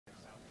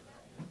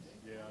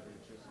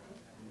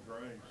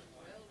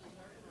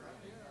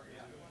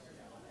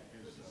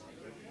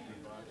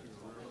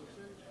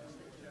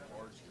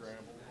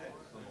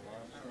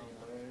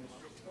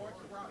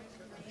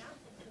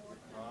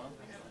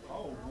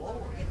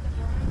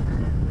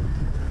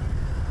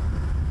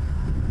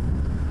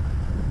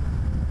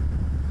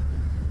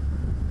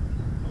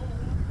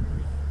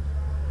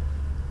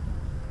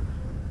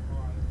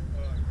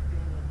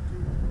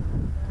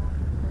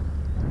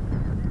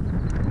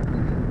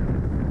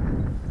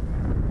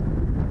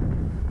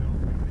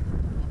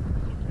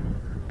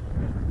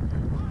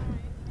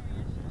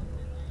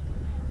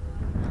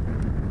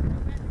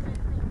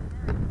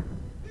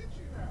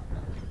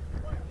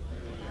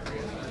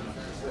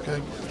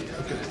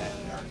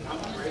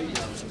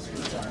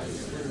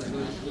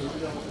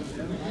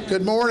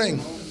Good morning.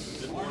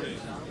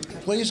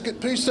 Please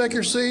take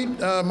your seat.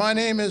 My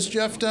name is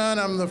Jeff Dunn.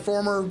 I'm the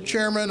former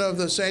chairman of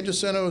the San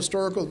Jacinto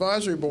Historical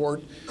Advisory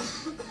Board.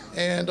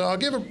 And I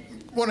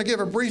want to give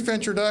a brief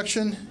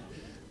introduction.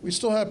 We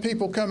still have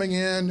people coming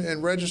in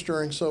and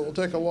registering, so it will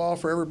take a while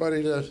for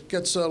everybody to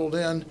get settled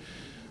in.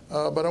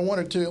 But I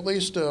wanted to at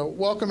least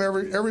welcome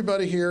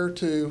everybody here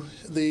to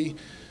the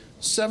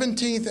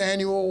 17th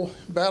Annual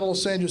Battle of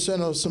San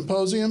Jacinto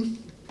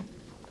Symposium.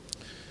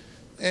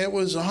 It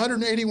was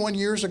 181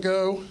 years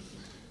ago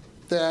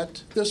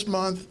that this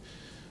month,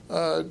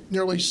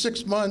 nearly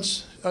 6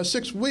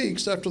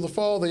 weeks after the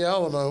fall of the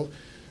Alamo,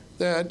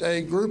 that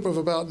a group of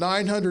about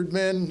 900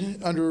 men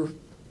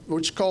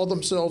which called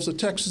themselves the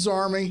Texas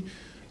Army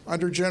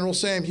under General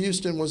Sam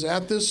Houston was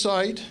at this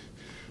site,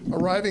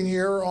 arriving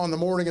here on the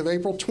morning of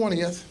April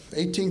 20th,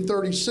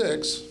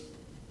 1836.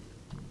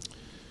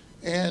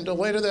 And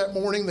later that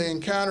morning, they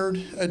encountered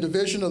a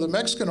division of the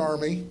Mexican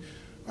Army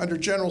under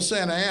General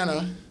Santa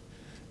Anna.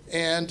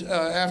 And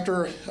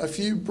after a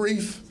few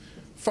brief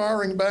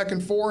firing back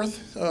and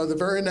forth, the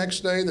very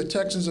next day, the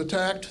Texans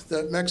attacked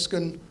that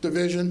Mexican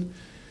division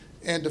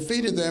and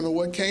defeated them in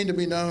what came to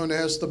be known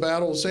as the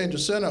Battle of San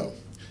Jacinto.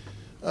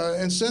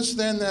 And since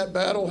then, that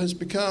battle has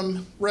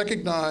become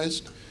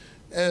recognized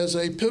as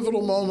a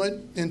pivotal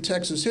moment in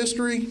Texas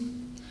history.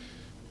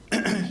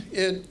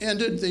 It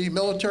ended the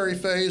military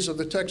phase of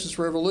the Texas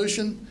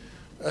Revolution,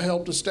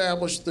 helped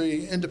establish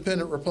the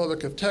independent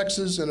Republic of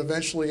Texas, and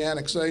eventually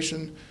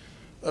annexation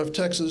of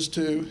Texas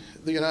to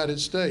the United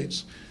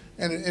States.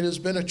 And it has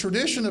been a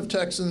tradition of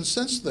Texans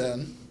since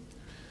then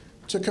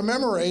to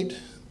commemorate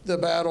the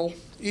battle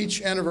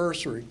each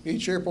anniversary,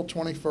 each April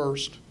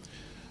 21st.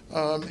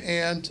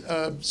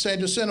 San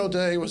Jacinto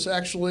Day was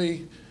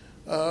actually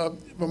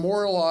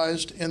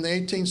memorialized in the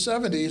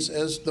 1870s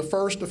as the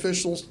first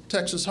official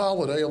Texas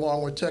holiday,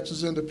 along with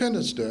Texas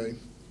Independence Day.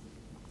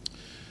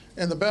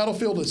 And the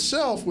battlefield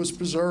itself was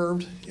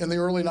preserved in the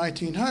early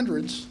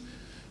 1900s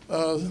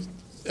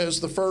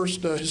as the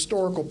first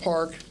historical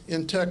park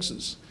in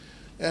Texas.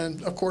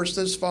 And of course,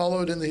 this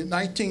followed in the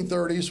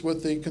 1930s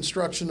with the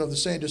construction of the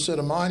San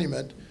Jacinto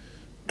Monument,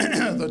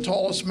 the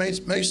tallest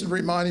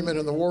masonry monument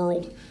in the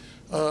world,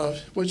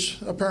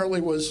 which apparently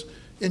was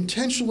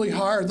intentionally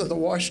higher than the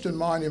Washington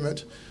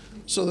Monument,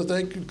 so that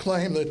they could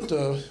claim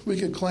that we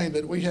could claim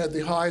that we had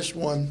the highest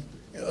one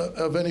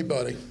of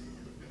anybody.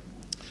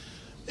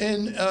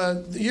 In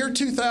the year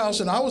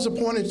 2000, I was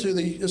appointed to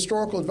the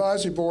Historical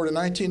Advisory Board in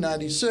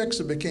 1996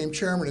 and became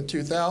chairman in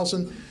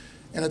 2000.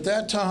 And at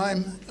that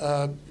time,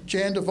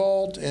 Jan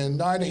DeVault and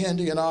Nina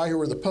Hendy and I, who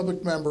were the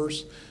public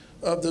members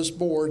of this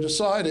board,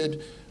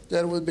 decided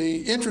that it would be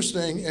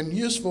interesting and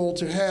useful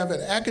to have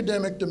an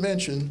academic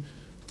dimension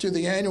to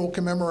the annual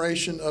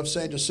commemoration of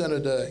San Jacinto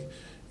Day.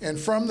 And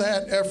from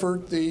that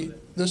effort,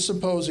 this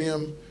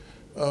symposium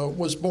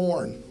was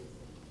born.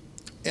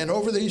 And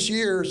over these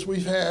years,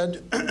 we've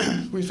had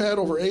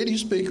over 80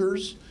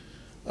 speakers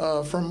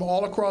from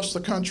all across the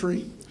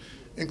country,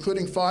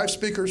 including 5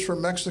 speakers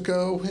from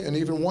Mexico and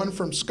even 1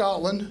 from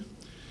Scotland.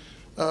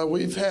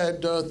 We've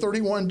had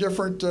 31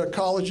 different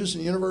colleges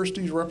and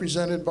universities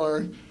represented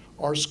by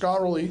our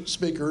scholarly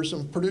speakers,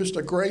 and produced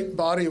a great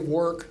body of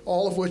work,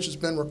 all of which has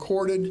been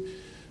recorded.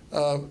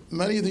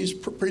 Many of these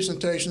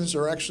presentations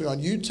are actually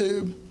on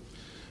YouTube.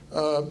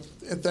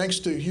 And thanks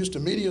to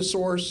Houston Media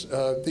Source,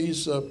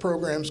 these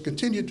programs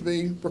continue to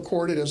be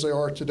recorded as they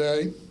are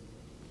today.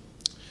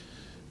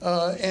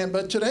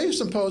 But today's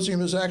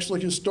symposium is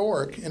actually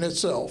historic in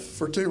itself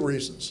for 2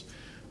 reasons.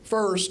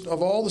 First,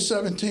 of all the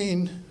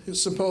 17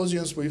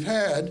 symposiums we've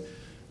had,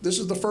 this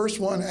is the first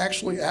one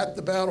actually at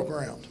the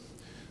battleground.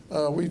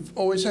 We've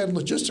always had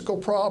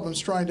logistical problems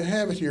trying to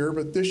have it here,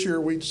 but this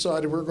year we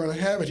decided we're going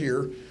to have it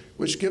here,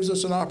 which gives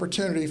us an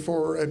opportunity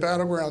for a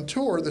battleground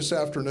tour this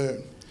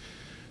afternoon.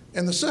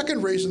 And the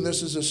second reason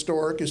this is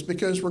historic is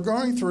because we're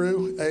going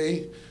through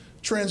a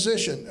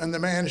transition in the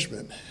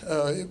management.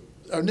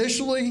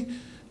 Initially,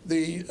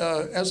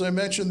 as I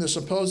mentioned, the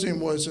symposium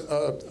was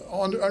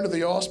under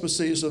the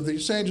auspices of the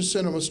San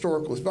Jacinto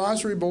Historical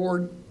Advisory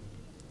Board.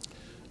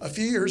 A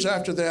few years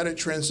after that, it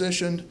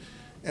transitioned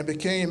and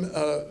became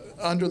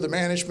under the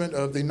management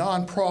of the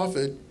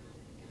nonprofit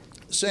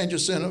San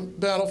Jacinto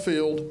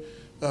Battlefield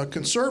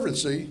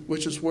Conservancy,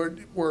 which is what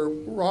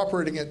we're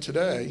operating at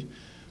today.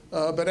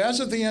 But as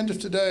of the end of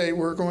today,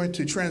 we're going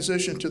to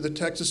transition to the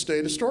Texas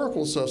State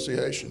Historical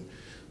Association.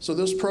 So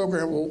this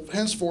program will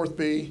henceforth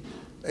be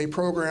a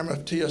program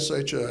of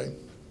TSHA.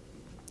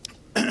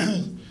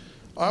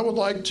 I would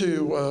like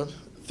to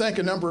thank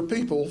a number of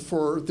people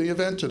for the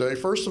event today.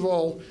 First of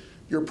all,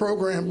 your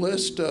program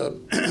lists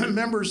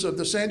members of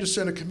the San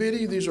Jacinto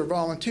Committee. These are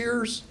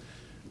volunteers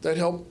that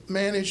help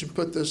manage and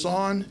put this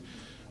on.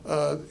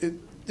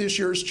 This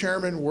year's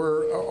chairman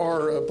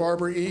are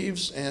Barbara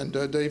Eves and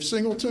Dave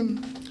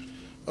Singleton.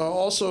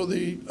 Also,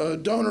 the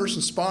donors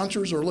and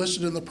sponsors are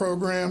listed in the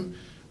program.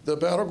 The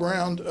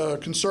Battleground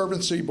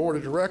Conservancy Board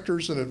of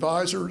Directors and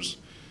Advisors.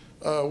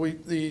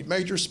 The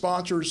major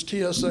sponsors,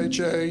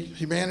 TSHA,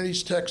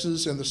 Humanities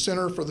Texas, and the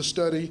Center for the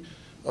Study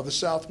of the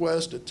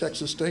Southwest at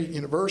Texas State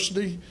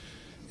University.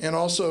 And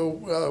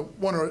also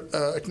want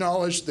to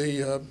acknowledge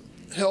the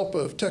help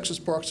of Texas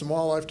Parks and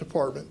Wildlife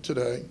Department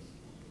today.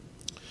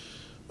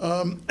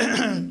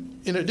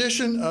 In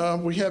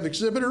addition, we have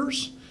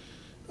exhibitors,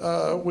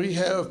 we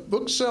have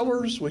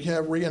booksellers, we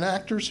have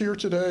reenactors here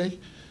today,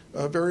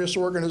 various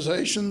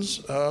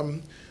organizations.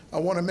 I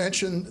want to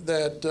mention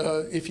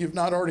that if you've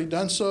not already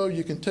done so,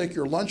 you can take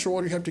your lunch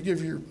order. You have to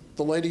give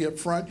the lady up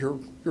front your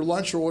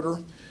lunch order.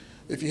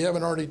 If you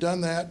haven't already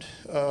done that,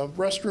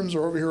 restrooms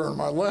are over here on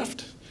my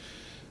left.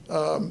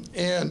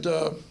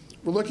 We're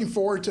looking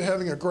forward to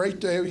having a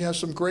great day. We have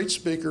some great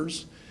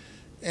speakers.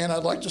 And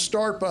I'd like to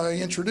start by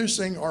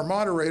introducing our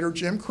moderator,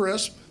 Jim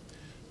Crisp.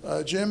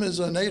 Jim is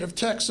a native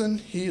Texan.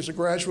 He is a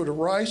graduate of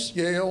Rice,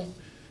 Yale,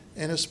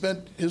 and has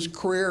spent his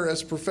career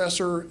as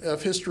professor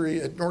of history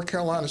at North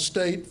Carolina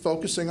State,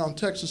 focusing on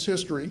Texas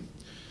history.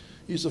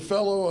 He's a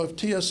fellow of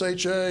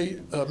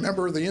TSHA, a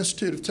member of the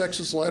Institute of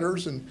Texas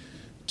Letters and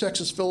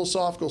Texas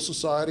Philosophical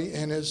Society,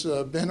 and has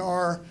been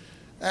our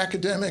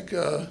academic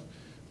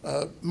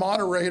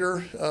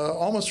moderator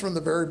almost from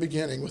the very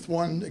beginning, with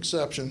one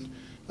exception,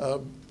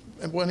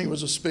 and when he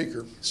was a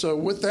speaker. So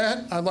with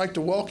that, I'd like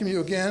to welcome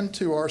you again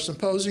to our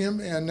symposium,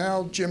 and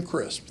now Jim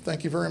Crisp.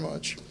 Thank you very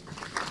much.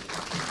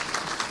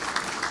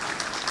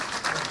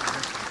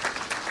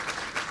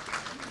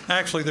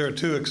 Actually, there are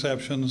two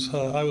exceptions.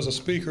 I was a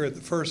speaker at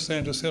the first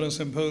San Jacinto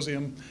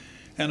Symposium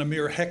and a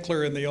mere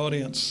heckler in the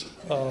audience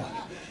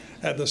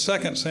at the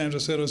second San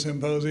Jacinto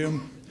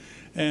Symposium.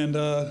 And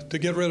to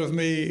get rid of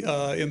me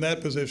in that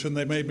position,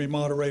 they made me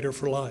moderator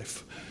for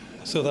life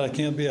so that I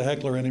can't be a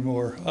heckler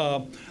anymore.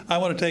 I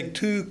want to take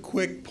 2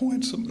 quick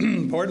points,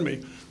 pardon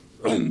me,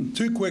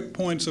 2 quick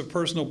points of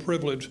personal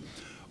privilege.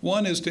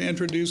 One is to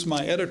introduce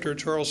my editor,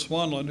 Charles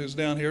Swanland, who's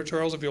down here.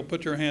 Charles, if you'll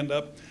put your hand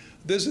up.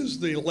 This is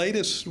the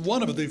latest,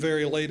 one of the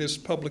very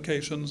latest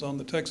publications on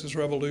the Texas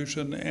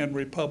Revolution and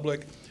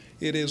Republic.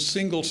 It is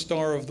Single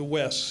Star of the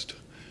West,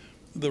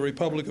 the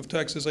Republic of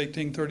Texas,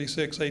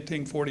 1836,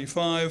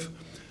 1845.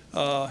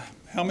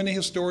 How many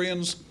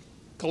historians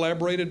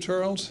collaborated,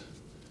 Charles?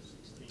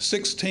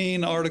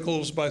 16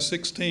 articles by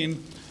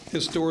 16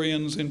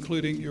 historians,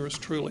 including yours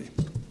truly.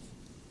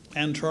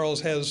 And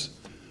Charles has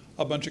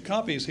a bunch of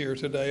copies here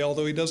today.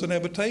 Although he doesn't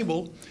have a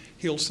table,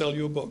 he'll sell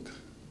you a book.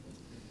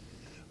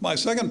 My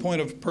second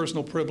point of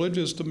personal privilege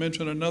is to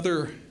mention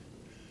another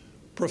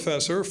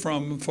professor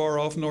from far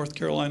off North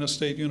Carolina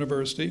State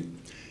University,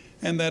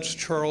 and that's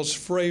Charles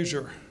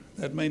Frazier.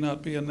 That may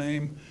not be a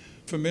name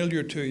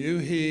familiar to you.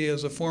 He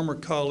is a former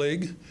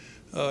colleague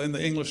in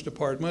the English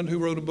department who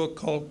wrote a book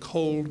called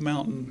Cold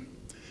Mountain,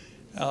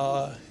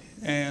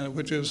 and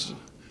which is,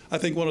 I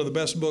think, one of the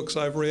best books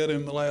I've read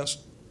in the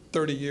last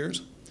 30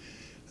 years.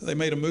 They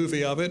made a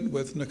movie of it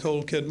with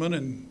Nicole Kidman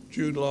and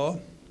Jude Law.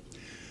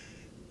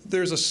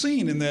 There's a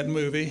scene in that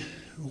movie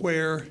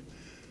where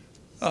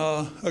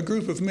a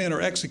group of men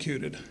are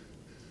executed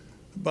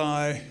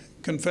by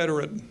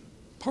Confederate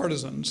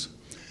partisans.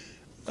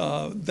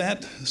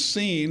 That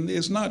scene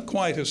is not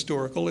quite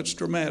historical, it's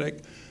dramatic,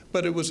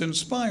 but it was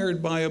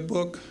inspired by a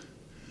book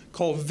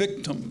called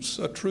Victims,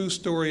 A True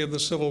Story of the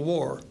Civil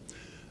War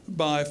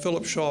by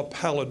Philip Shaw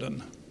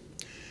Paladin.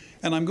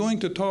 And I'm going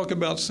to talk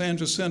about San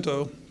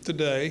Jacinto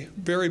today,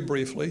 very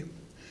briefly,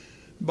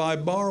 by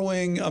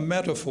borrowing a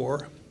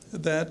metaphor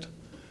that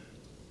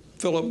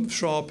Philip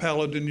Shaw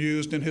Paladin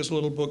used in his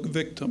little book,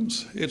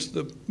 Victims. It's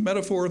the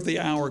metaphor of the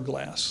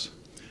hourglass.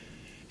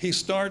 He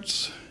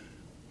starts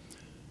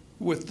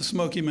with the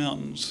Smoky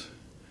Mountains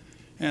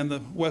and the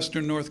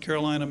western North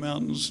Carolina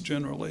mountains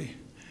generally,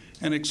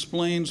 and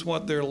explains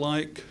what they're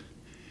like.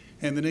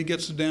 And then he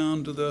gets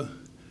down to the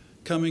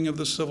coming of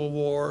the Civil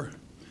War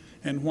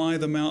and why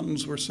the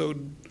mountaineers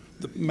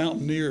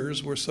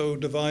were so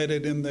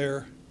divided in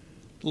their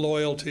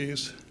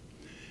loyalties.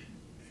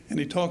 And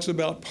he talks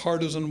about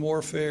partisan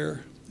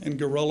warfare and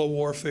guerrilla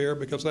warfare,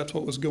 because that's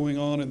what was going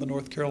on in the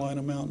North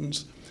Carolina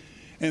mountains.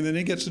 And then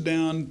he gets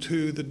down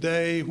to the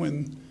day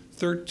when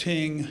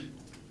 13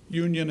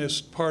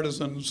 Unionist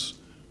partisans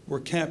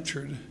were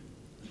captured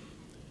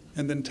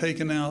and then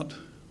taken out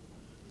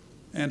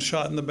and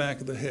shot in the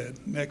back of the head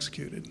and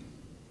executed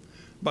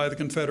by the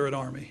Confederate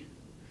Army.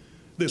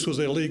 This was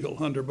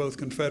illegal under both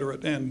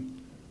Confederate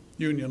and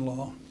Union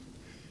law.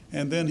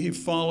 And then he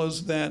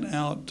follows that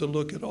out to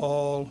look at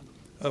all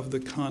of the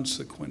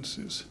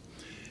consequences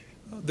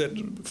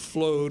that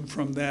flowed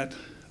from that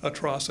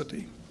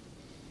atrocity.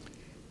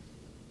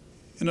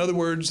 In other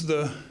words,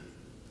 the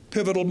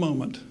pivotal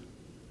moment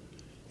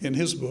in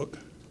his book,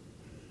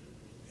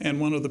 and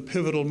one of the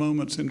pivotal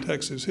moments in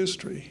Texas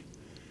history,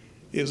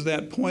 is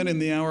that point in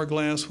the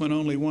hourglass when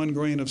only one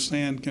grain of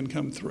sand can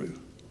come through.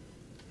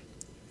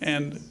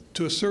 And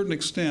to a certain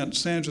extent,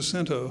 San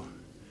Jacinto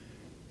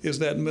is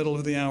that middle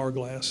of the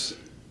hourglass.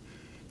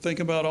 Think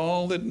about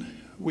all that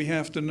we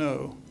have to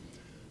know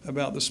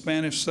about the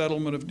Spanish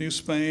settlement of New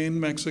Spain,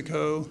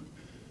 Mexico,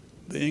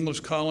 the English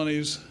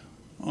colonies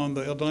on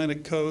the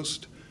Atlantic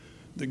coast,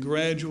 the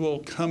gradual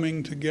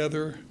coming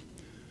together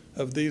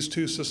of these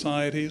two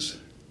societies,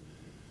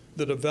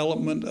 the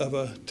development of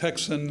a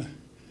Texan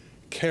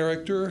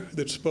character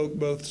that spoke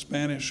both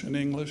Spanish and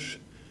English,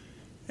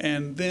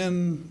 and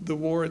then the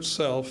war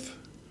itself,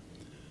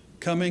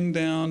 coming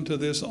down to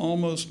this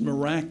almost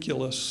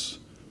miraculous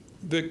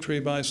victory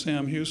by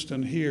Sam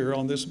Houston here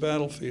on this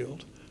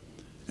battlefield,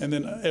 and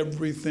then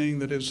everything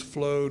that has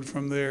flowed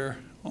from there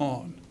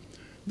on.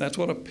 That's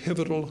what a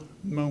pivotal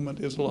moment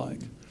is like.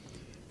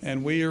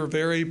 And we are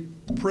very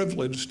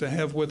privileged to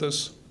have with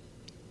us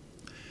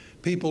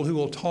people who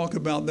will talk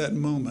about that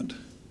moment,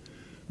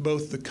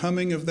 both the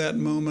coming of that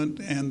moment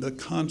and the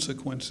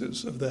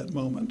consequences of that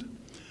moment.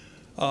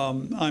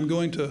 I'm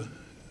going to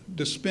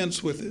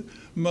dispense with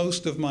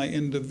most of my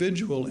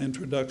individual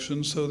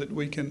introductions so that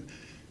we can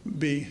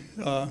be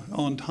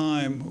on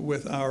time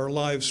with our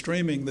live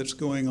streaming that's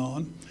going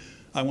on.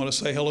 I want to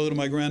say hello to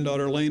my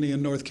granddaughter Lainey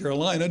in North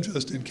Carolina,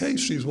 just in case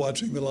she's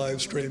watching the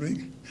live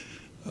streaming.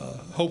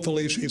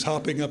 Hopefully she's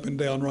hopping up and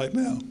down right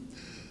now.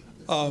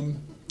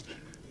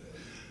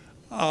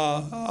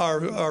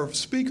 Our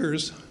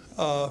speakers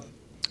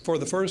for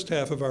the first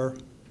half of our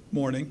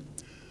morning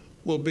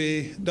will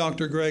be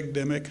Dr. Greg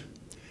Dimmick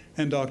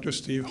and Dr.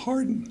 Steve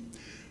Harden.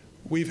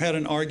 We've had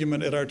an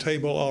argument at our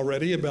table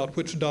already about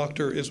which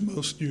doctor is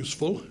most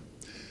useful,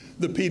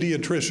 the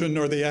pediatrician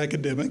or the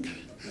academic.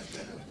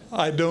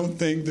 I don't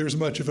think there's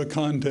much of a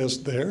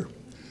contest there,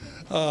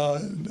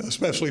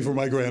 especially for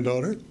my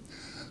granddaughter.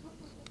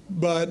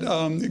 But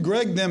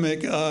Greg Dimmick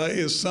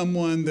is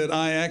someone that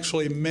I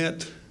actually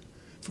met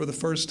for the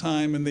first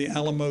time in the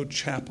Alamo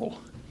Chapel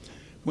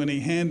when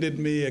he handed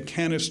me a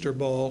canister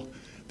ball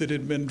that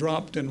had been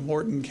dropped in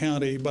Wharton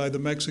County by the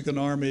Mexican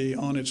Army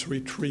on its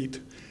retreat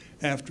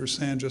after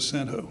San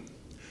Jacinto.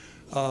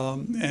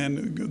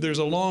 And there's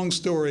a long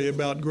story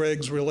about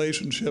Greg's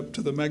relationship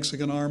to the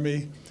Mexican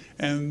Army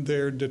and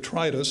their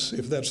detritus,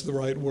 if that's the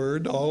right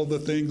word, all the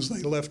things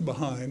they left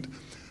behind.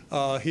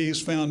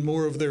 He's found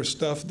more of their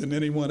stuff than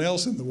anyone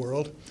else in the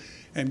world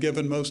and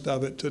given most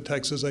of it to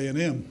Texas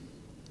A&M.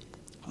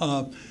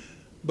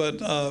 But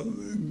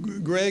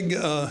Greg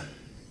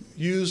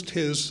used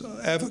his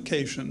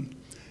avocation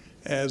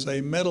as a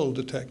metal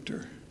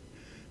detector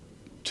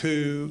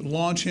to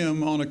launch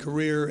him on a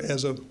career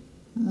as a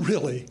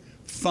really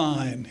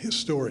fine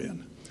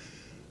historian.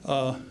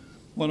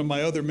 One of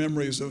my other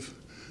memories of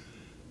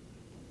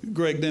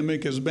Greg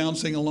Dimmick is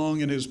bouncing along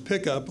in his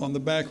pickup on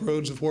the back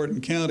roads of Wharton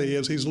County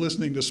as he's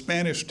listening to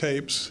Spanish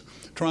tapes,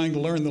 trying to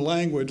learn the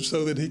language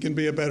so that he can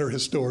be a better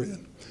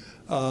historian.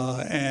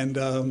 I've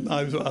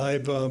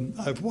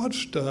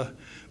watched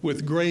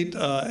with great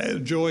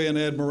joy and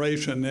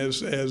admiration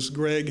as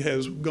Greg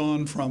has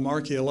gone from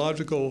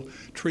archaeological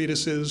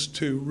treatises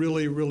to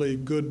really, really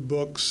good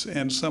books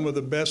and some of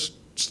the best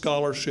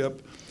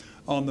scholarship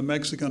on the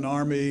Mexican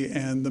Army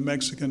and the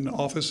Mexican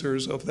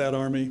officers of that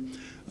army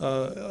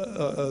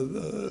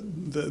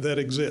that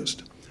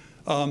exist.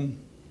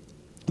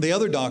 The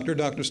other doctor,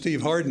 Dr.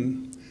 Steve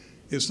Harden,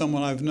 is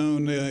someone I've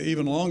known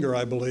even longer,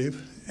 I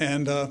believe.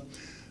 And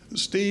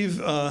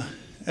Steve,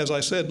 as I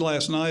said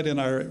last night in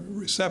our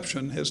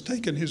reception, has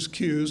taken his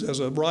cues as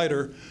a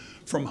writer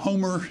from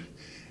Homer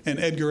and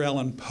Edgar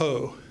Allan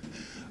Poe.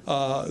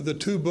 The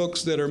two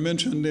books that are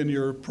mentioned in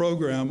your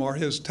program are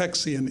his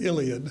Texian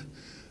Iliad,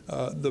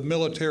 the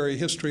military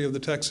history of the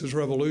Texas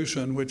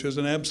Revolution, which is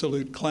an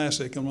absolute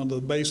classic and one of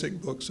the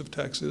basic books of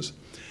Texas,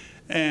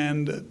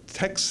 and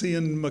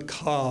Texian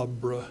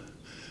Macabre.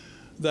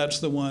 That's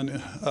the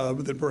one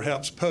that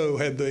perhaps Poe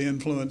had the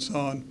influence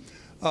on.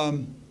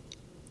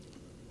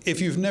 If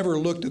you've never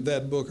looked at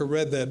that book or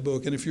read that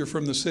book, and if you're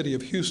from the city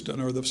of Houston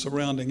or the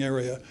surrounding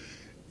area,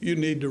 you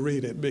need to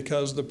read it,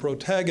 because the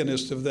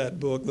protagonist of that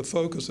book, the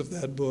focus of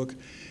that book,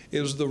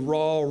 is the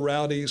raw,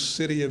 rowdy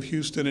city of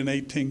Houston in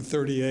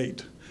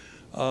 1838.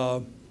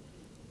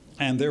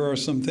 And there are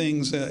some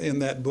things in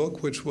that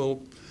book which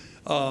will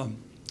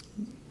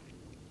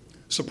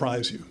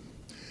surprise you.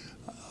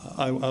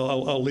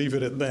 I'll leave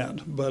it at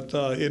that. But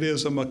it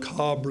is a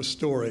macabre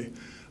story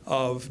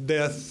of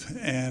death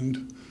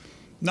and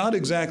not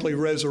exactly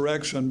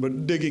resurrection,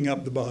 but digging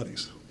up the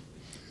bodies.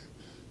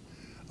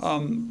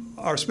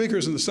 Our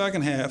speakers in the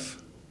second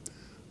half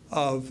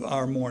of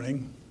our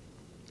morning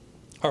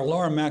are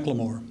Laura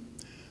McLemore,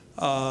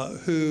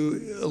 who,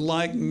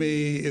 like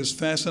me, is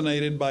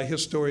fascinated by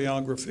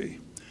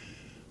historiography.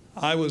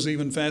 I was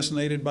even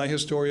fascinated by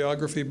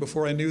historiography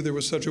before I knew there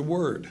was such a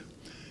word.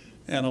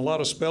 And a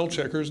lot of spell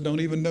checkers don't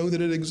even know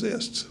that it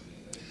exists.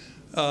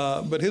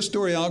 But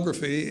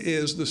historiography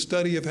is the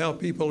study of how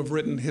people have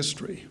written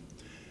history.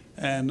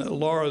 And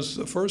Laura's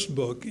first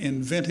book,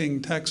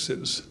 Inventing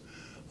Texas,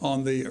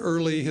 on the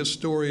early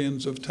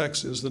historians of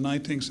Texas, the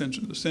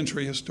 19th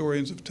century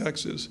historians of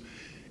Texas,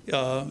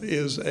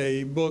 is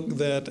a book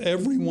that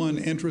everyone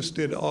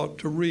interested ought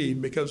to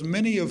read, because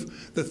many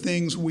of the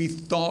things we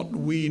thought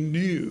we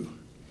knew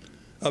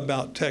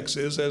about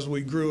Texas as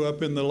we grew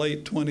up in the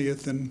late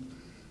 20th and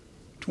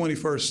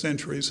 21st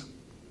centuries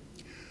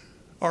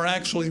are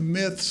actually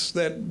myths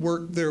that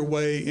worked their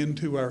way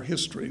into our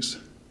histories.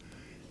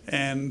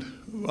 And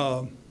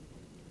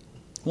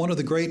One of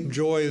the great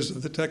joys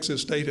of the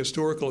Texas State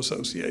Historical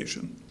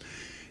Association,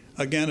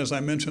 again, as I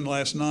mentioned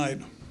last night,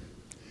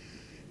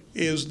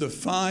 is the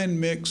fine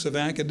mix of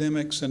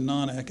academics and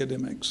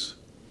non-academics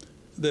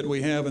that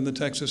we have in the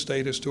Texas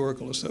State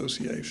Historical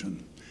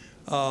Association.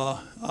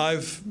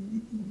 I've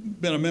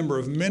been a member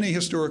of many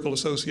historical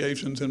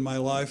associations in my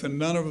life, and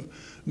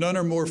none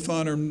are more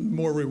fun or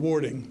more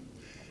rewarding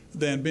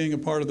than being a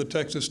part of the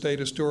Texas State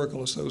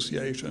Historical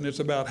Association. It's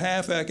about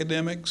half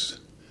academics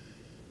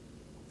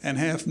and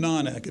half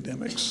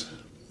non-academics,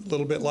 a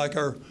little bit like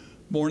our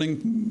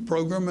morning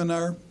program and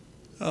our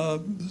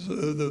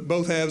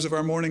both halves of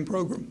our morning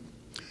program.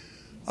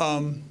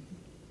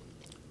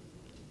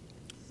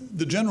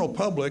 The general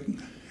public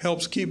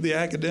helps keep the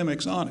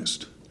academics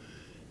honest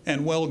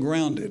and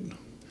well-grounded.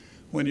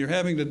 When you're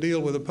having to deal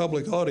with a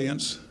public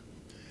audience,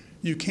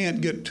 you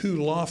can't get too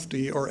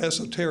lofty or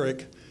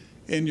esoteric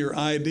in your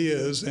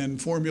ideas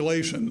and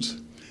formulations.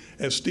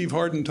 As Steve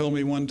Harden told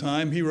me one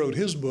time, he wrote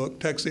his book,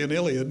 Texian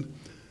Iliad,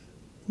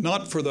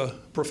 not for the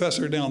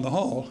professor down the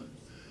hall,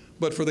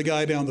 but for the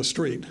guy down the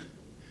street.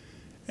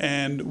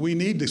 And we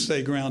need to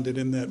stay grounded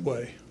in that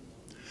way.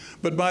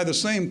 But by the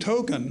same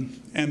token,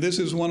 and this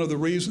is one of the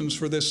reasons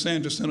for this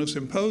San Jacinto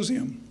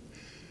Symposium,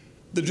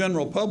 the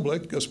general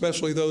public,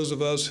 especially those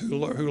of us who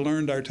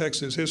learned our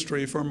Texas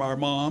history from our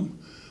mom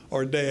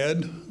or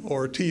dad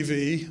or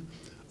TV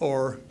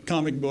or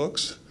comic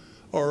books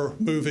or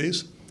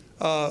movies,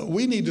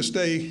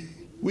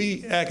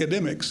 we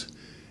academics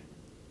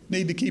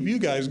need to keep you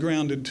guys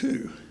grounded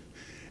too,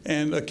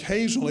 and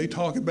occasionally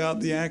talk about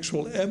the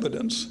actual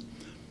evidence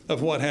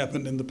of what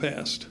happened in the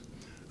past,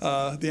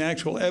 the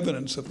actual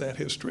evidence of that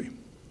history.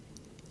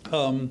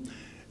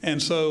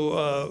 And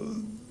so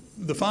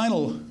the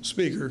final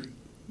speaker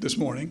this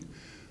morning,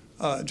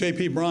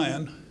 J.P.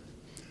 Bryan,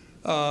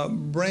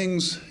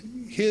 brings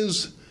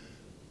his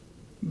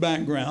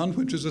background,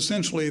 which is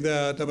essentially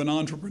that of an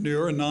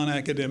entrepreneur and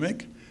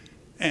non-academic,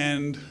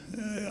 and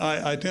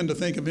I tend to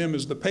think of him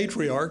as the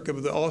patriarch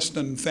of the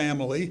Austin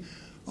family,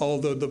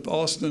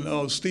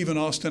 although Stephen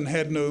Austin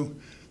had no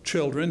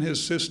children.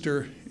 His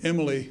sister,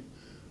 Emily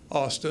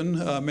Austin,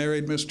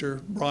 married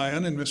Mr.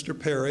 Bryan and Mr.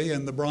 Perry,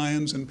 and the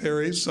Bryans and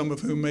Perrys, some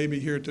of whom may be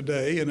here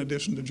today, in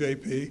addition to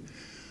J.P.,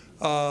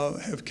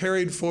 have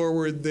carried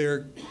forward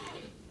their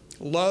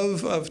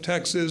love of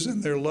Texas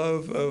and their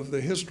love of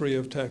the history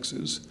of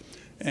Texas.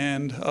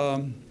 And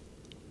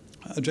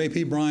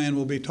J.P. Bryan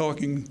will be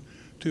talking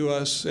to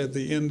us at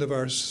the end of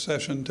our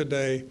session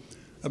today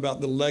about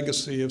the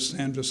legacy of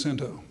San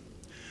Jacinto.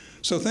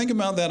 So think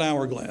about that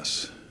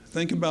hourglass.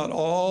 Think about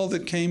all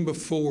that came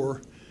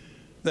before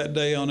that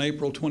day on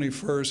April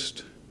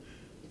 21st,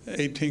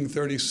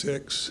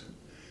 1836,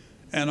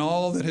 and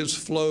all that has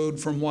flowed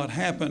from what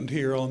happened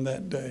here on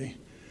that day.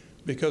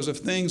 Because if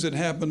things had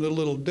happened a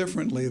little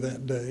differently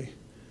that day,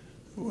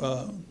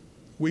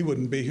 we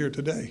wouldn't be here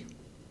today.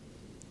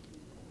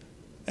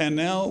 And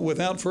now,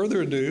 without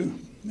further ado,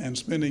 and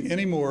spending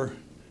any more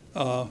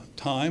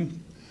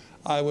time,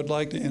 I would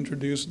like to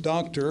introduce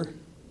a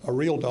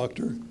real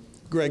doctor,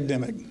 Greg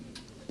Dimick.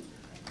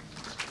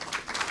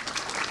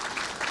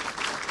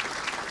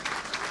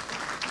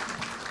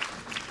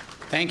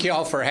 Thank you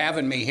all for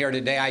having me here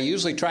today. I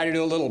usually try to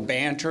do a little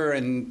banter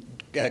and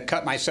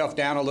cut myself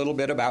down a little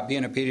bit about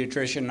being a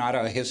pediatrician, not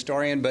a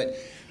historian, but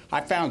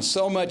I found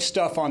so much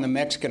stuff on the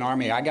Mexican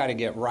Army, I got to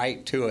get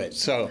right to it.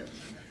 So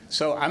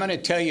I'm going to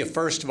tell you,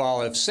 first of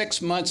all, if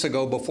 6 months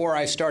ago, before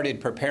I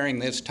started preparing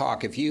this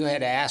talk, if you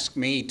had asked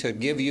me to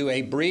give you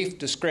a brief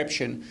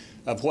description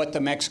of what the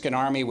Mexican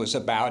Army was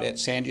about at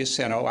San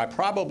Jacinto, I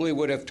probably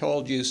would have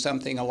told you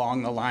something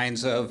along the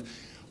lines of,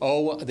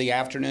 oh, the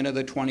afternoon of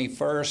the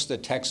 21st, the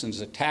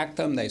Texans attacked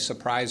them, they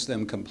surprised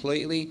them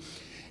completely.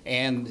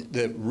 And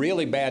the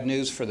really bad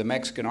news for the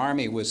Mexican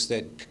Army was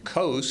that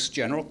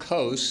General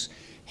Cos,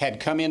 had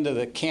come into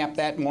the camp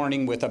that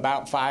morning with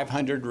about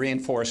 500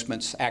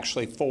 reinforcements,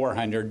 actually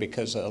 400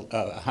 because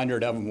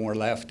 100 of them were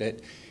left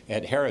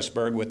at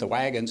Harrisburg with the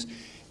wagons.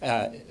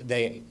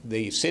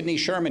 The Sidney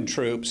Sherman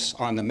troops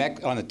on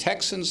the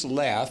Texans'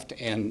 left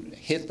and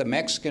hit the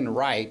Mexican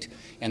right,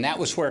 and that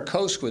was where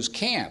Cos was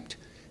camped.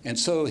 And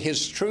so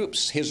his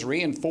troops, his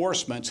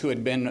reinforcements, who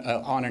had been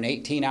on an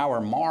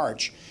 18-hour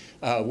march,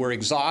 were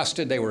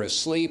exhausted, they were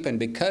asleep, and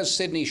because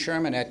Sidney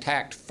Sherman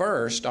attacked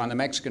first on the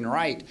Mexican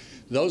right,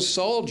 those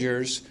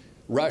soldiers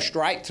rushed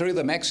right through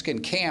the Mexican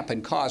camp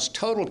and caused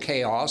total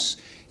chaos,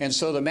 and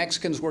so the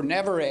Mexicans were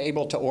never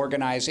able to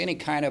organize any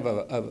kind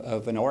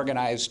of an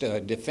organized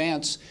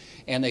defense,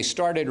 and they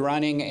started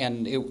running,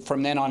 and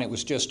from then on it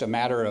was just a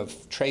matter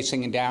of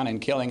tracing down and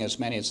killing as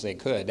many as they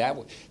could.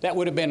 That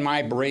would have been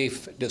my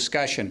brief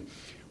discussion.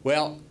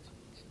 Well,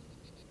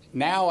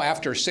 now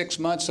after 6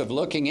 months of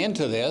looking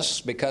into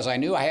this, because I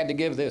knew I had to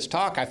give this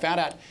talk, I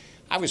found out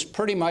I was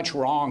pretty much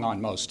wrong on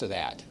most of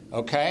that,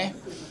 okay?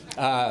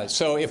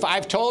 So if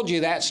I've told you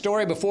that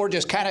story before,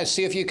 just kind of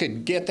see if you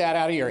could get that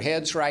out of your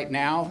heads right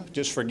now.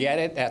 Just forget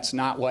it. That's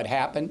not what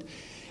happened.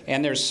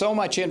 And there's so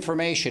much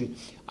information.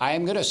 I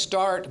am going to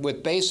start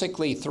with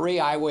basically 3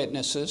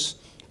 eyewitnesses.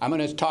 I'm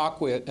going to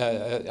talk with,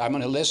 I'm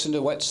going to listen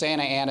to what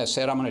Santa Anna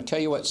said. I'm going to tell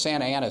you what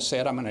Santa Anna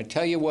said. I'm going to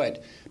tell you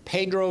what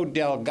Pedro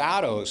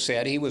Delgado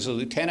said. He was a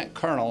lieutenant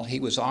colonel. He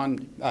was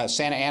on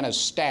Santa Anna's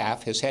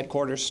staff, his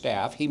headquarters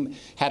staff. He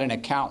had an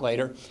account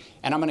later.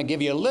 And I'm going to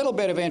give you a little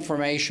bit of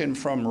information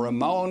from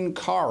Ramon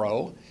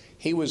Caro.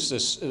 He was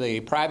the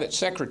private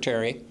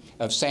secretary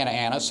of Santa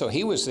Anna, so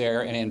he was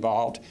there and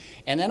involved.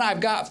 And then I've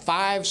got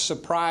 5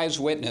 surprise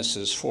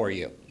witnesses for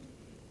you.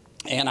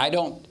 And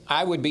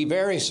I would be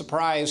very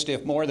surprised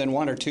if more than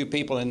 1 or 2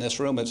 people in this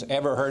room has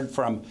ever heard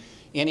from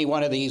any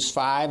one of these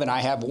 5. And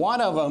I have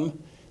one of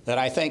them that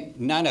I think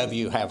none of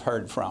you have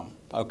heard from,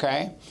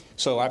 okay?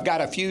 So I've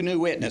got a few new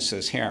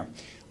witnesses here.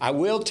 I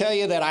will tell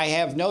you that I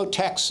have no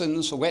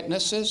Texans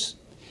witnesses,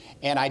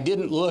 and I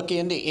didn't look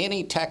into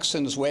any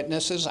Texans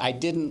witnesses. I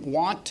didn't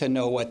want to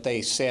know what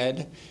they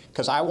said,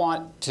 because I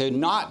want to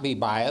not be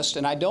biased,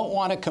 and I don't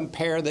want to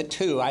compare the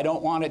two. I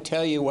don't want to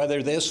tell you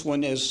whether this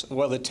one is,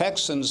 well, the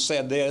Texans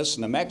said this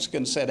and the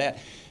Mexicans said that.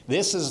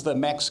 This is the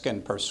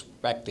Mexican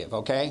perspective,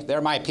 okay?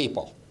 They're my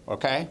people,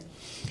 okay?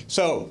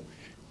 So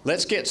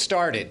let's get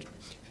started.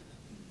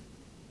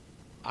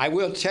 I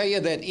will tell you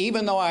that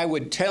even though I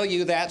would tell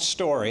you that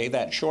story,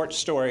 that short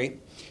story,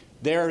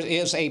 there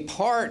is a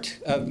part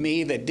of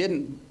me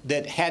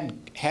that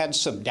had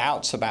some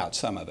doubts about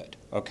some of it,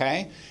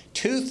 okay?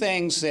 2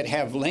 things that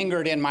have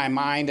lingered in my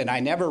mind, and I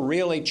never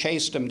really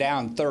chased them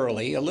down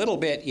thoroughly. A little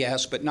bit,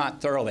 yes, but not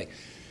thoroughly.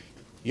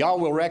 Y'all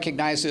will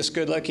recognize this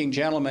good-looking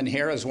gentleman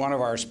here as one of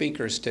our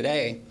speakers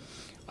today.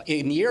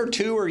 In year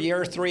 2 or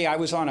year 3, I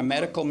was on a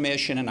medical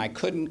mission and I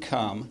couldn't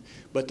come,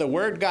 but the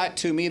word got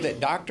to me that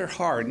Dr.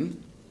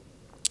 Hardin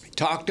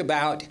talked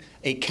about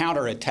a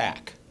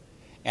counterattack.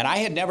 And I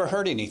had never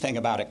heard anything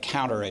about a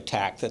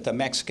counterattack, that the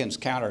Mexicans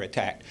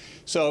counterattacked.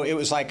 So it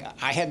was like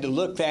I had to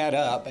look that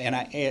up,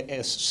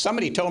 and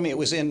somebody told me it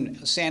was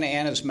in Santa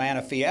Anna's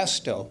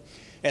manifiesto.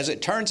 As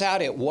it turns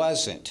out, it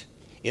wasn't.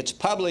 It's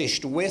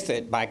published with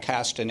it by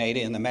Castaneda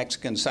in the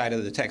Mexican side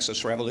of the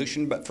Texas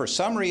Revolution, but for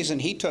some reason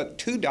he took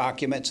 2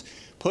 documents,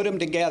 put them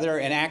together,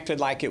 and acted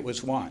like it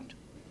was one,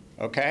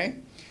 okay?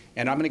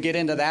 And I'm going to get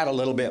into that a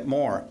little bit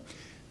more.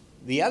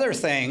 The other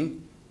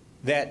thing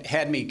that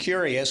had me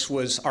curious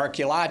was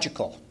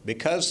archaeological.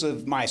 Because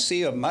of my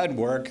Sea of Mud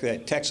work,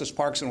 that Texas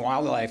Parks and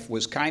Wildlife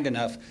was kind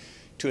enough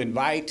to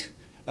invite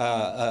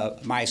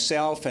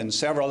myself and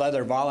several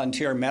other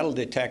volunteer metal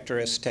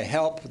detectorists to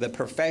help the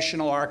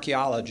professional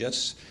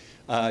archaeologists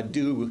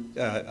do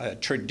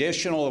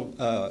traditional,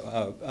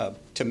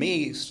 to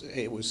me,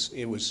 it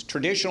was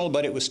traditional,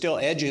 but it was still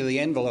edge of the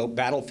envelope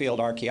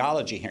battlefield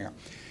archaeology here.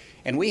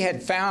 And we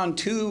had found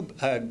 2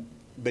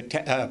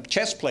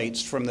 chest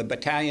plates from the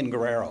Battalion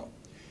Guerrero.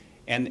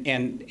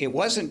 And it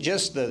wasn't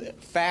just the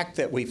fact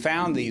that we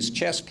found these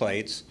chest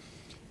plates,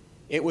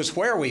 it was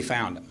where we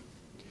found them.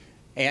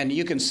 And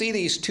you can see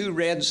these 2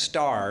 red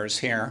stars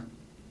here.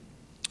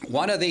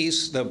 One of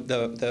these,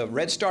 the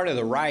red star to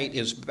the right,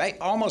 is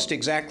almost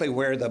exactly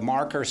where the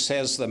marker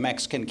says the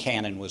Mexican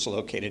cannon was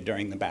located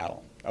during the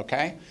battle,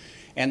 okay?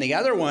 And the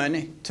other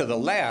one to the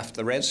left,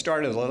 the red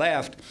star to the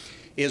left,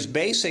 is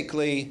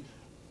basically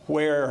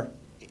where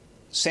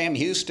Sam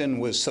Houston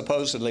was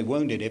supposedly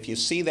wounded. If you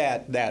see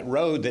that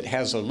road that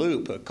has a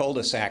loop, a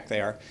cul-de-sac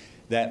there,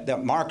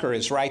 that marker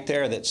is right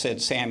there that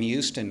said Sam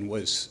Houston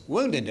was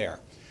wounded there.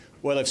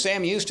 Well, if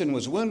Sam Houston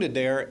was wounded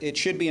there, it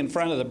should be in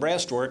front of the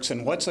breastworks,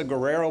 and what's a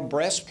Guerrero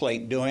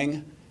breastplate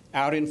doing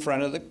out in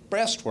front of the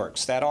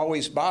breastworks? That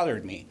always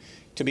bothered me.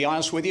 To be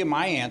honest with you,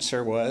 my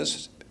answer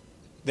was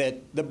that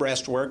the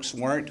breastworks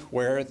weren't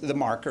where the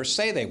markers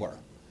say they were.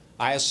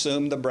 I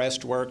assumed the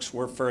breastworks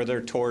were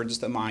further towards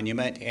the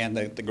monument, and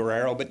the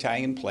Guerrero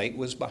Battalion plate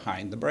was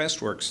behind the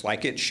breastworks,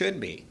 like it should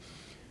be.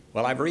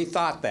 Well, I've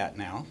rethought that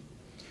now.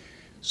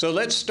 So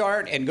let's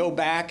start and go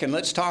back, and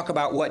let's talk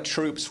about what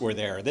troops were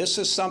there. This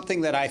is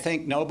something that I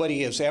think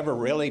nobody has ever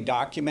really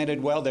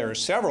documented well. There are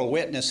several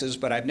witnesses,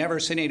 but I've never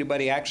seen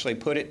anybody actually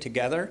put it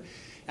together.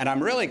 And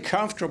I'm really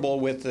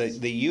comfortable with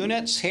the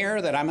units here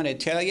that I'm going to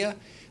tell you.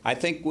 I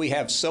think we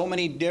have so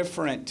many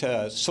different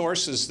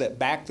sources that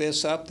back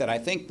this up that I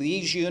think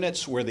these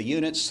units were the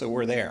units that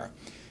were there.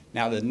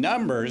 Now, the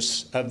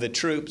numbers of the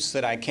troops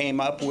that I came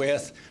up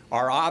with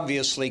are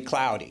obviously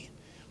cloudy.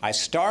 I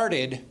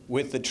started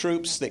with the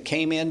troops that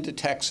came into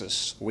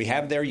Texas. We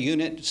have their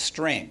unit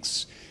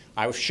strengths.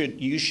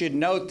 You should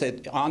note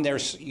that on their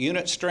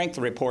unit strength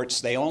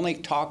reports, they only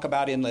talk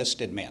about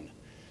enlisted men.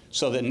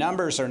 So the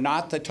numbers are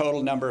not the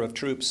total number of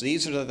troops.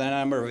 These are the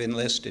number of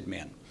enlisted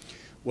men.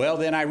 Well,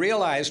 then I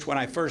realized when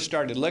I first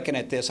started looking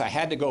at this, I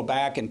had to go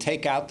back and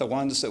take out the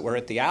ones that were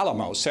at the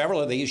Alamo. Several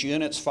of these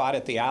units fought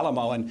at the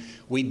Alamo, and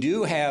we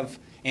do have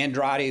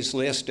Andrade's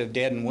list of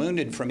dead and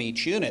wounded from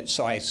each unit.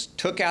 So I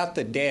took out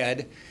the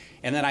dead,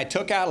 and then I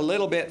took out a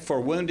little bit for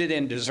wounded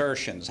and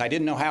desertions. I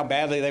didn't know how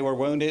badly they were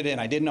wounded, and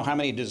I didn't know how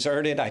many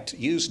deserted. I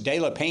used De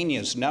La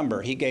Peña's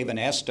number. He gave an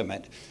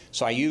estimate,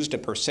 so I used a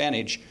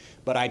percentage.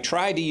 But I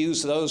tried to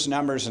use those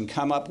numbers and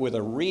come up with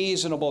a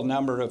reasonable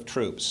number of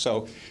troops.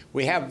 So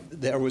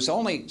there was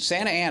only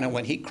Santa Anna,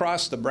 when he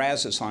crossed the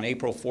Brazos on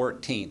April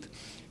 14th,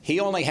 He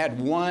only had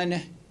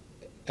one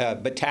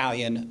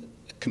battalion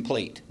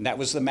complete, and that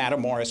was the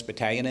Matamoros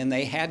Battalion, and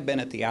they had been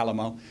at the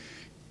Alamo.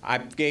 I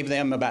gave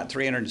them about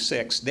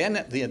 306.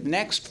 Then the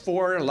next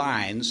 4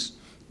 lines,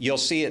 you'll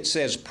see it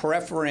says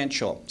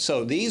preferential.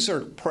 So these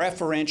are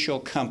preferential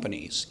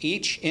companies.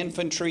 Each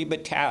infantry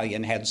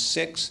battalion had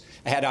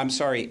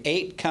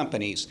 8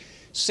 companies.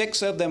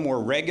 6 of them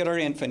were regular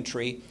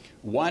infantry.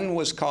 One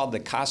was called the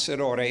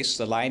Cazadores,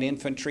 the light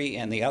infantry,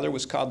 and the other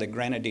was called the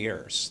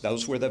Grenadiers.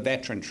 Those were the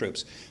veteran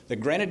troops. The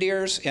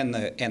Grenadiers and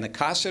the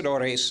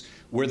Cazadores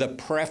were the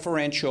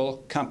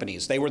preferential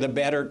companies. They were the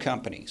better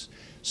companies.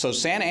 So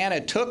Santa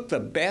Anna took the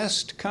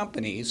best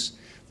companies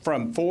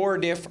from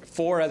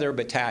 4 other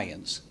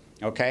battalions,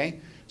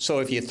 okay? So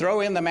if you throw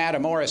in the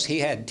Matamoros, he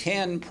had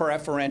 10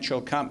 preferential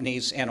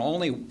companies and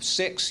only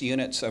 6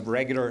 units of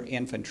regular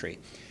infantry.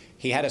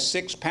 He had a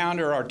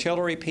 6-pounder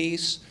artillery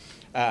piece.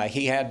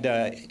 He had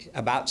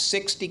about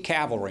 60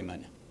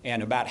 cavalrymen,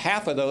 and about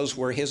half of those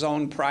were his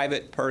own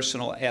private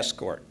personal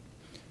escort.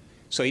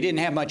 So he didn't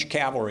have much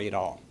cavalry at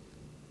all.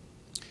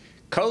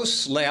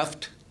 Cos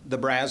left the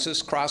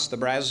Brazos, crossed the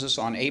Brazos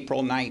on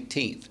April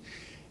 19th.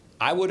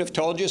 I would have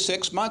told you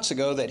 6 months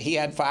ago that he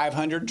had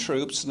 500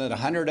 troops and that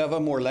 100 of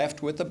them were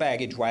left with the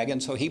baggage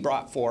wagon, so he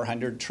brought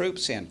 400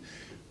 troops in.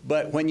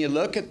 But when you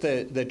look at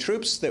the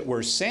troops that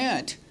were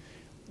sent,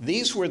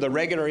 these were the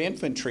regular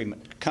infantry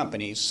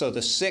companies, so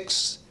the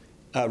 6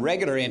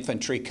 regular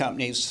infantry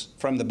companies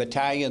from the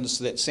battalions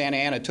that Santa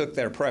Anna took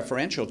their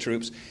preferential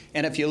troops.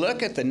 And if you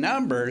look at the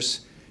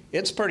numbers,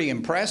 it's pretty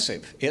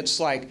impressive. It's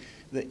like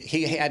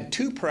he had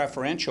 2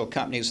 preferential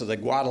companies of the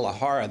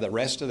Guadalajara. The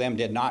rest of them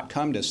did not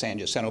come to San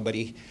Jacinto, but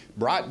he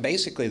brought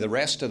basically the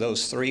rest of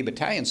those 3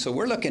 battalions. So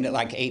we're looking at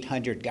like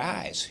 800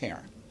 guys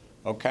here,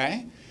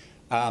 okay?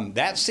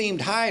 That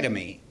seemed high to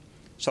me.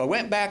 So I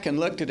went back and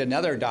looked at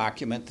another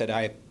document that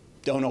I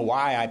don't know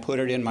why I put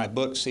it in my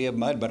book, Sea of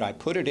Mud, but I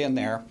put it in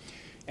there.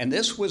 And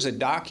this was a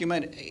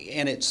document,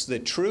 and it's the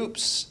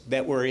troops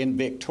that were in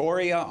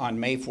Victoria on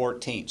May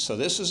 14th. So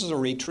this is a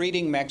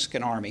retreating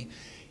Mexican army.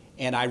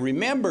 And I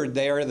remembered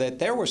there that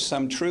there were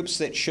some troops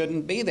that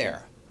shouldn't be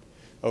there,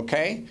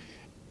 okay?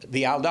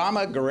 The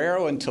Aldama,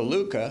 Guerrero, and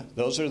Toluca,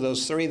 those are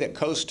those 3 that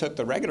Cos took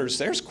the regulars.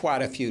 There's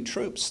quite a few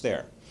troops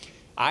there.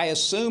 I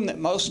assume that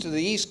most of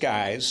these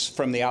guys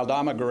from the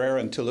Aldama, Guerrero,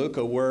 and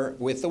Toluca were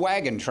with the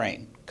wagon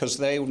train because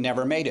they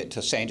never made it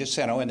to San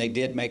Jacinto, and they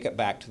did make it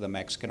back to the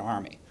Mexican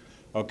army,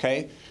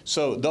 okay?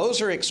 So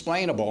those are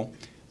explainable.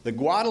 The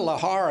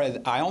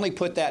Guadalajara, I only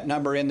put that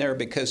number in there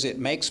because it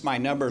makes my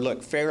number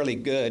look fairly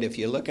good. If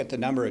you look at the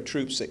number of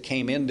troops that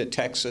came into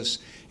Texas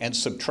and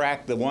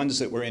subtract the ones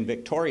that were in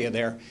Victoria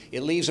there,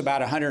 it leaves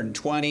about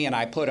 120, and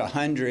I put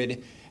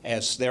 100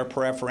 as their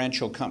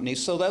preferential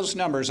companies, so those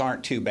numbers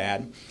aren't too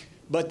bad.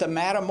 But the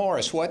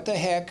Matamoros, what the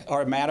heck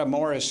are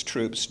Matamoros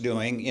troops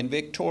doing in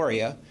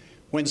Victoria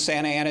when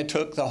Santa Anna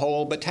took the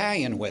whole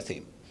battalion with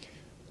him?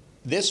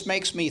 This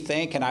makes me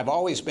think, and I've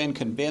always been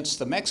convinced,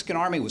 the Mexican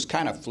army was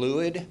kind of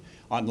fluid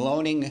on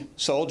loaning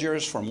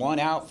soldiers from one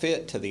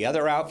outfit to the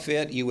other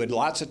outfit. You would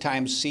lots of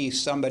times see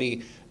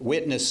somebody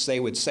witness, they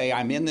would say,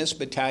 I'm in this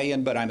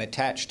battalion, but I'm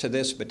attached to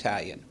this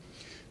battalion.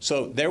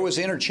 So there was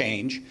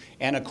interchange,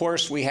 and of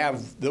course we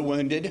have the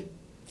wounded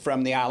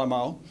from the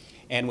Alamo,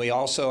 and we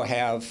also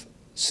have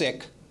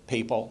sick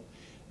people.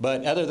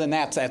 But other than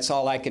that, that's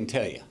all I can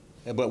tell you.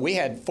 But we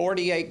had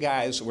 48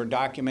 guys that were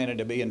documented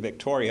to be in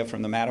Victoria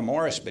from the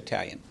Matamoros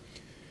Battalion.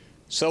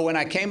 So when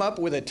I came up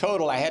with a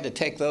total, I had to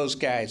take those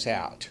guys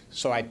out.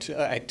 So I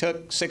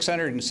took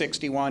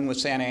 661 with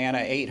Santa Anna,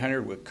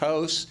 800 with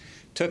Cos,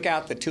 took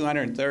out the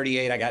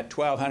 238, I got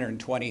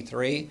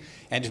 1,223.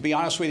 And to be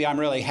honest with you, I'm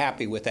really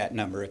happy with that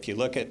number. If you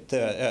look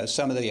at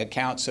some of the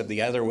accounts of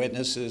the other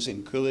witnesses,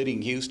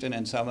 including Houston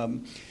and some of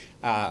them,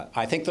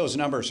 I think those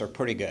numbers are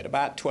pretty good,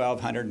 about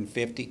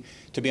 1,250.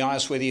 To be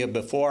honest with you,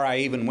 before I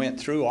even went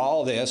through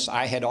all this,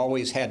 I had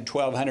always had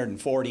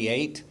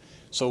 1,248.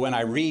 So when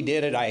I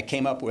redid it, I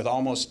came up with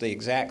almost the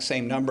exact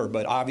same number,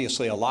 but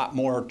obviously a lot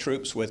more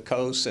troops with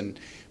Cos,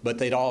 but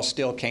they'd all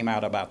still came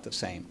out about the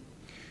same.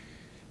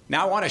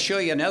 Now I want to show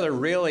you another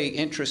really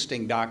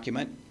interesting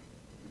document.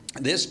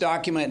 This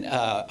document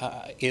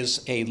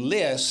is a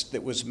list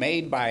that was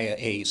made by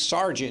a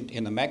sergeant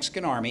in the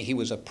Mexican Army. He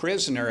was a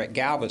prisoner at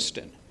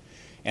Galveston.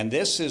 And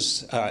this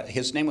is,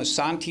 his name was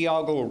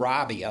Santiago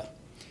Rabia,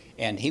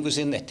 and he was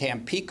in the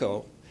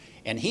Tampico,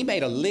 and he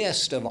made a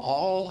list of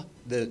all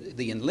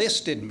the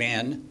enlisted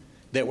men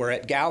that were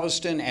at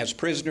Galveston as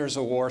prisoners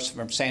of war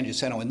from San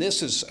Jacinto. And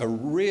this is a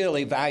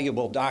really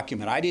valuable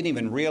document. I didn't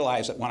even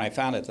realize it when I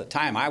found it at the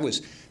time. I was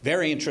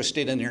very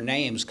interested in their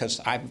names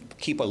because I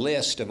keep a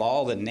list of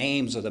all the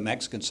names of the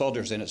Mexican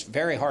soldiers, and it's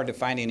very hard to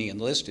find any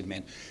enlisted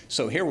men.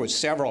 So here was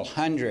several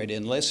hundred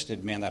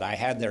enlisted men that I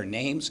had their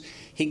names.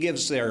 He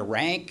gives their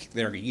rank,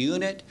 their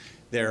unit,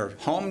 their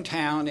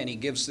hometown, and he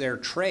gives their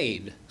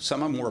trade.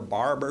 Some of them were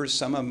barbers,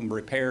 some of them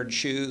repaired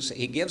shoes.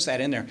 He gives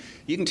that in there.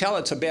 You can tell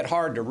it's a bit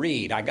hard to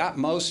read. I got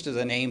most of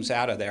the names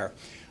out of there,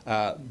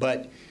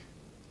 but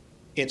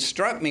it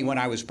struck me when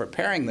I was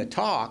preparing the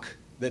talk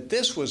that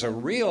this was a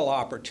real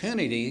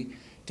opportunity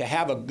to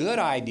have a good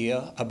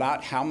idea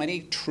about how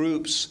many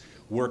troops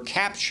were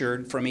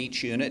captured from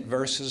each unit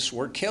versus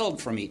were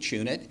killed from each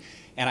unit.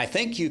 And I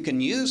think you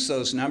can use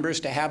those numbers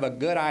to have a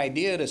good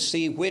idea to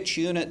see which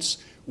units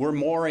were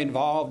more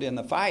involved in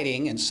the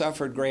fighting and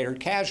suffered greater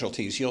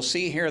casualties. You'll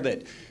see here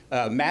that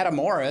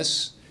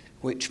Matamoros,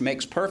 which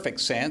makes perfect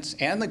sense,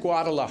 and the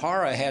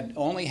Guadalajara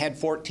only had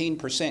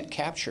 14%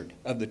 captured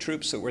of the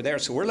troops that were there.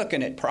 So we're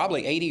looking at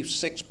probably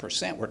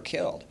 86% were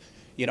killed.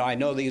 You know, I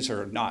know these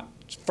are not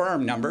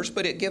firm numbers,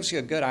 but it gives you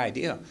a good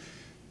idea.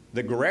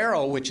 The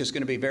Guerrero, which is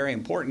going to be very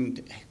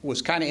important,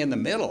 was kind of in the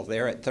middle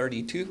there at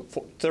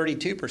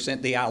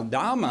 32%. The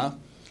Aldama,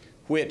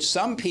 which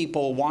some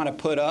people want to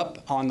put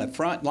up on the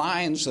front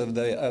lines of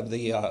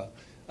the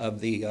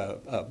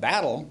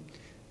battle,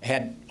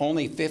 had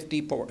only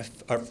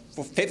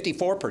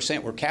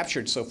 54% were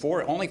captured, so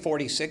only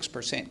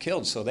 46%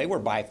 killed. So they were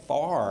by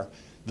far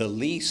the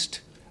least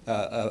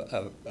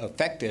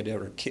affected,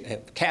 or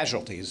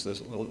casualties,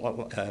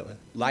 the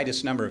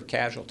lightest number of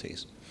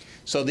casualties.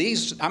 So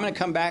these, I'm going to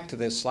come back to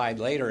this slide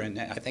later, and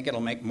I think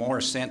it'll make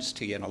more sense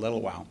to you in a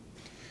little while.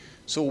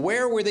 So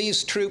where were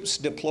these troops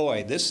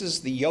deployed? This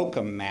is the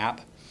Yoakum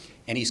map,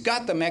 and he's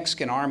got the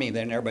Mexican army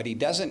there, but he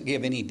doesn't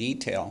give any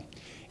detail.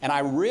 And I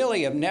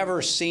really have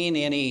never seen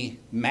any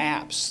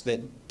maps that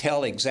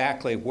tell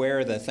exactly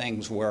where the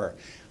things were.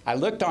 I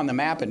looked on the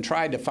map and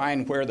tried to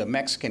find where the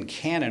Mexican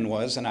cannon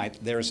was, and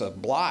there's a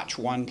blotch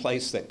one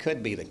place that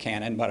could be the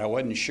cannon, but I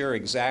wasn't sure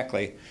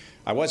exactly.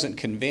 I wasn't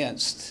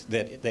convinced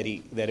that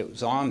it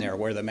was on there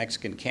where the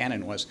Mexican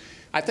cannon was.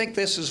 I think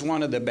this is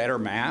one of the better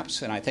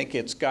maps, and I think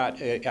it's got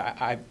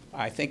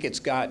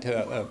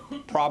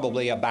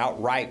probably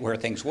about right where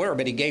things were,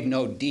 but he gave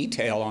no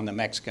detail on the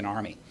Mexican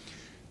army.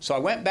 So I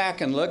went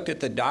back and looked at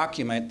the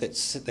document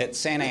that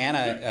Santa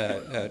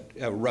Anna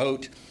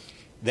wrote,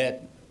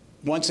 that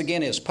once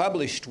again is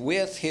published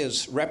with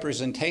his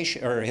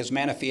representation or his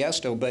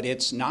manifiesto, but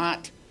it's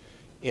not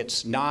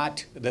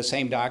the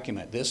same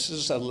document. This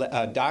is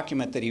a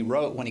document that he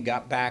wrote when he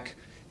got back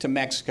to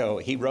Mexico.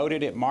 He wrote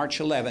it at March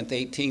 11th,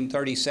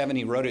 1837.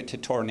 He wrote it to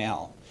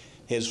Tornell.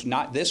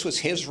 This was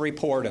his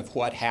report of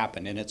what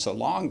happened, and it's a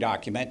long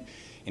document.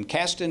 And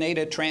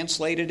Castaneda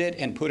translated it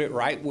and put it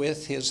right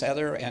with his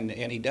other, and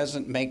he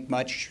doesn't make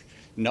much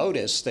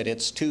notice that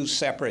it's two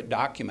separate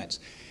documents.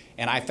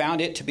 And I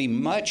found it to be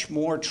much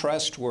more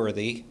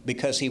trustworthy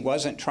because he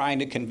wasn't trying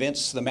to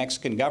convince the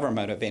Mexican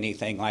government of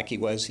anything like he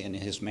was in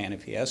his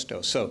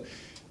manifiesto. So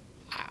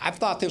I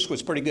thought this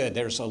was pretty good.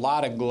 There's a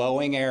lot of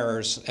glowing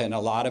errors, and a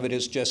lot of it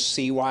is just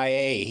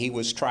CYA. He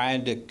was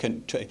trying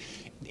to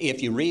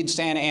if you read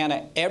Santa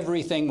Anna,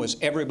 everything was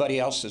everybody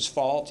else's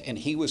fault, and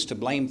he was to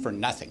blame for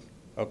nothing.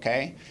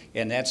 Okay?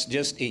 And that's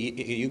just,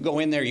 you go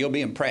in there, you'll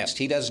be impressed.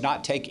 He does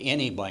not take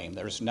any blame.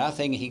 There's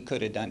nothing he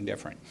could have done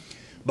different.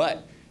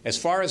 But as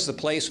far as the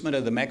placement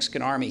of the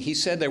Mexican army, he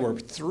said there were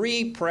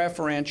 3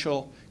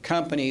 preferential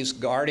companies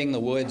guarding the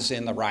woods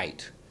in the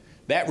right.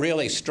 That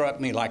really struck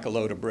me like a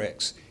load of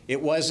bricks.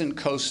 It wasn't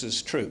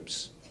Cosa's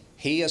troops.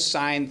 He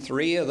assigned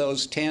 3 of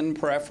those 10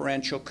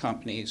 preferential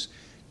companies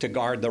to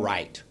guard the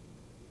right.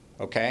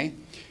 Okay?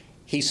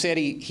 He said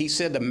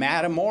the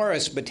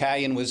Matamoros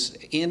battalion was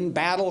in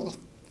battle.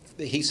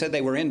 He said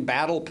they were in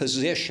battle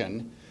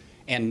position,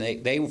 and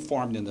they were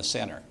formed in the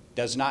center.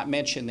 Does not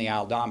mention the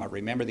Aldama.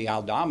 Remember, the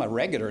Aldama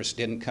regulars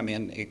didn't come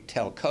in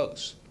until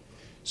Cos.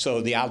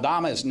 So the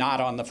Aldama is not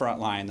on the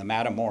front line. The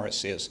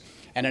Matamoros is.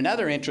 And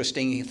another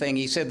interesting thing,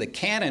 he said the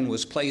cannon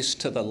was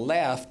placed to the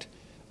left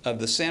of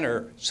the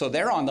center, so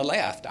they're on the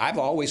left. I've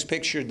always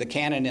pictured the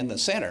cannon in the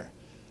center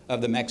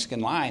of the Mexican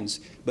lines,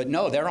 but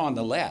no, they're on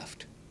the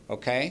left.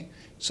 Okay?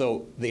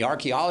 So the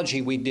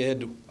archaeology we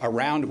did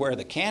around where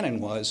the cannon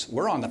was,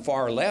 we're on the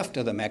far left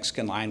of the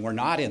Mexican line. We're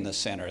not in the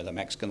center of the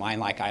Mexican line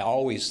like I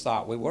always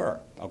thought we were,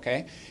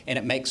 okay? And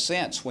it makes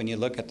sense when you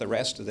look at the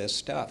rest of this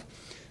stuff.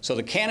 So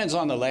the cannon's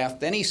on the left.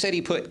 Then he said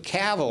he put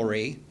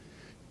cavalry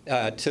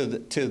to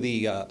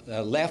the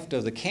left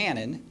of the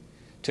cannon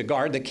to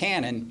guard the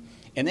cannon.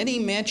 And then he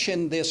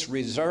mentioned this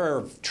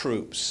reserve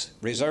troops.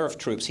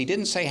 He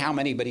didn't say how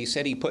many, but he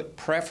said he put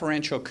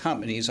preferential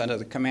companies under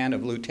the command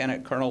of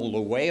Lieutenant Colonel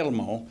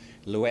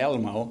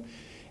Luelmo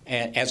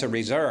as a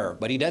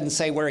reserve. But he doesn't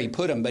say where he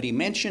put them, but he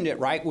mentioned it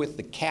right with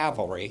the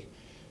cavalry.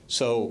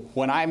 So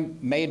when I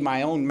made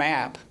my own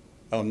map,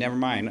 oh, never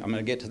mind, I'm going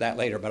to get to that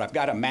later, but I've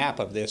got a map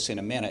of this in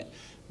a minute,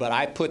 but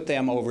I put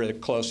them over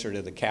closer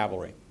to the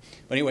cavalry.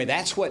 But anyway,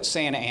 that's what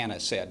Santa Anna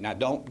said. Now,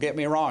 don't get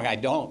me wrong, I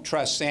don't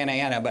trust Santa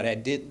Anna,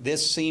 but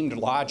this seemed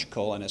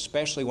logical, and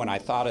especially when I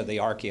thought of the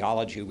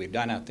archaeology we've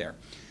done out there.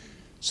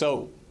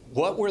 So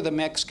what were the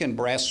Mexican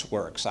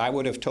breastworks? I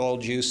would have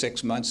told you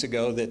 6 months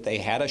ago that they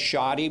had a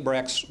shoddy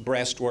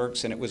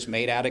breastworks, and it was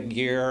made out of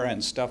gear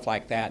and stuff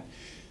like that.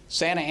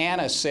 Santa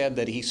Anna said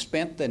that he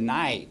spent the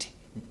night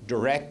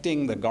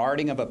directing the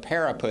guarding of a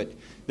parapet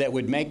that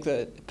would make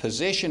the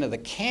position of the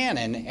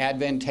cannon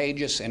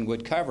advantageous and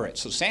would cover it.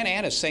 So Santa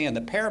Anna's saying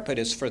the parapet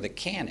is for the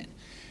cannon.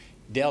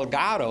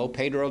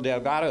 Pedro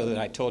Delgado, that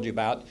I told you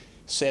about,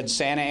 said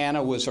Santa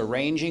Anna was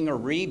arranging a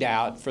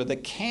redoubt for the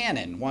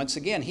cannon. Once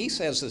again, he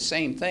says the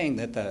same thing,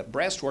 that the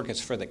breastwork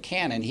is for the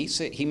cannon.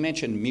 He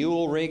mentioned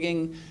mule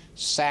rigging,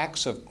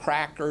 sacks of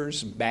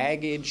crackers,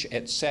 baggage,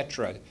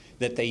 etc.,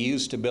 that they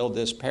used to build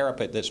this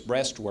parapet, this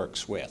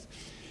breastworks with.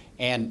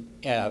 And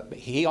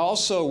he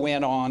also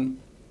went on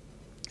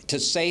to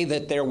say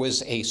that there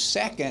was a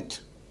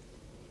second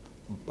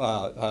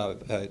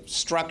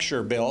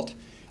structure built,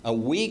 a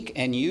weak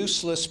and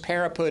useless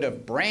parapet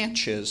of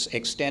branches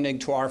extending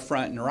to our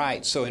front and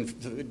right. So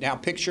now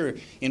picture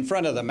in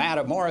front of the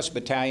Matamoros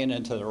Battalion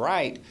and to the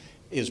right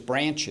is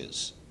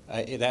branches.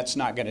 That's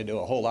not going to do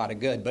a whole lot of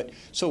good. But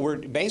so we're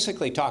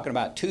basically talking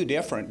about two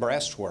different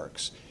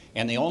breastworks.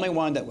 And the only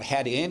one that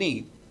had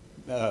any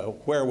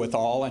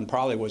wherewithal, and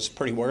probably was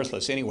pretty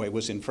worthless anyway,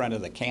 was in front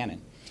of the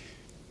cannon.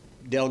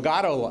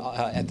 Delgado,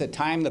 at the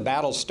time the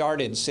battle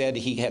started, said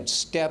he had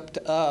stepped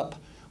up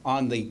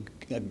on the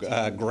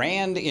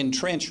grand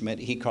entrenchment,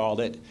 he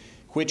called it,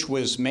 which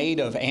was made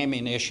of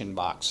ammunition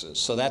boxes.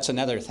 So that's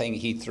another thing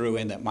he threw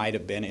in that might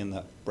have been in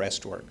the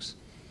breastworks.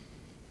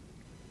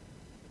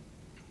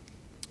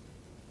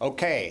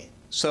 Okay,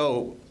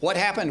 so what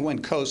happened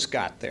when Coase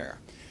got there?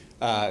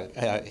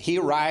 He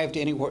arrived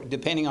anywhere,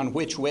 depending on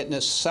which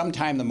witness,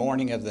 sometime the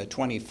morning of the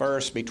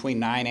 21st between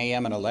 9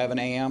 a.m. and 11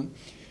 a.m.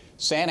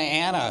 Santa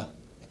Anna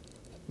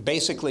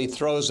basically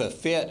throws a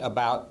fit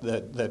about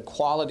the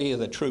quality of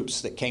the troops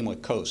that came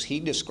with Coase.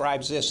 He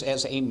describes this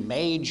as a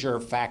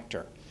major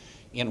factor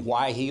in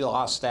why he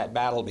lost that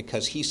battle,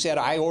 because he said,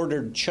 I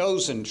ordered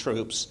chosen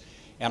troops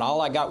and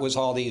all I got was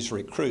all these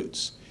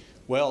recruits.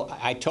 Well,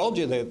 I told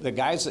you the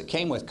guys that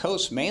came with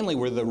Coase mainly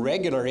were the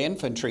regular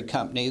infantry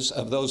companies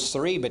of those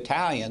 3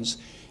 battalions,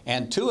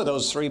 and 2 of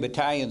those 3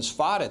 battalions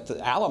fought at the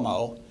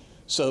Alamo.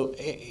 So,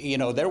 you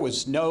know, there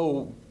was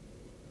no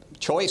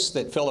choice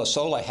that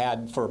Filosola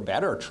had for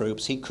better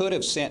troops. He could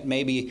have sent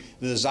maybe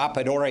the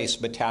Zapadores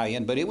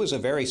battalion, but it was a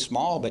very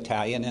small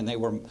battalion, and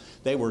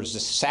they were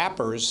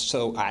sappers,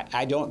 so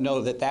I don't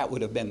know that that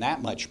would have been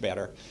that much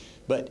better.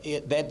 But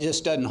that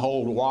just doesn't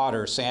hold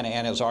water, Santa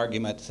Anna's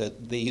argument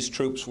that these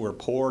troops were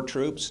poor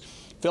troops.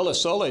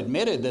 Filosola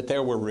admitted that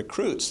there were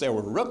recruits, there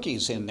were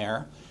rookies in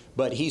there,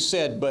 but he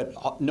said,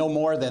 but no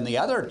more than the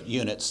other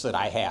units that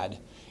I had.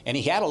 And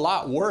he had a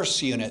lot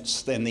worse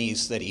units than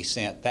these that he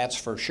sent, that's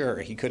for sure.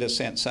 He could have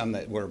sent some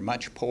that were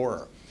much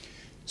poorer.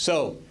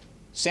 So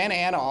Santa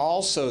Anna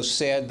also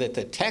said that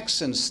the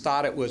Texans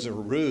thought it was a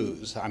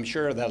ruse. I'm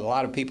sure that a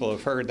lot of people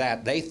have heard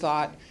that.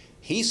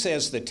 He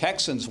says the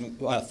Texans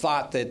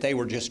thought that they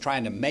were just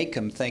trying to make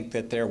him think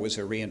that there was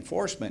a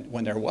reinforcement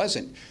when there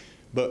wasn't.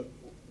 But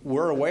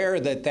we're aware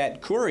that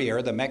that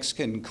courier, the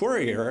Mexican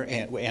courier,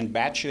 and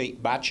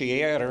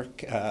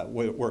Bachiller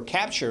were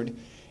captured.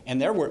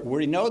 And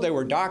we know there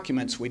were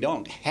documents, we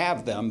don't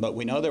have them, but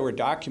we know there were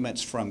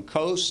documents from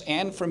Coase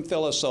and from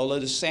Filosola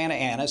to Santa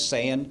Anna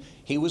saying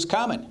he was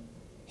coming.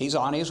 He's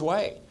on his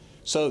way.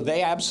 So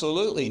they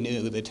absolutely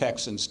knew, the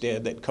Texans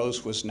did, that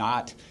Coase was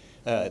not,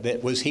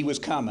 he was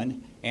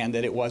coming, and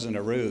that it wasn't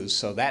a ruse.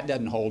 So that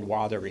doesn't hold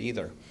water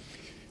either.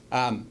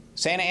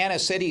 Santa Anna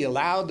said he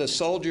allowed the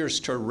soldiers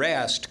to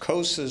rest,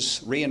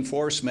 Coase's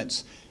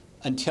reinforcements,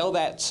 until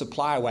that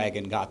supply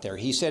wagon got there.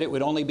 He said it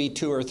would only be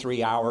 2 or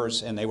 3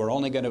 hours, and they were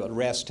only going to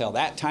rest till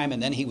that time,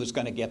 and then he was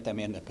going to get them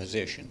into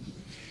position.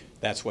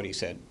 That's what he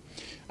said.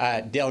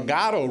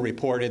 Delgado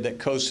reported that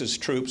Coase's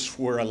troops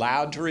were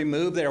allowed to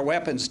remove their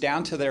weapons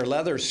down to their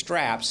leather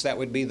straps. That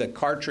would be the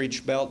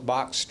cartridge belt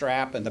box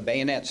strap and the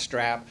bayonet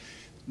strap.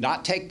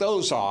 Not take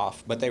those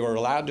off, but they were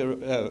allowed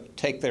to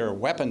take their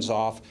weapons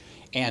off.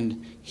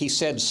 And he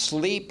said,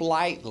 sleep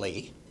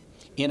lightly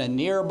in a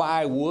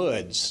nearby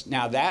woods.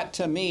 Now that,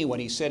 to me, when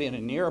he said in a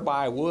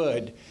nearby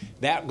wood,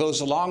 that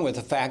goes along with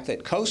the fact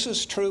that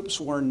Coase's troops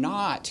were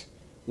not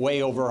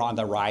way over on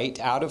the right,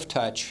 out of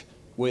touch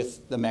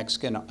with the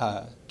Mexican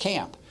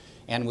camp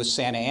and with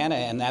Santa Anna,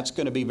 and that's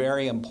going to be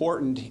very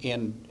important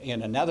in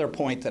another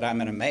point that I'm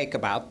going to make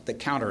about the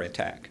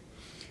counterattack.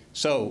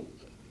 So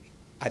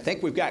I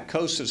think we've got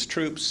Coase's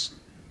troops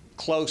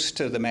close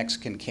to the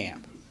Mexican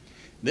camp.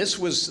 This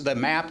was the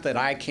map that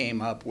I came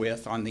up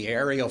with on the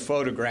aerial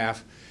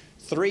photograph.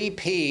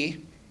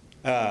 3P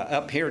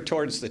up here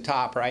towards the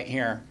top right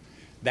here,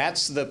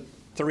 that's the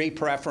 3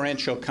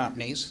 preferential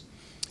companies.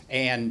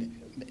 And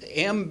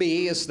MB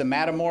is the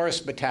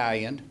Matamoros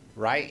Battalion.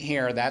 Right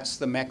here, that's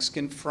the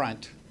Mexican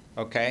front,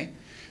 okay?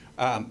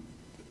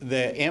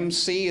 The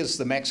MC is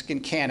the Mexican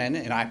cannon,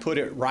 and I put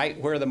it right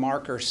where the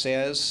marker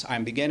says.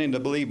 I'm beginning to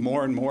believe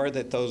more and more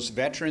that those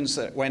veterans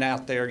that went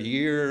out there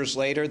years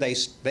later,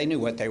 they knew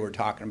what they were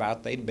talking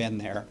about. They'd been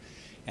there,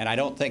 and I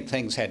don't think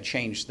things had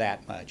changed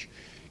that much.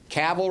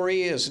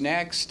 Cavalry is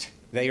next.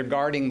 They are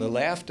guarding the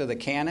left of the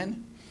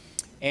cannon.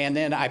 And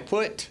then I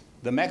put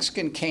the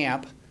Mexican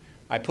camp,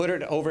 I put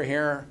it over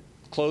here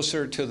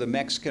closer to the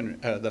Mexican,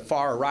 the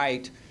far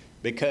right,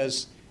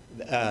 because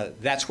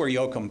that's where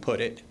Yoakum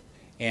put it.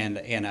 And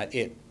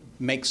it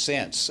makes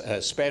sense,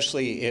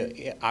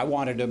 especially I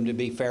wanted them to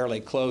be fairly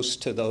close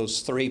to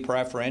those 3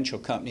 preferential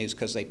companies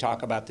because they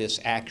talk about this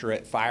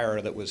accurate fire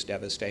that was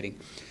devastating.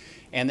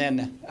 And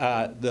then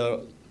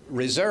the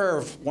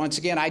reserve, once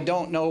again, I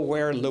don't know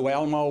where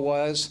Luelmo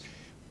was.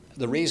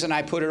 The reason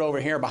I put it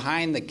over here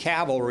behind the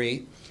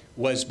cavalry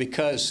was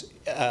because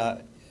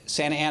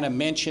Santa Anna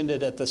mentioned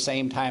it at the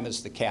same time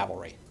as the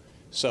cavalry.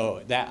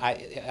 So that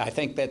I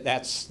think that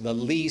that's the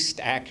least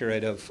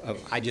accurate of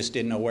I just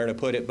didn't know where to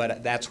put it,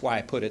 but that's why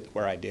I put it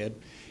where I did.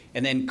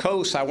 And then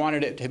Cos, I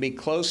wanted it to be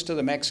close to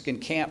the Mexican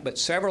camp, but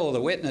several of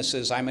the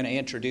witnesses I'm going to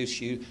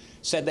introduce you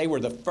said they were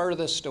the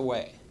furthest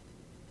away.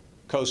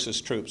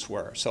 Cos's troops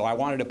were. So I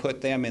wanted to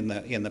put them in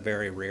the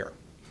very rear.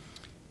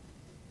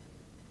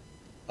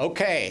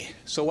 Okay,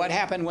 so what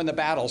happened when the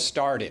battle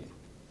started?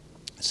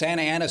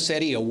 Santa Anna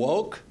said he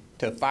awoke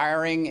to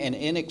firing and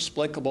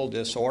inexplicable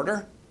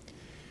disorder.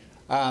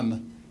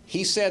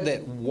 He said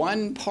that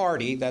one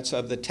party, that's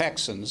of the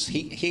Texans,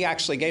 he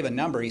actually gave a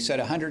number. He said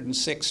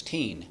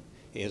 116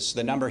 is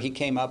the number he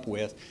came up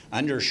with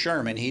under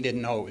Sherman. He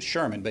didn't know it was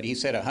Sherman, but he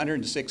said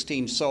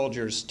 116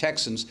 soldiers,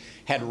 Texans,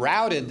 had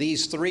routed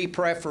these three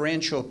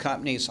preferential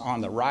companies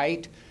on the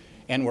right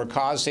and were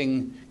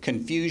causing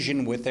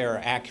confusion with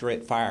their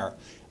accurate fire.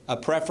 A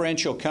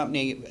preferential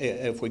company,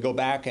 if we go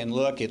back and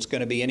look, it's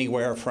going to be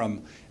anywhere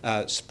from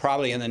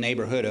probably in the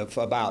neighborhood of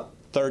about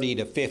 30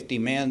 to 50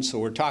 men. So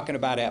we're talking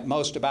about at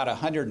most about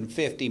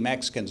 150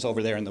 Mexicans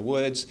over there in the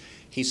woods.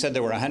 He said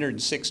there were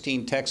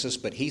 116 Texans,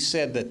 but he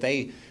said that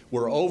they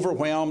were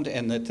overwhelmed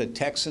and that the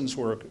Texans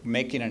were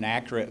making an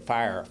accurate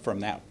fire from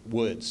that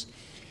woods.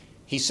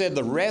 He said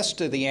the rest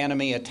of the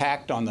enemy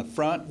attacked on the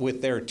front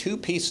with their two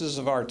pieces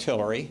of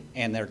artillery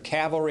and their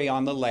cavalry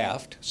on the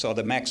left, so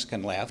the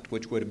Mexican left,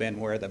 which would have been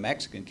where the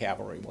Mexican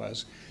cavalry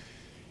was.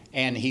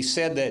 And he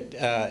said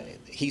that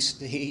he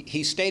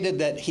stated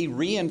that he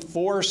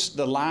reinforced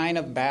the line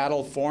of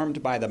battle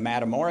formed by the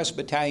Matamoros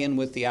Battalion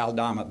with the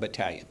Aldama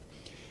Battalion.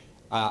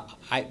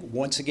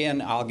 Once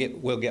again,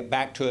 we'll get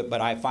back to it,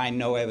 but I find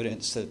no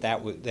evidence that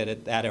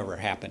that ever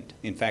happened.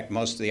 In fact,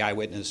 most of the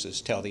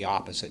eyewitnesses tell the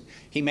opposite.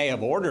 He may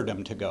have ordered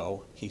them to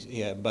go,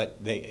 but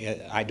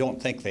I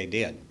don't think they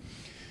did.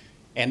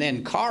 And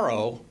then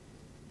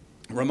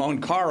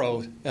Ramon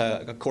Caro,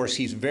 of course,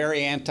 he's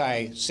very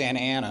anti-Santa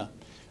Anna,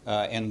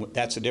 and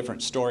that's a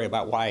different story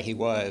about why he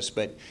was.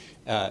 But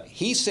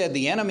he said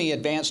the enemy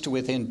advanced to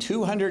within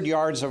 200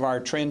 yards of our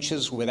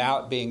trenches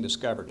without being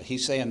discovered.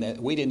 He's saying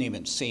that we didn't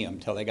even see them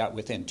until they got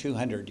within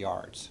 200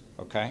 yards,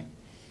 okay?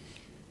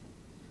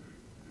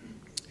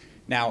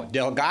 Now,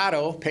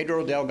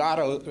 Pedro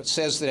Delgado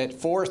says that at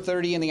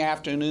 4:30 in the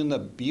afternoon, the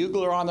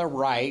bugler on the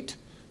right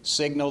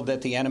signaled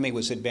that the enemy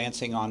was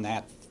advancing on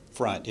that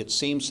front. It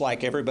seems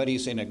like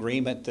everybody's in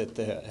agreement that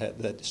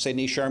that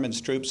Sidney Sherman's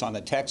troops on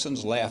the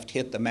Texans left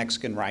hit the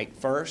Mexican right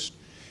first.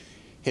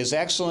 His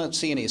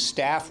Excellency and his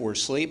staff were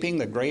sleeping.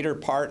 The greater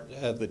part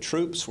of the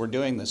troops were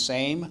doing the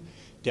same.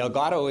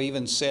 Delgado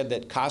even said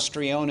that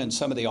Castrillon and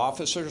some of the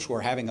officers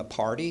were having a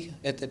party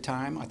at the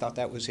time. I thought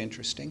that was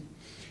interesting.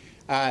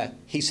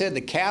 He said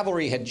the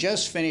cavalry had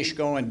just finished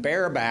going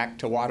bareback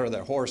to water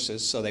their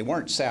horses, so they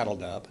weren't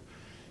saddled up.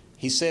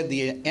 He said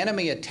the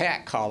enemy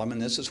attack column,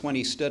 and this is when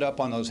he stood up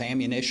on those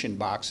ammunition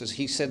boxes,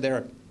 he said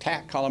their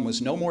attack column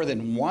was no more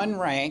than one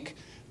rank,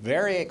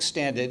 very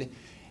extended,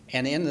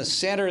 and in the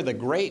center, the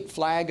great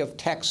flag of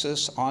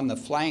Texas, on the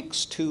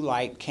flanks, 2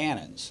 light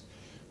cannons.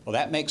 Well,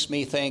 that makes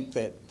me think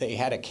that they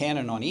had a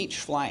cannon on each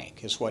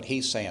flank, is what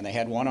he's saying. They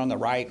had one on the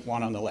right,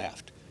 one on the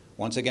left.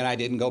 Once again, I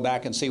didn't go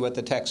back and see what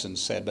the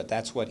Texans said, but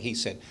that's what he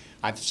said.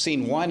 I've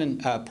seen one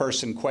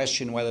person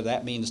question whether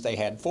that means they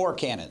had 4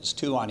 cannons,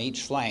 2 on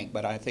each flank,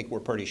 but I think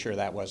we're pretty sure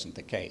that wasn't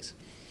the case.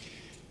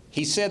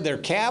 He said their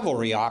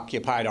cavalry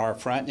occupied our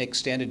front and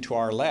extended to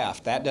our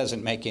left. That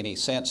doesn't make any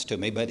sense to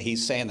me, but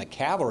he's saying the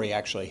cavalry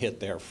actually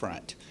hit their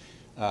front.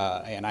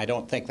 And I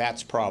don't think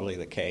that's probably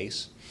the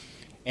case.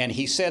 And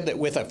he said that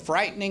with a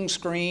frightening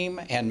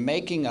scream and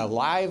making a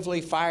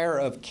lively fire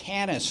of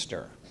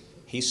canister,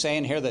 he's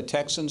saying here the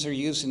Texans are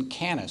using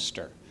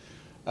canister,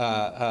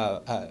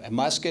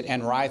 musket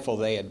and rifle,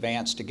 they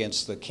advanced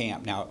against the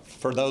camp. Now,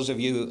 for those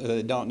of you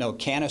that don't know,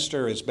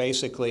 canister is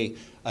basically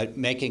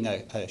making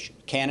a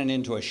cannon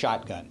into a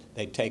shotgun.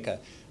 They'd take a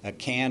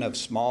can of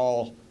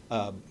small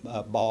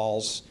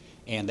balls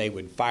and they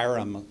would fire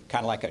them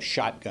kind of like a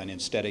shotgun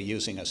instead of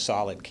using a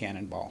solid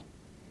cannonball.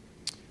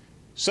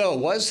 So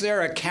was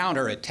there a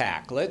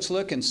counterattack? Let's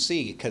look and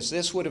see, because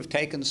this would have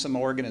taken some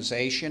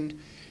organization,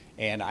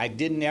 and I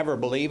didn't ever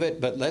believe it,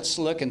 but let's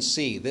look and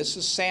see. This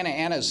is Santa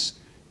Anna's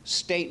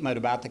statement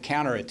about the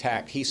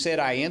counterattack. He said,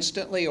 I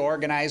instantly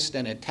organized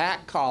an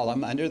attack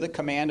column under the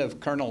command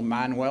of Colonel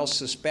Manuel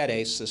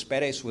Cespedes.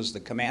 Cespedes was the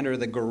commander of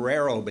the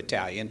Guerrero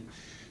Battalion,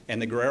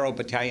 and the Guerrero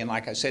Battalion,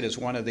 like I said, is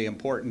one of the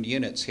important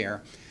units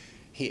here.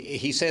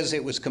 He says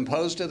it was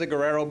composed of the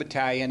Guerrero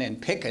Battalion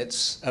and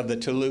pickets of the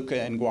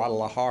Toluca and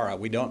Guadalajara.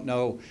 We don't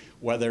know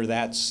whether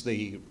that's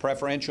the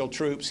preferential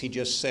troops. He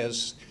just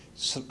says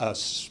a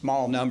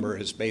small number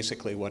is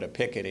basically what a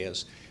picket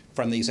is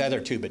from these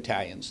other 2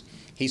 battalions.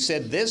 He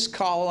said this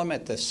column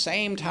at the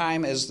same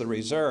time as the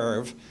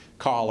reserve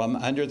column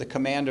under the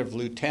command of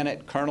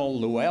Lieutenant Colonel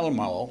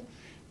Luelmo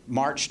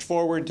marched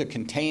forward to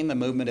contain the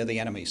movement of the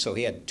enemy. So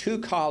he had 2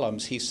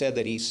 columns, he said,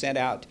 that he sent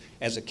out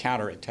as a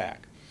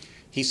counterattack.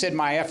 He said,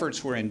 my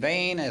efforts were in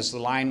vain as the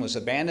line was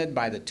abandoned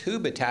by the 2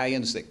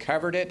 battalions that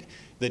covered it.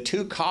 The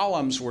 2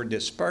 columns were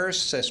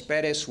dispersed,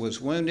 Cespedes was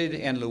wounded,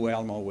 and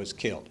Luelmo was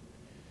killed.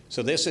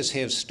 So this is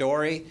his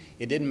story.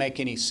 It didn't make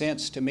any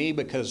sense to me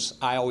because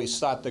I always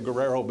thought the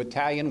Guerrero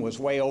Battalion was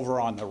way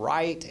over on the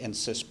right, and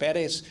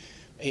Cespedes,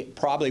 it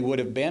probably would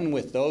have been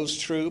with those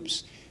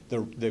troops.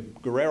 The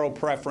Guerrero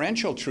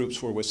preferential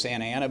troops were with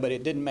Santa Anna, but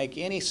it didn't make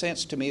any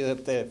sense to me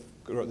that the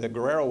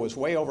Guerrero was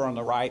way over on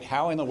the right.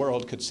 How in the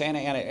world could Santa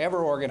Anna ever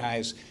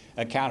organize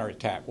a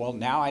counterattack? Well,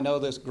 now I know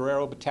this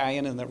Guerrero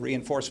Battalion and the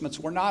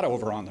reinforcements were not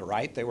over on the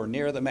right. They were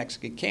near the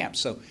Mexican camp.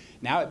 So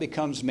now it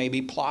becomes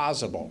maybe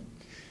plausible.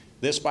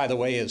 This, by the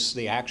way, is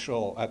the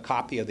actual a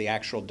copy of the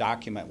actual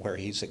document where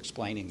he's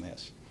explaining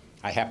this.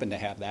 I happen to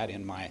have that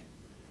in my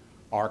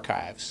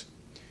archives.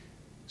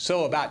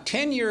 So about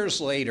 10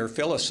 years later,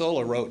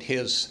 Filosola wrote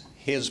his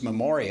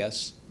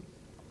Memorias,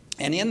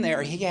 and in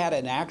there he had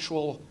an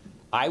actual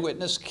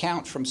eyewitness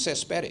account from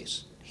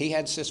Cespedes. He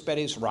had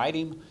Cespedes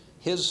writing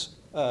his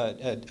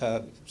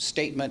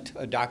statement,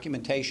 a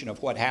documentation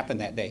of what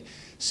happened that day.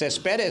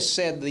 Cespedes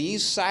said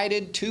these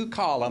cited 2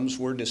 columns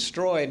were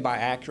destroyed by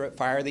accurate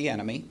fire of the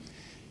enemy.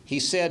 He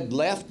said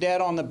left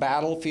dead on the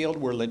battlefield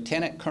were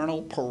Lieutenant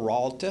Colonel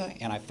Peralta,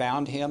 and I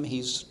found him.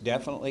 He's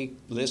definitely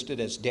listed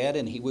as dead,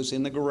 and he was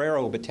in the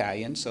Guerrero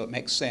Battalion, so it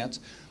makes sense.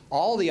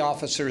 All the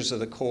officers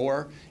of the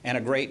Corps and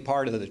a great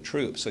part of the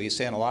troops. So he's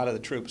saying a lot of the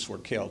troops were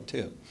killed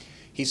too.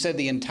 He said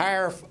the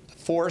entire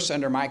force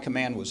under my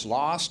command was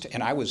lost,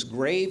 and I was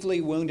gravely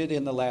wounded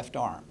in the left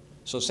arm.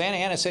 So Santa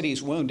Anna said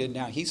he's wounded.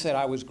 Now he said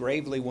I was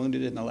gravely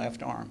wounded in the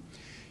left arm.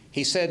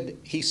 He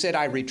said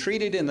I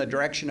retreated in the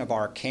direction of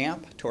our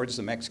camp, towards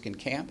the Mexican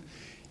camp.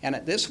 And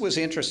this was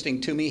interesting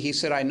to me. He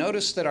said, I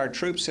noticed that our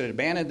troops had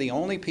abandoned the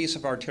only piece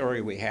of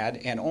artillery we had,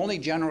 and only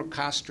General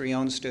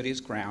Castrillon stood his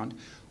ground.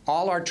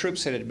 All our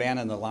troops had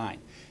abandoned the line.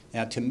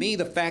 Now, to me,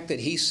 the fact that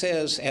he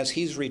says, as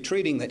he's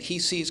retreating, that he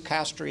sees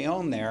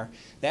Castrillon there,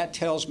 that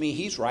tells me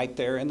he's right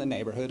there in the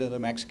neighborhood of the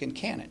Mexican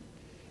cannon.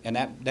 And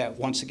that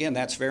once again,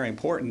 that's very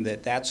important,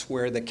 that that's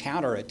where the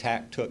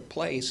counterattack took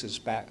place, is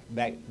back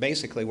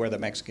basically where the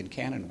Mexican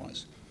cannon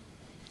was.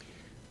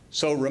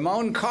 So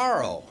Ramon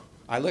Caro,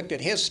 I looked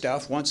at his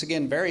stuff, once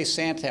again, very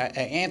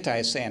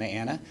anti-Santa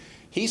Anna.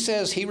 He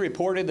says he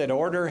reported that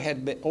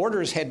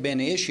orders had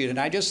been issued, and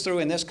I just threw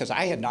in this because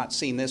I had not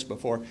seen this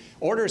before.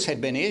 Orders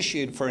had been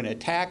issued for an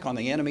attack on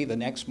the enemy the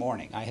next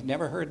morning. I had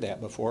never heard that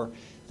before,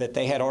 that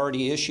they had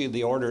already issued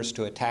the orders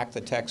to attack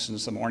the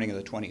Texans the morning of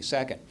the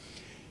 22nd.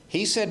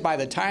 He said by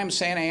the time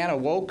Santa Anna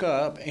woke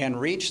up and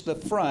reached the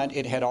front,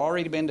 it had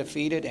already been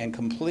defeated and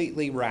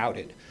completely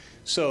routed.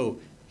 So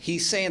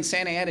he's saying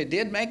Santa Anna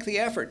did make the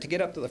effort to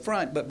get up to the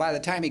front, but by the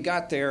time he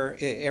got there,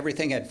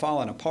 everything had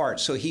fallen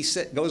apart. So he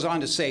goes on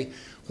to say,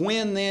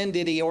 when then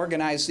did he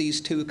organize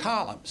these 2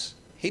 columns?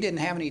 He didn't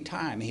have any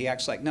time. He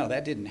acts like, no,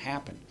 that didn't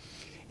happen.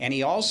 And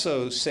he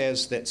also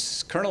says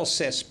that Colonel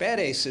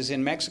Cespedes is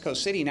in Mexico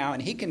City now,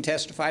 and he can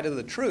testify to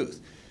the truth.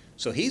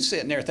 So he's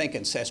sitting there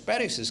thinking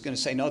Cespedes is going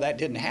to say, no, that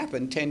didn't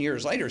happen. 10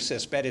 years later,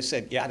 Cespedes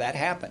said, yeah, that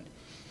happened.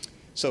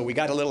 So we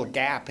got a little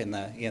gap in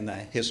the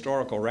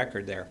historical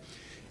record there.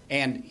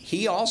 And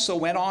he also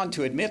went on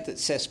to admit that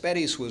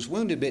Cespedes was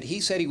wounded, but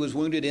he said he was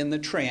wounded in the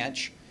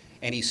trench,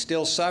 and he's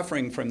still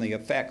suffering from the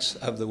effects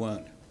of the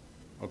wound.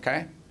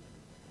 Okay?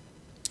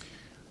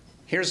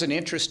 Here's an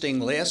interesting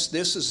list.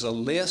 This is a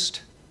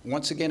list,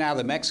 once again, out of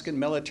the Mexican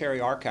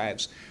military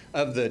archives,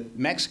 of the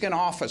Mexican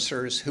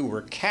officers who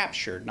were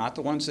captured, not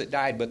the ones that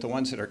died, but the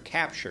ones that are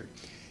captured.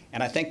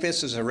 And I think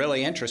this is a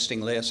really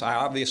interesting list. I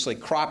obviously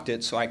cropped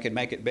it so I could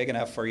make it big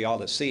enough for y'all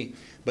to see.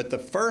 But the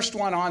first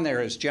one on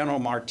there is General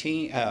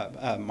Martin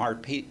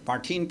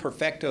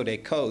Perfecto de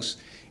Cos.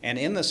 And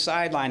in the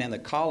sideline in the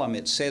column,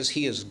 it says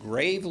he is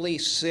gravely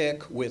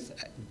sick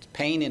with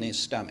pain in his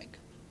stomach.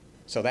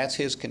 So that's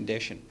his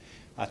condition.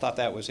 I thought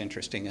that was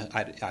interesting.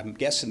 I'm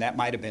guessing that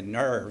might have been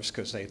nerves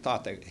because they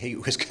thought that he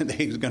was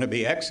going to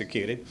be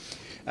executed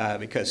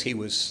because he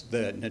was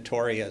the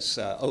notorious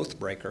oath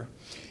breaker.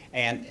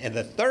 And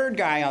the third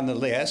guy on the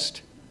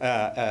list,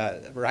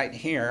 right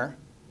here,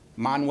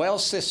 Manuel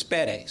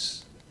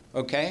Cespedes,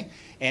 okay?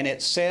 And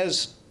it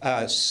says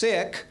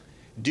sick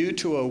due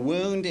to a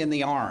wound in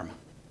the arm.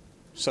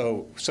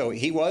 So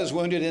he was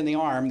wounded in the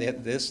arm.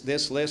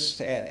 This list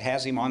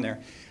has him on there.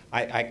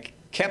 I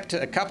kept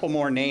a couple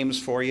more names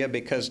for you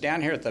because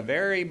down here at the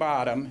very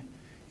bottom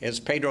is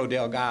Pedro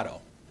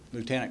Delgado,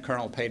 Lieutenant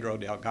Colonel Pedro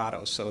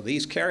Delgado. So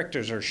these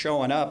characters are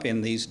showing up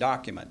in these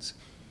documents.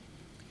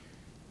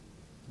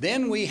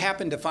 Then we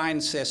happen to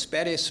find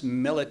Cespedes'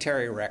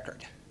 military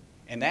record,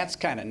 and that's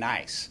kind of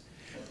nice.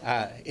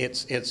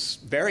 It's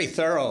very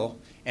thorough,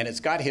 and it's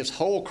got his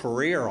whole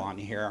career on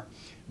here,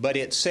 but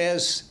it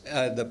says,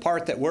 the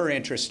part that we're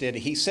interested,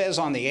 he says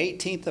on the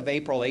 18th of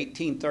April,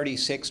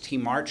 1836, he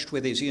marched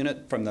with his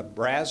unit from the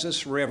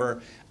Brazos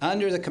River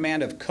under the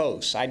command of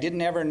Cos. I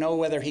didn't ever know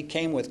whether he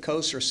came with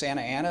Cos or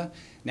Santa Anna.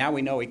 Now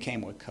we know he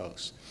came with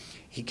Cos.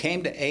 He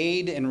came to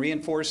aid and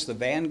reinforce the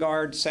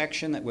vanguard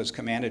section that was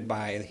commanded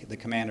by the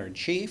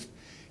commander-in-chief.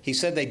 He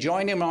said they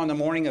joined him on the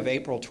morning of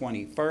April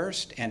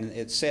 21st, and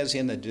it says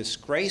in the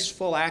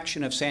disgraceful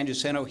action of San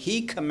Jacinto,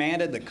 he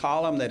commanded the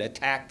column that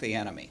attacked the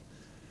enemy.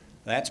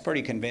 That's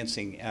pretty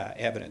convincing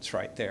evidence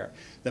right there.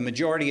 The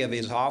majority of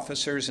his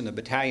officers in the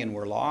battalion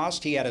were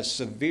lost. He had a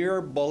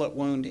severe bullet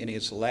wound in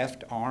his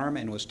left arm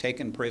and was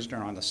taken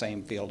prisoner on the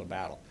same field of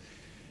battle.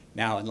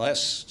 Now,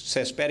 unless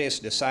Cespedes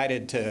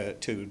decided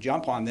to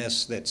jump on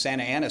this, that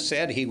Santa Anna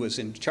said he was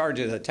in charge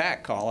of the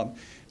attack column,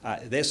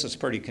 this is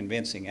pretty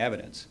convincing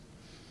evidence.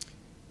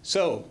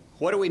 So,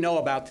 what do we know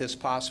about this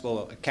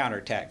possible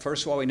counterattack?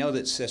 First of all, we know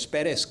that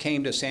Cespedes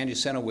came to San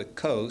Jacinto with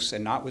Cos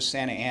and not with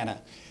Santa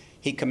Anna.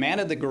 He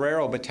commanded the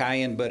Guerrero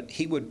Battalion, but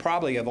he would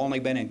probably have only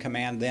been in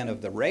command then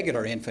of the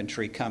regular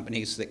infantry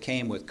companies that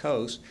came with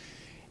Cos.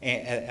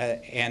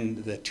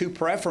 And the two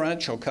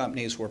preferential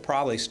companies were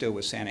probably still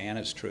with Santa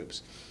Anna's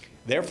troops.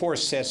 Therefore,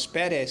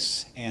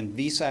 Cespedes and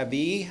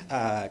vis-a-vis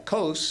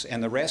Cos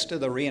and the rest of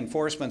the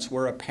reinforcements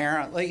were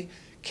apparently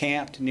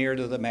camped near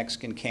to the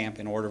Mexican camp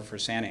in order for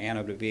Santa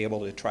Anna to be able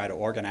to try to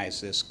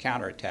organize this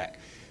counterattack.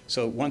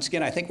 So once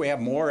again, I think we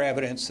have more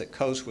evidence that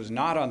Cos was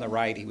not on the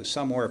right. He was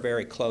somewhere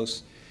very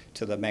close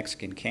to the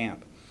Mexican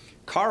camp.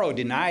 Caro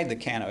denied the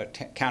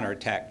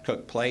counterattack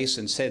took place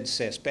and said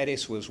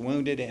Cespedes was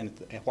wounded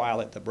while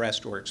at the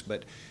breastworks,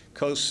 but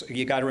Cos,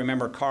 you got to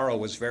remember, Caro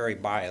was very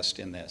biased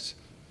in this.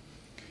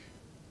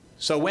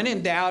 So when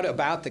in doubt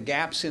about the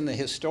gaps in the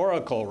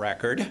historical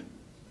record,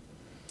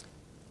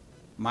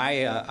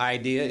 my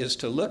idea is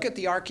to look at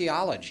the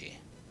archaeology,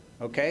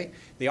 okay?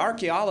 The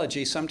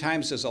archaeology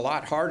sometimes is a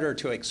lot harder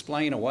to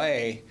explain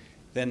away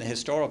than the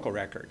historical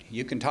record.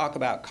 You can talk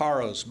about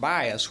Caro's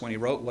bias when he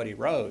wrote what he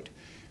wrote,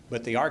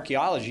 but the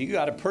archaeology, you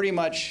got to pretty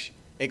much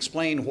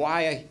explain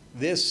why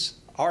this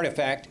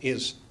artifact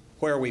is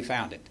where we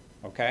found it,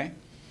 okay?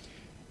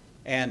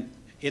 And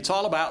it's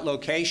all about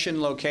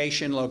location,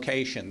 location,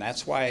 location.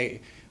 That's why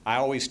I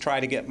always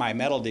try to get my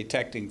metal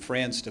detecting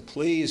friends to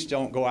please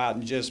don't go out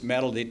and just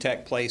metal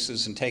detect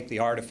places and take the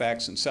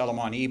artifacts and sell them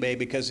on eBay,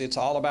 because it's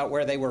all about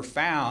where they were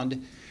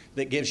found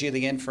that gives you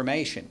the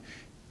information.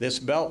 This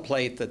belt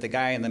plate that the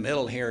guy in the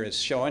middle here is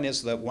showing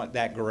is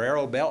that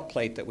Guerrero belt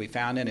plate that we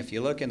found, and if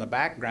you look in the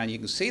background you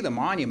can see the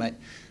monument,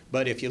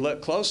 but if you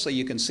look closely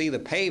you can see the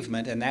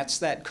pavement, and that's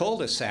that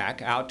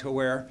cul-de-sac out to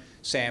where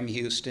Sam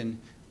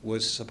Houston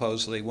was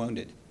supposedly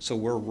wounded. So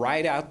we're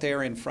right out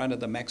there in front of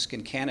the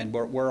Mexican cannon,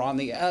 but we're on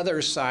the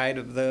other side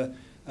of the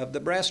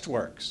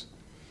breastworks.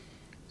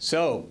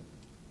 So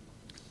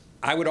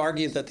I would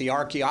argue that the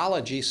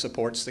archaeology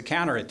supports the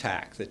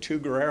counterattack. The two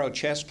Guerrero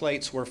chest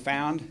plates were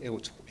found,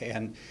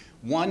 and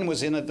one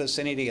was in the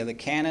vicinity of the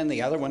cannon,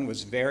 the other one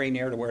was very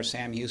near to where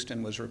Sam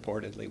Houston was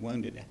reportedly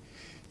wounded.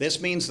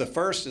 This means the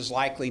first is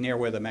likely near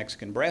where the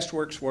Mexican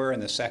breastworks were,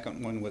 and the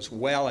second one was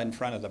well in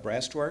front of the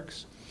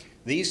breastworks.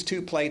 These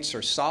two plates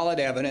are solid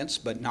evidence,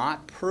 but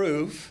not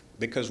proof,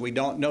 because we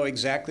don't know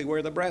exactly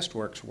where the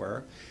breastworks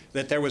were,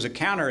 that there was a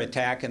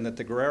counterattack and that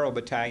the Guerrero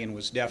Battalion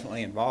was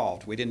definitely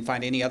involved. We didn't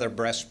find any other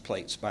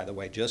breastplates, by the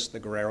way, just the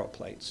Guerrero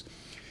plates.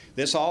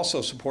 This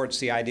also supports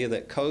the idea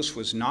that Cos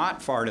was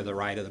not far to the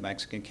right of the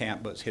Mexican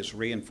camp, but his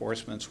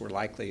reinforcements were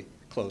likely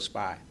close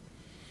by.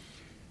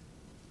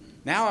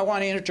 Now I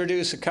want to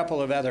introduce a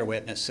couple of other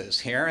witnesses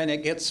here, and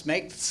it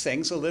makes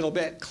things a little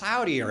bit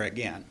cloudier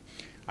again.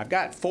 I've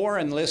got 4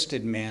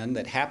 enlisted men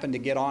that happened to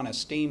get on a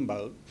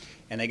steamboat,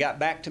 and they got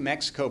back to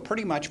Mexico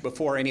pretty much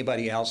before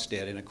anybody else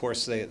did. And of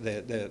course,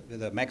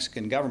 the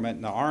Mexican government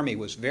and the army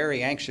was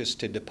very anxious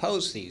to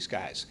depose these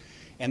guys.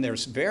 And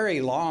there's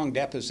very long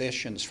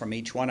depositions from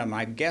each one of them.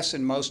 I'm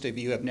guessing most of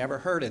you have never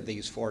heard of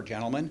these 4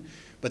 gentlemen,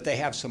 but they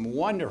have some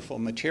wonderful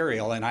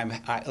material.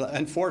 And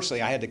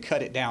unfortunately, I had to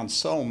cut it down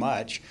so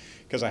much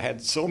because I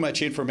had so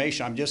much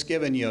information. I'm just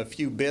giving you a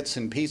few bits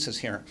and pieces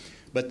here.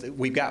 But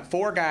we've got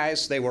 4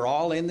 guys. They were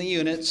all in the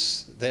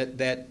units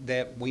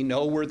that we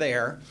know were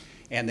there,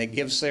 and it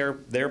gives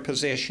their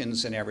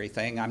positions and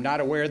everything. I'm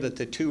not aware that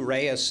the 2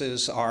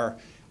 Reyeses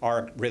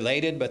are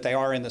related, but they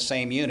are in the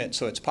same unit,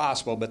 so it's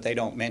possible, but they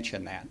don't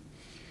mention that.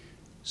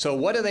 So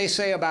what do they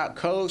say about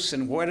Cos,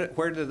 and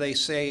where do they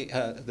say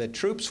the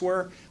troops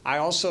were? I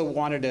also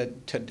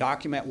wanted to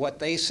document what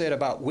they said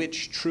about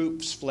which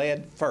troops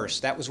fled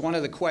first. That was one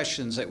of the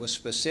questions that was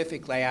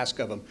specifically asked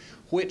of them.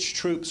 Which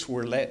troops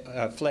were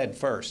fled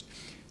first?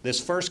 This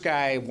first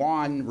guy,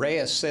 Juan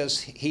Reyes, says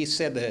he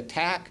said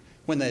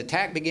when the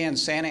attack began,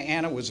 Santa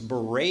Anna was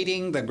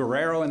berating the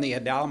Guerrero and the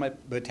Hidalgo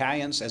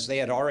battalions as they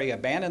had already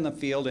abandoned the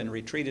field and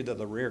retreated to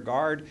the rear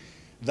guard.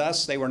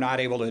 Thus, they were not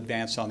able to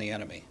advance on the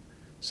enemy.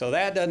 So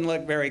that doesn't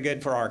look very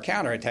good for our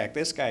counterattack.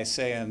 This guy's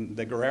saying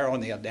the Guerrero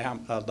and the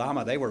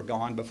Aldama, they were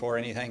gone before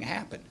anything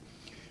happened.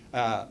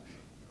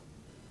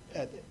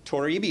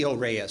 Toribio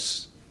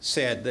Reyes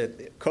said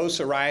that Cos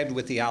arrived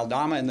with the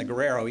Aldama and the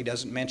Guerrero. He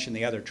doesn't mention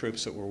the other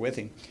troops that were with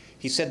him.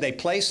 He said they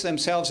placed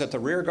themselves at the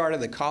rear guard of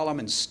the column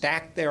and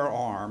stacked their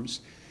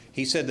arms.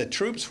 He said the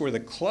troops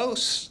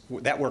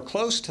that were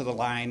close to the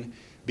line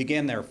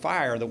begin their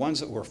fire, the ones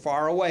that were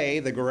far away,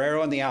 the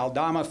Guerrero and the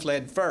Aldama,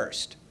 fled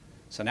first.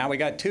 So now we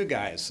got two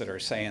guys that are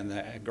saying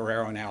that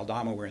Guerrero and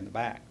Aldama were in the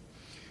back.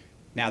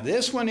 Now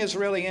this one is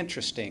really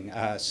interesting.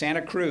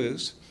 Santa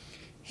Cruz,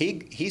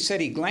 he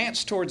said he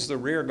glanced towards the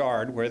rear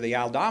guard where the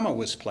Aldama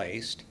was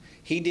placed.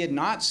 He did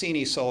not see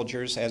any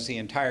soldiers as the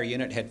entire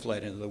unit had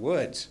fled into the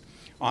woods.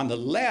 On the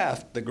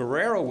left, the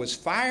Guerrero was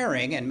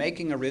firing and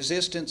making a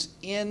resistance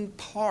in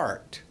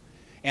part,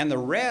 and the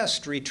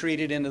rest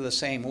retreated into the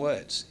same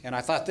woods. And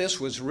I thought this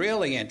was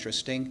really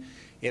interesting.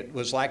 It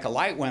was like a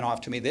light went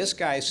off to me. This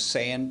guy's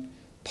saying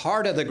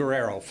part of the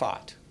Guerrero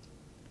fought.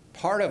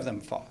 Part of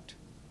them fought,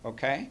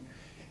 okay?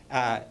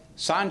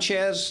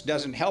 Sanchez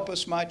doesn't help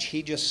us much.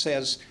 He just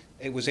says,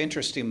 it was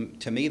interesting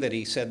to me that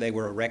he said they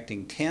were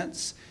erecting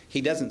tents.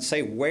 He doesn't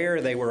say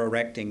where they were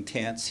erecting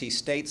tents. He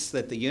states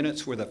that the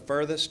units were the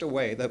furthest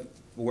away,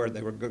 where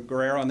they were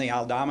Guerrero and the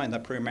Aldama and the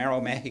Primero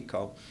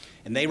Mexico,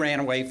 and they ran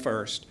away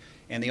first.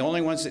 And the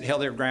only ones that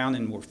held their ground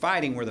and were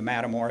fighting were the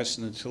Matamoros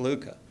and the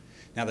Toluca.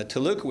 Now the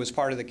Toluca was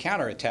part of the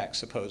counterattack,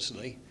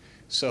 supposedly,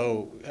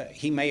 so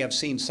he may have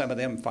seen some of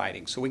them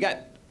fighting. So we got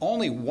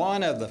only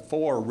one of the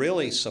four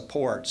really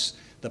supports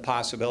the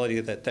possibility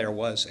that there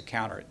was a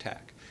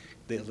counterattack.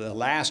 The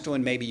last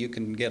one, maybe you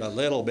can get a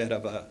little bit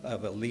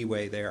of a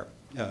leeway there,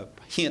 a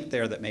hint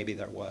there that maybe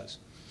there was.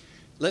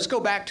 Let's go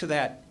back to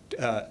that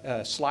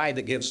slide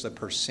that gives the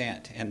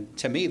percent. And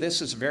to me,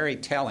 this is very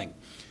telling.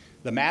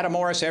 The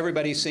Matamoros,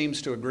 everybody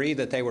seems to agree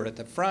that they were at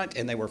the front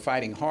and they were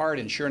fighting hard,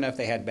 and sure enough,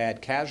 they had bad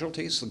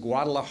casualties. The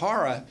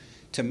Guadalajara,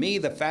 to me,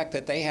 the fact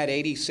that they had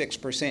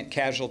 86%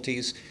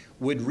 casualties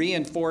would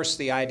reinforce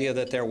the idea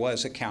that there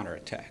was a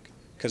counterattack,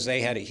 because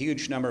they had a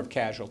huge number of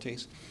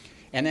casualties.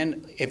 And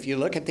then if you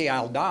look at the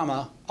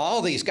Aldama,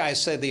 all these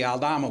guys said the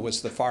Aldama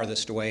was the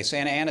farthest away.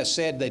 Santa Anna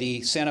said that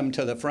he sent them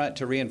to the front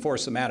to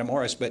reinforce the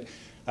Matamoros, but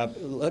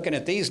looking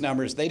at these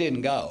numbers, they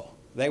didn't go.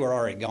 They were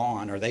already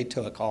gone, or they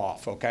took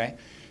off, okay?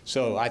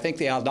 So I think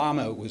the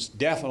Aldama was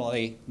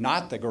definitely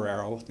not the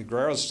Guerrero. The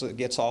Guerrero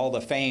gets all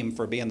the fame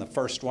for being the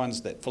first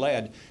ones that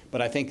fled,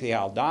 but I think the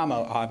Aldama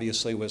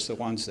obviously was the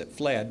ones that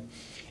fled.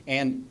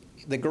 And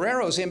the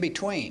Guerrero's in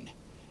between.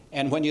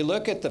 And when you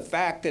look at the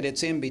fact that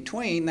it's in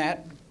between,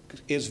 that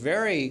is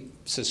very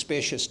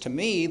suspicious to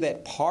me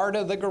that part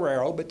of the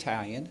Guerrero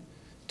battalion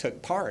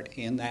took part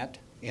in that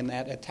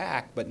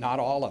attack, but not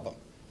all of them.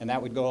 And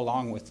that would go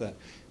along with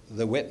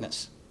the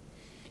witness.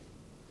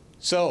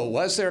 So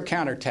was there a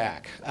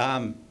counterattack?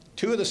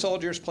 Two of the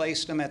soldiers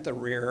placed them at the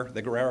rear,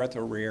 the Guerrero at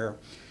the rear,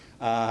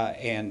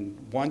 and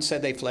one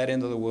said they fled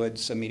into the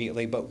woods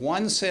immediately, but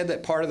one said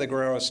that part of the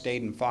Guerrero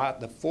stayed and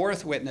fought. The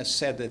fourth witness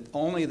said that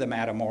only the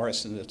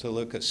Matamoros and the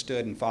Toluca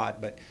stood and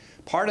fought, but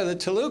part of the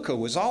Toluca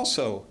was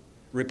also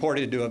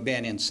reported to have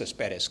been in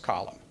Cespedes'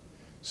 column.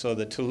 So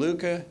the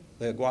Toluca,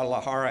 the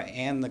Guadalajara,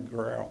 and the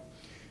Guerrero.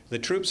 The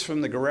troops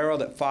from the Guerrero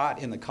that fought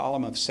in the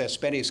column of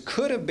Cespedes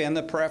could have been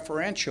the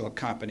preferential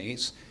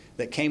companies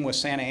that came with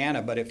Santa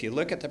Anna, but if you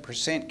look at the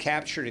percent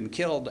captured and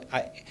killed,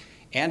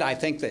 I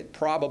think that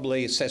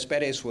probably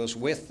Cespedes was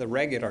with the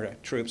regular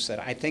troops, that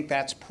I think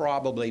that's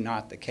probably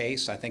not the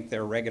case. I think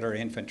their regular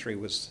infantry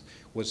was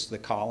the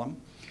column.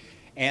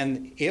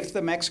 And if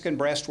the Mexican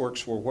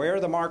breastworks were where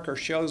the marker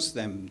shows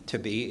them to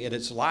be, it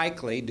is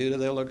likely, due to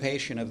the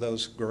location of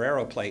those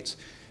Guerrero plates,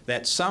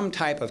 that some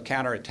type of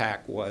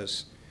counterattack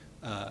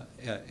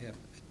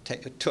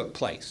took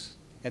place.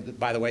 And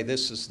by the way,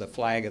 this is the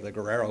flag of the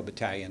Guerrero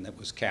battalion that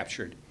was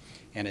captured,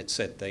 and it's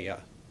at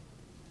the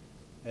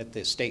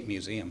State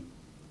Museum.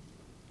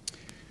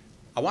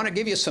 I want to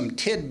give you some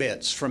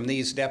tidbits from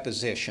these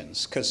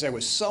depositions, because there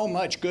was so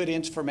much good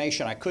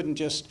information. I couldn't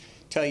just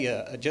tell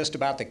you just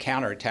about the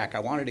counterattack. I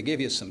wanted to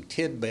give you some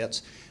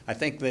tidbits. I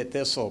think that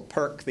this will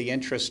perk the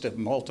interest of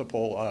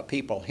multiple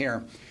people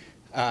here.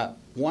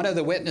 One of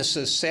the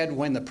witnesses said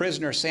when the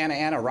prisoner Santa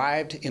Anna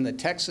arrived in the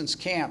Texans'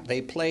 camp,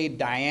 they played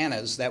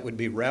Dianas, that would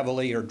be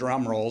reveille or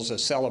drum rolls, a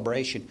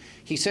celebration.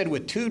 He said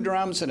with 2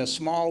 drums and a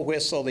small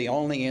whistle, the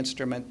only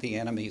instrument the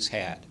enemies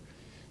had.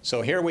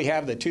 So here we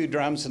have the 2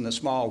 drums and the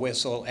small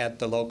whistle at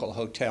the local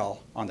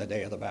hotel on the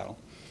day of the battle.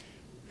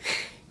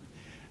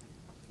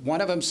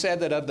 One of them said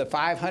that of the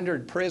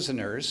 500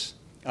 prisoners,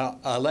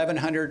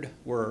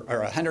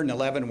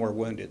 111 were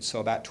wounded, so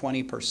about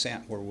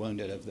 20% were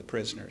wounded of the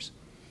prisoners.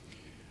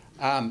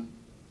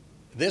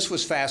 This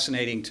was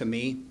fascinating to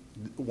me.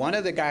 One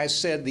of the guys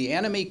said the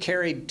enemy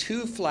carried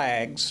 2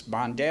 flags,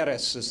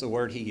 banderas is the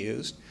word he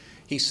used.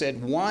 He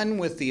said one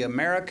with the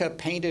America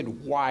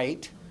painted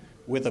white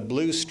with a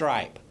blue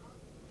stripe.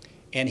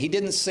 And he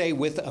didn't say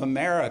with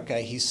America,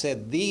 he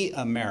said the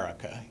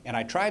America. And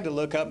I tried to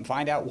look up and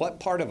find out what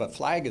part of a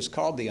flag is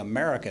called the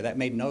America. That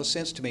made no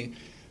sense to me.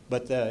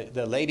 But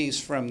the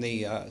ladies from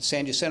the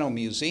San Jacinto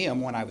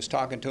Museum, when I was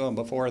talking to them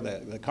before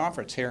the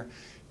conference here,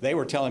 they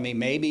were telling me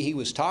maybe he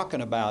was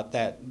talking about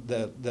that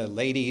the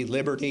Lady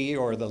Liberty,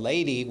 or the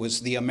lady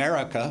was the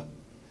America,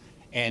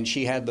 and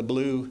she had the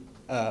blue,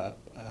 the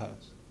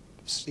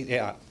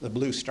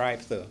blue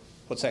stripe,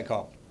 what's that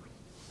called?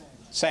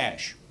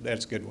 Sash.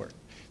 That's a good word.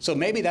 So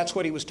maybe that's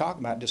what he was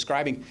talking about,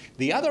 describing.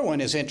 The other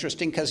one is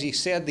interesting because he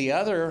said the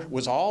other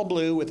was all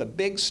blue with a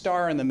big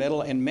star in the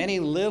middle and many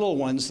little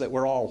ones that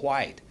were all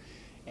white.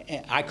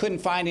 I couldn't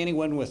find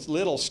anyone with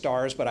little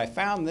stars, but I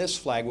found this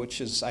flag,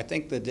 which is, I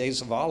think, the De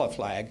Zavala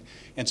flag,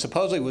 and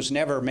supposedly was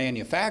never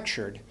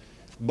manufactured,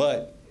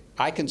 but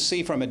I can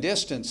see from a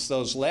distance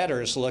those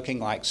letters looking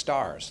like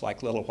stars,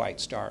 like little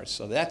white stars.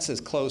 So that's as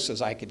close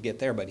as I could get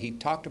there, but he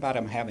talked about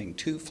him having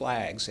two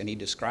flags, and he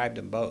described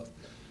them both.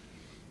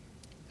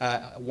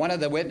 One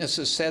of the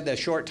witnesses said that a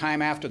short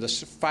time after the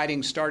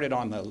fighting started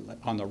on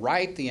the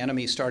right, the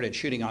enemy started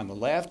shooting on the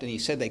left, and he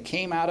said they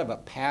came out of a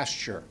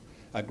pasture,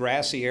 a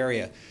grassy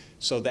area.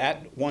 So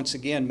that, once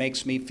again,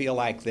 makes me feel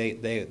like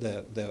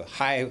the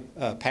high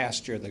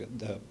pasture,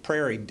 the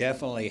prairie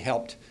definitely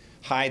helped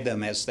hide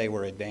them as they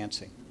were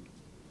advancing.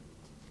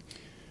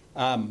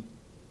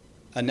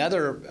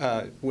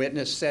 Another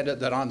witness said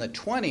that on the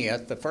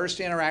 20th, the first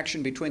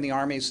interaction between the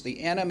armies, the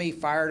enemy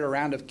fired a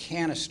round of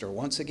canister,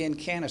 once again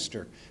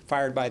canister,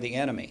 fired by the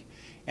enemy.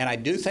 And I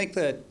do think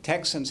the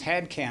Texans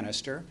had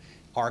canister.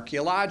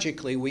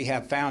 Archaeologically, we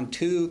have found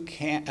two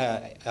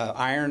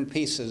iron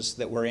pieces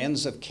that were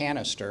ends of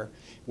canister,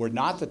 were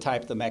not the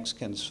type the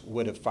Mexicans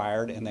would have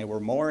fired, and they were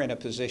more in a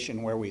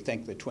position where we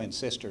think the twin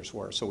sisters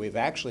were. So we've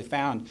actually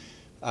found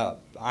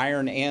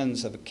iron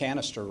ends of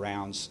canister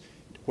rounds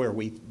where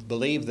we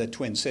believe the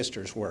twin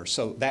sisters were.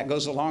 So that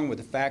goes along with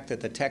the fact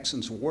that the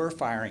Texans were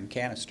firing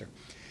canister.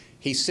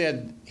 He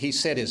said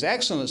His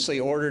Excellency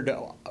ordered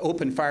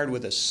open fired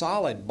with a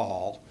solid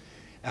ball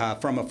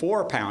from a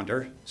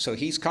 4-pounder. So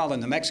he's calling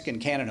the Mexican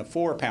cannon a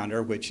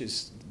 4-pounder, which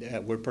is,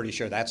 we're pretty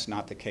sure that's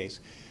not the case.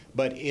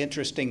 But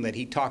interesting that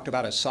he talked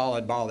about a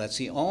solid ball. That's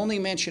the only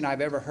mention I've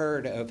ever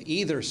heard of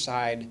either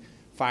side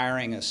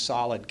firing a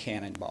solid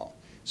cannonball.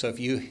 So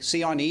if you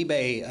see on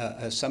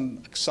eBay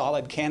some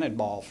solid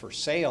cannonball for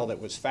sale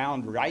that was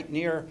found right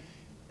near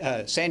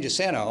San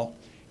Jacinto,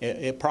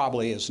 it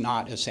probably is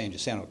not a San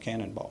Jacinto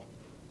cannonball.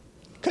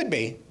 Could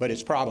be, but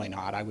it's probably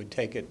not. I would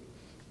take it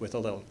with a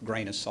little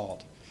grain of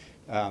salt.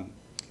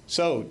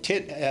 Some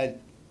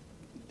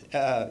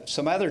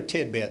other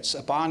tidbits.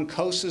 Upon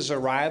Cosa's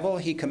arrival,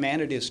 he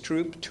commanded his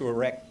troop to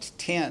erect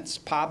tents.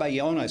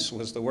 Pabellones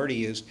was the word he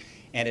used,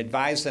 and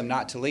advised them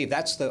not to leave.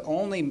 That's the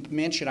only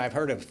mention I've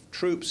heard of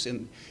troops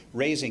in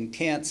raising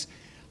tents.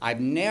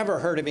 I've never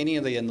heard of any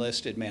of the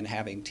enlisted men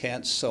having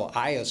tents, so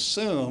I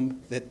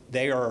assume that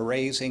they are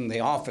raising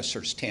the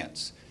officers'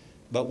 tents.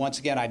 But once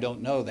again, I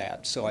don't know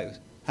that. So 2 minutes.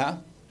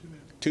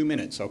 2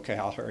 minutes, okay,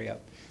 I'll hurry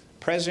up.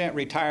 President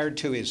retired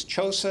to his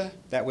choza.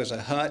 That was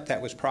a hut.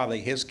 That was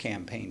probably his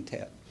campaign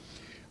tent.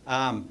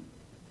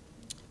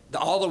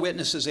 All the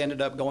witnesses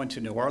ended up going to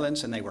New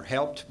Orleans, and they were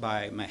helped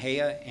by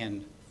Mejia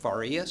and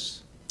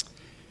Farias.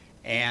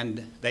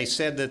 And they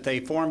said that they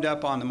formed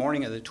up on the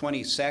morning of the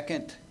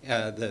 22nd.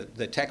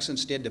 The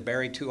Texans did to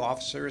bury 2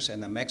 officers,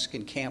 and the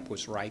Mexican camp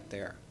was right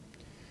there.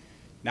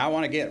 Now I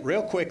want to get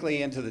real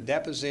quickly into the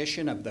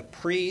deposition of the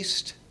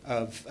priest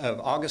of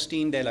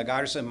Agustin de la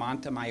Garza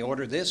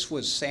Montemayor. This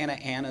was Santa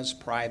Anna's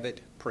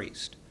private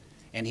priest,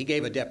 and he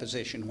gave a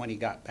deposition when he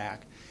got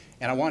back.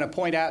 And I want to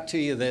point out to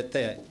you that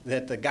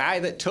the guy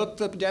that took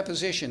the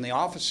deposition, the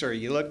officer,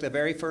 you look at the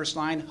very first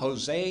line,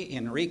 Jose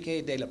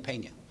Enrique de la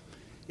Peña,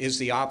 is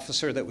the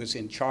officer that was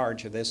in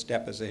charge of this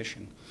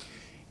deposition.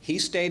 He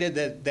stated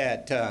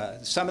that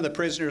some of the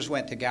prisoners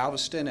went to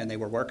Galveston and they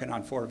were working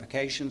on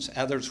fortifications.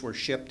 Others were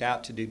shipped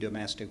out to do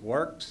domestic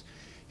works.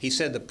 He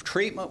said the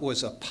treatment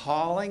was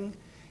appalling,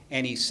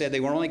 and he said they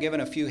were only given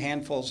a few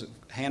handfuls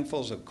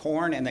of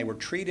corn, and they were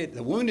treated,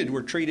 the wounded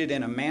were treated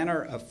in a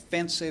manner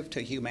offensive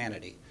to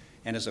humanity.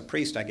 And as a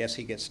priest, I guess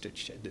he gets to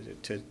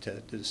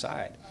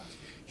decide.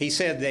 He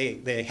said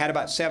they had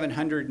about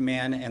 700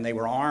 men, and they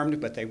were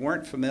armed, but they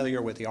weren't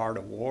familiar with the art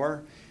of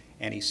war.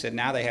 And he said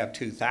now they have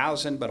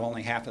 2,000, but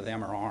only half of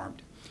them are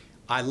armed.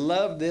 I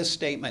love this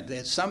statement.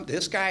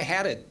 This guy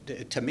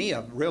had, to me,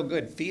 a real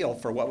good feel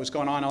for what was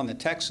going on the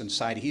Texan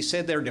side. He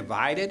said they're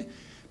divided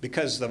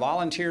because the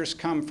volunteers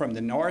come from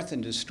the north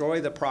and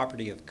destroy the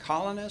property of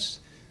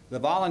colonists. The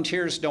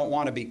volunteers don't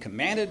want to be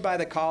commanded by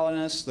the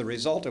colonists, the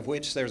result of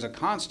which there's a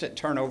constant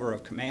turnover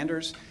of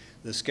commanders.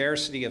 The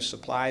scarcity of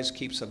supplies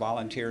keeps the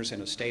volunteers in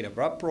a state of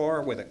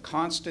uproar with a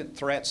constant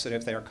threats that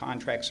if their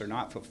contracts are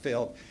not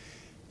fulfilled,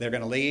 they're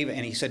going to leave.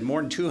 And he said more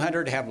than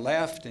 200 have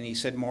left, and he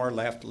said more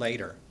left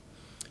later.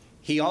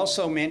 He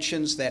also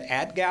mentions that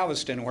at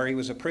Galveston, where he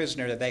was a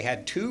prisoner, that they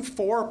had 2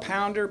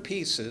 4-pounder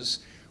pieces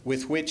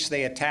with which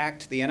they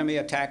attacked, the enemy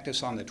attacked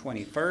us on the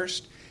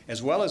 21st,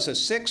 as well as a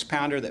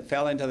 6-pounder that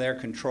fell into their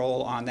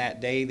control on that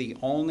day, the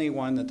only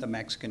one that the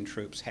Mexican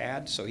troops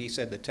had. So he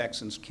said the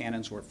Texans'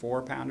 cannons were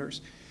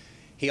 4-pounders.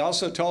 He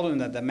also told him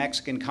that the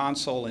Mexican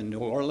consul in New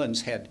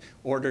Orleans had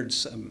ordered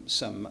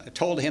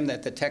told him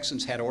that the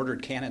Texans had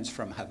ordered cannons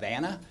from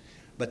Havana,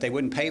 but they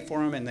wouldn't pay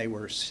for them, and they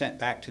were sent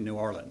back to New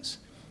Orleans.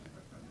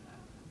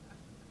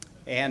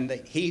 And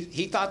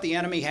he thought the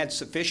enemy had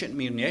sufficient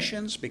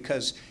munitions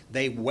because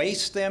they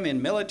waste them in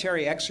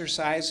military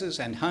exercises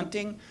and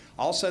hunting.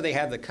 Also, they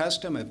have the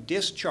custom of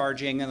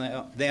discharging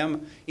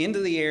them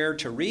into the air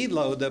to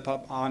reload them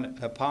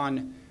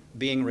upon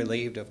being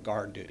relieved of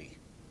guard duty.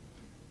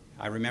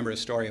 I remember a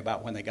story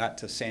about when they got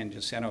to San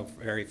Jacinto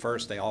very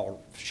first, they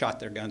all shot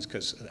their guns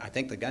because I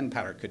think the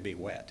gunpowder could be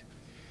wet.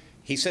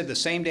 He said the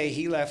same day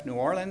he left New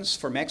Orleans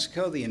for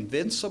Mexico, the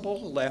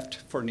Invincible left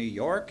for New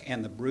York,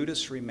 and the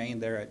Brutus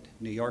remained there at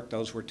New York.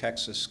 Those were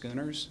Texas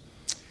schooners.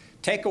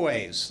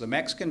 Takeaways. The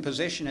Mexican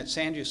position at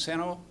San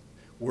Jacinto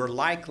were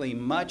likely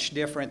much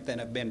different than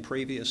have been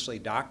previously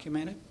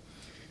documented.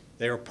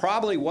 There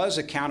probably was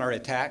a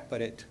counterattack,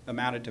 but it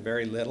amounted to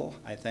very little,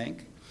 I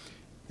think.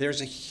 There's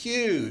a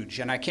huge,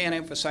 and I can't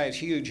emphasize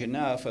huge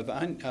enough,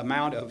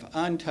 amount of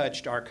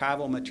untouched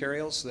archival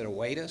materials that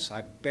await us.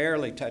 I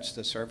barely touched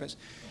the surface.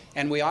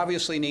 And we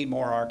obviously need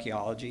more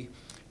archaeology.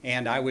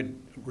 And I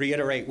would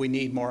reiterate, we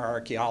need more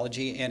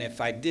archaeology. And if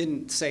I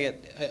didn't say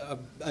it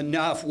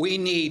enough, we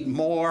need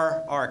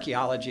more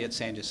archaeology at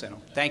San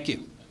Jacinto. Thank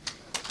you.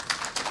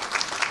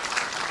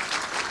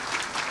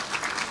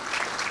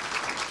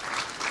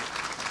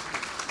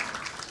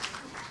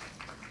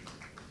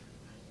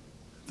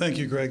 Thank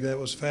you, Greg. That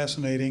was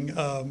fascinating.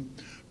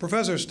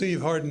 Professor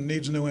Steve Harden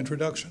needs no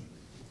introduction.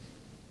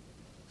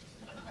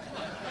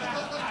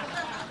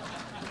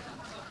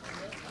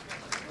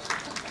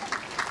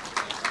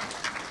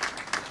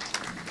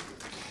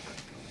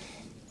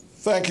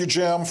 Thank you,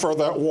 Jim, for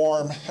that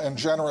warm and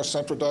generous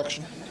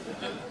introduction.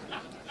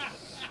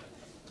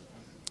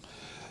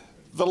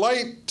 The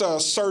late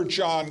Sir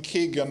John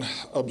Keegan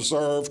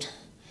observed,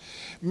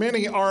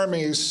 "Many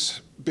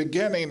armies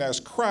beginning as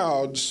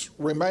crowds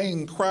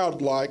remain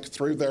crowd-like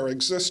through their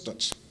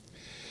existence."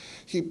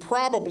 He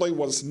probably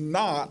was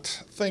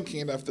not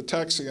thinking of the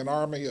Texian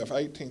army of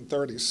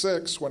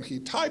 1836 when he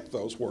typed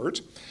those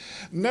words.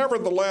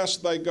 Nevertheless,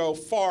 they go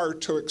far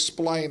to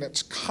explain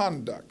its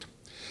conduct.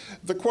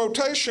 The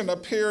quotation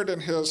appeared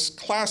in his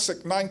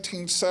classic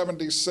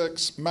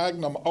 1976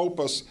 magnum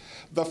opus,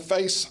 The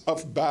Face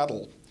of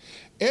Battle.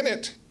 In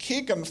it,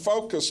 Keegan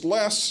focused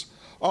less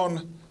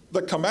on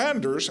the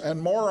commanders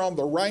and more on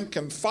the rank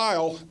and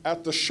file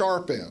at the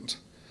sharp end.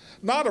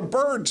 Not a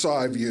bird's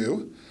eye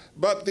view,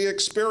 but the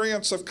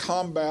experience of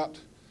combat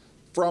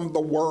from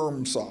the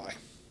worm's eye.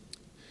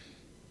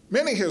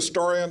 Many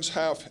historians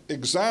have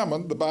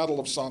examined the Battle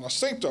of San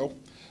Jacinto,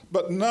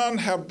 but none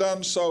have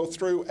done so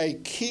through a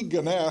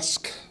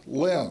Keegan-esque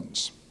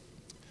lens.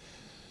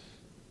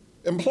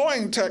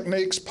 Employing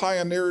techniques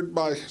pioneered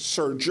by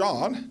Sir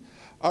John,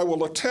 I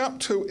will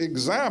attempt to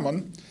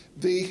examine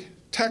the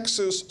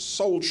Texas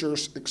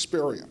soldier's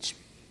experience.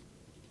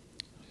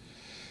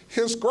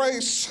 His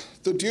Grace,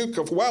 the Duke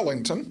of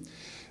Wellington,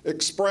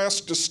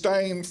 expressed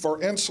disdain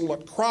for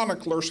insolent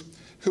chroniclers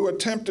who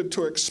attempted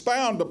to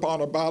expound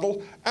upon a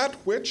battle at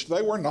which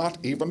they were not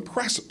even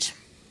present.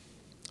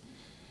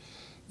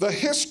 The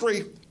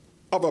history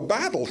of a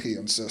battle, he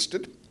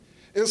insisted,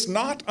 is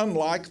not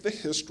unlike the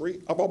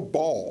history of a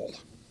ball.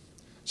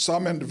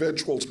 Some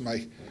individuals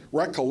may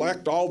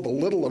recollect all the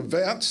little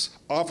events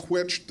of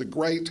which the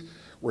great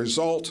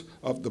result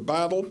of the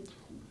battle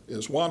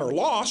is won or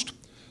lost,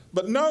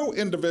 but no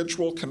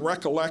individual can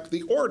recollect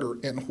the order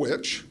in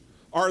which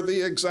or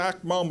the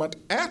exact moment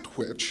at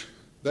which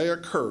they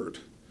occurred,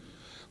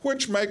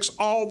 which makes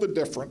all the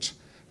difference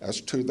as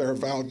to their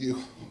value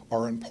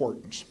or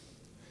importance.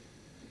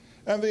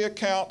 And the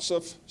accounts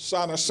of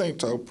San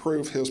Jacinto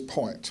prove his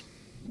point.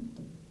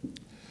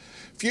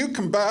 Few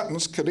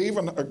combatants could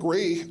even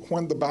agree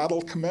when the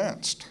battle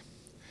commenced.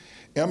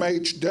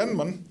 M.H.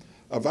 Denman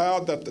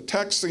avowed that the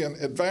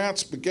Texian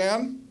advance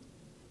began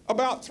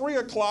about 3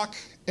 o'clock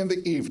in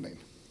the evening.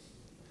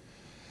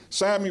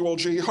 Samuel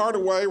G.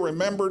 Hardaway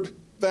remembered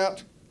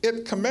that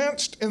it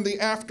commenced in the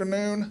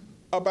afternoon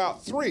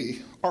about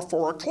 3 or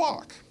 4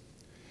 o'clock.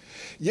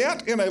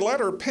 Yet, in a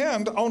letter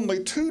penned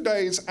only 2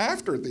 days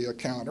after the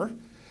encounter,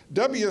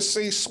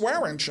 W.C.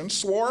 Swearingen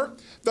swore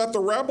that the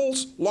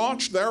rebels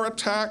launched their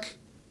attack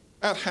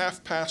at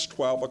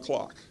 12:30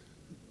 o'clock.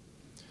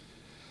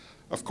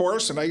 Of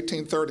course, in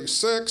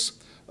 1836,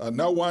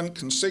 no one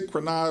can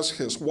synchronize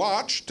his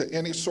watch to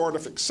any sort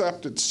of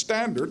accepted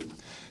standard.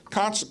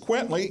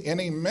 Consequently,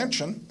 any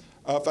mention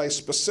of a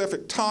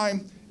specific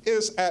time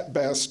is at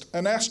best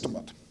an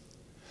estimate.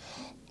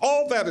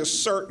 All that is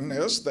certain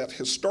is that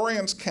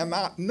historians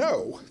cannot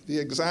know the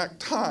exact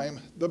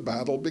time the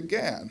battle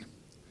began.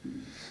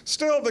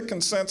 Still, the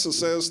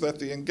consensus is that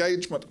the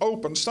engagement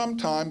opened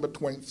sometime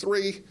between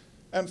 3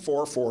 and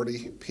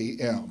 4:40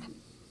 p.m.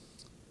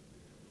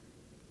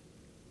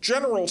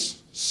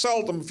 Generals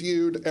seldom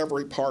viewed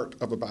every part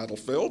of a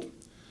battlefield,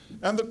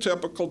 and the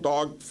typical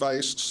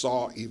dog-faced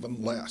saw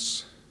even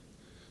less.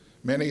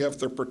 Many of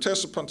the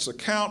participants'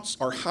 accounts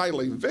are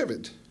highly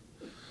vivid,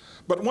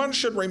 but one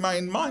should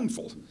remain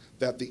mindful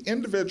that the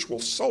individual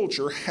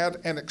soldier had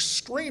an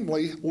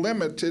extremely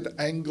limited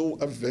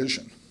angle of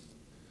vision.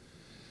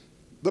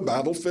 The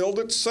battlefield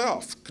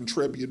itself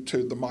contributed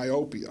to the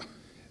myopia.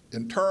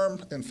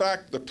 In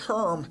fact, the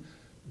term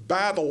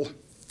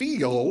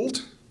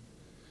battlefield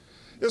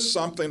is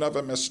something of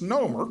a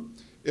misnomer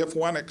if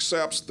one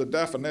accepts the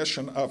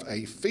definition of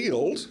a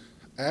field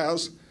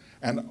as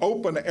an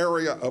open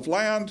area of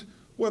land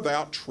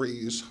without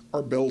trees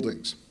or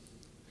buildings.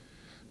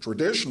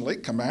 Traditionally,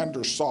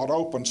 commanders sought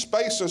open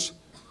spaces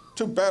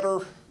to better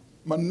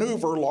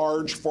maneuver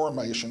large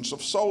formations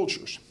of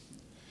soldiers.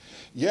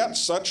 Yet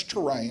such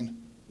terrain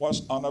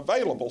was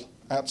unavailable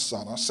at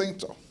San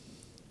Jacinto.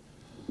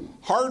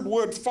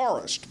 Hardwood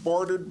forest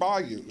bordered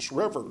bayous,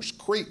 rivers,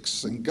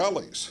 creeks, and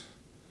gullies.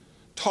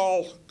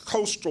 Tall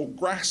coastal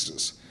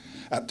grasses,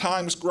 at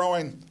times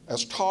growing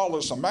as tall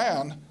as a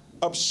man,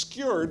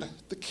 obscured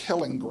the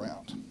killing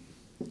ground.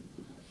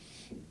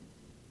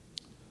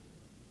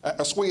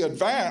 As we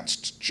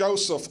advanced,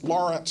 Joseph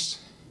Lawrence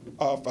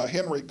of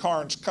Henry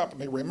Carnes'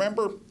 company,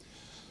 remember,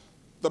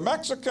 the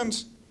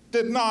Mexicans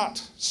did not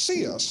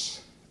see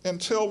us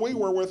until we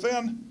were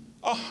within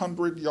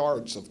 100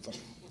 yards of them.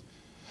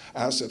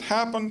 As it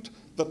happened,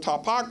 the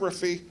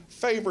topography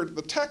favored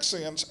the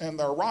Texians and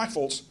their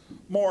rifles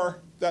more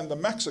than the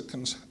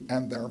Mexicans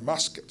and their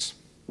muskets.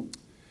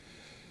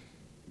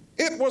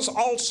 It was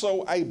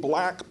also a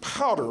black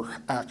powder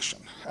action.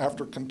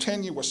 After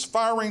continuous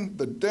firing,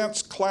 the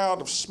dense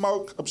cloud of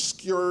smoke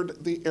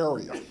obscured the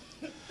area.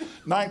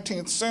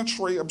 19th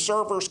century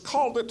observers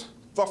called it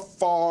the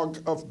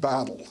fog of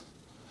battle.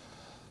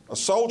 A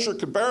soldier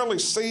could barely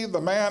see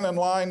the man in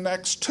line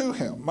next to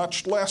him,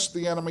 much less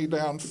the enemy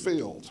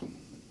downfield.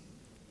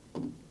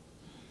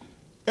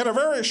 In a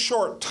very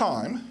short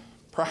time,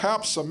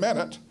 perhaps a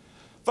minute,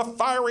 the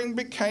firing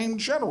became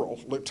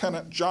general.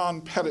 Lieutenant John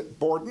Pettit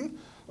Borden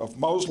of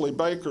Mosley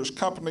Baker's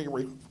company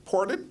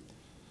reported,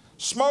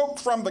 "Smoke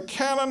from the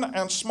cannon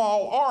and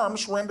small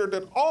arms rendered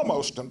it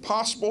almost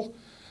impossible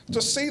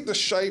to see the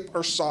shape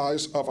or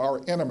size of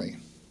our enemy.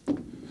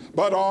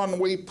 But on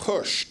we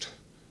pushed,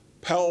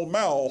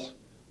 pell-mell,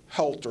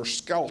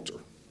 helter-skelter."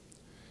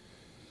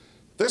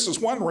 This is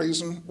one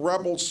reason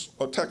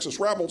Texas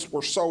rebels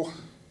were so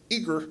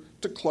eager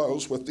to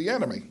close with the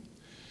enemy.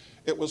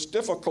 It was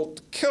difficult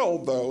to kill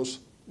those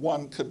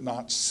one could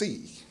not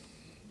see.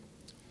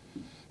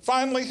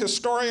 Finally,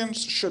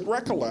 historians should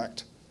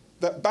recollect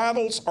that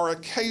battles are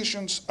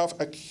occasions of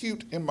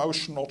acute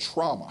emotional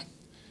trauma.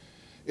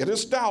 It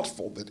is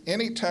doubtful that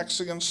any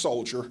Texian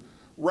soldier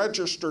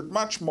registered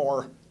much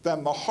more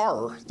than the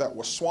horror that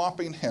was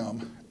swamping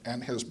him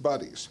and his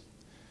buddies.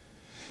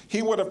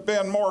 He would have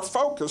been more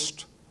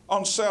focused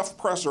on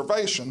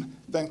self-preservation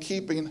than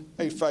keeping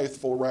a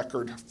faithful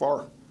record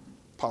for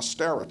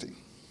posterity.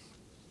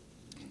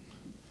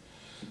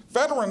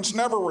 Veterans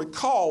never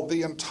recall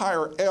the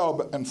entire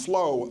ebb and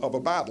flow of a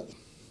battle.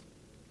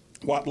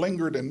 What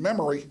lingered in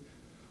memory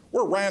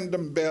were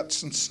random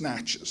bits and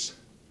snatches,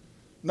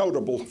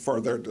 notable for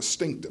their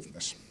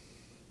distinctiveness.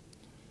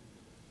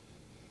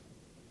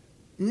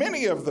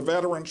 Many of the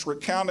veterans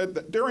recounted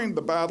that during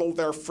the battle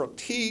their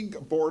fatigue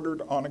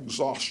bordered on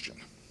exhaustion.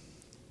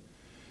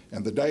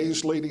 In the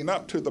days leading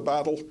up to the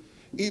battle,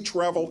 each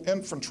rebel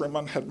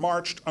infantryman had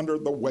marched under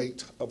the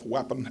weight of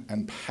weapon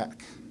and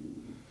pack.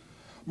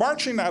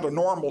 Marching at a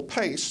normal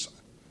pace,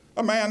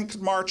 a man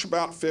could march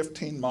about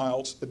 15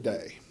 miles a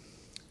day.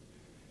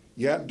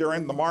 Yet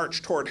during the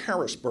march toward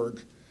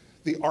Harrisburg,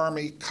 the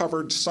Army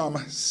covered some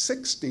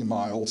 60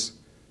 miles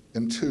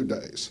in 2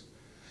 days,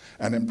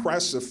 an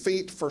impressive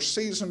feat for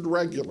seasoned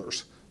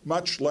regulars,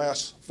 much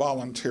less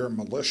volunteer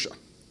militia.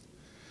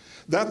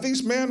 That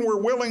these men were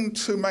willing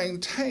to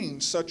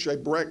maintain such a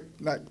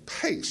breakneck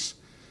pace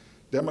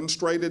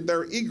demonstrated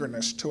their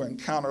eagerness to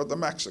encounter the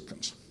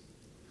Mexicans.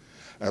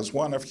 As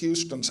one of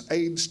Houston's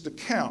aides de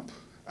camp,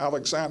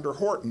 Alexander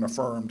Horton,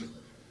 affirmed,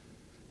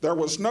 there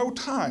was no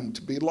time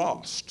to be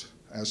lost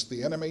as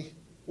the enemy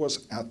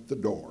was at the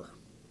door.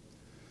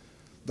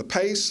 The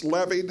pace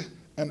levied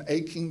an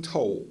aching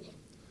toll.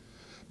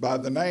 By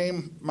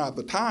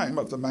the time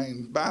of the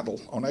main battle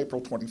on April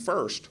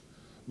 21st,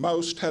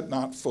 most had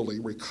not fully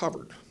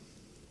recovered.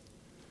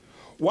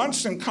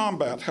 Once in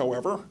combat,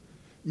 however,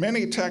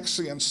 many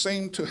Texians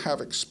seemed to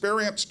have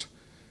experienced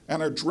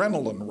an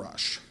adrenaline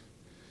rush.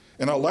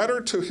 In a letter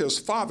to his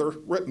father,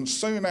 written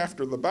soon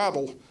after the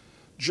battle,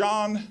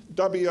 John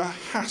W.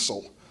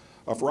 Hassel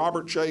of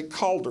Robert J.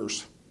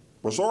 Calder's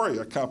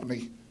Brazoria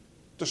Company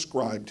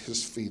described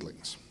his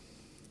feelings.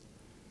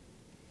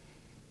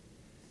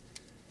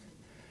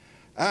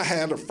 I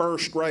had a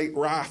first-rate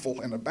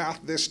rifle, and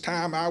about this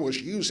time I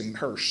was using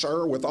her,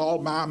 sir, with all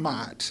my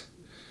might.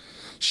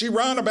 She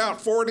run about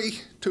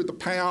 40 to the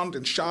pound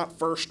and shot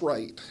first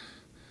rate.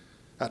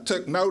 I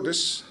took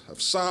notice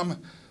of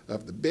some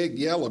of the big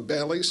yellow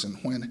bellies, and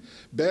when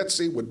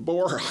Betsy would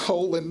bore a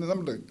hole in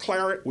them, the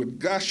claret would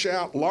gush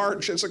out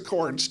large as a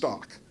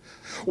cornstalk.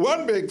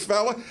 One big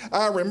fella,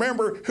 I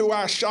remember, who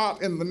I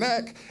shot in the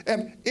neck,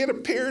 and it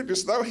appeared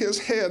as though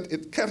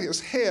it cut his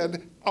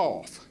head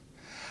off.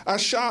 I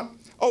shot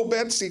old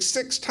Betsy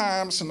 6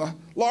 times in a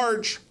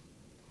large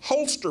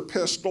holster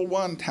pistol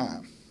 1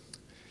 time.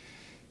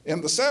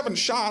 In the 7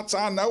 shots,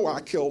 I know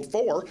I killed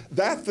 4.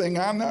 That thing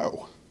I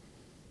know.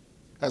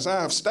 As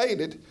I have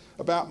stated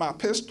about my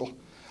pistol,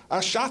 I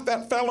shot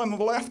that fellow in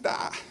the left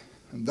eye.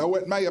 And though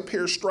it may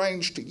appear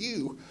strange to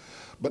you,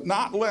 but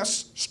not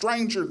less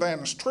stranger than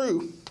is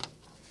true,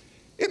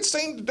 it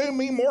seemed to do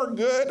me more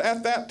good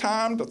at that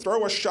time to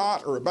throw a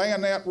shot or a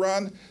bayonet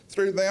run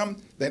through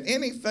them than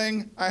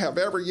anything I have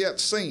ever yet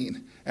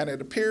seen, and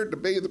it appeared to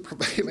be the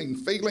prevailing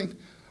feeling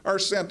or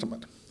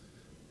sentiment.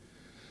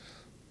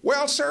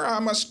 Well, sir, I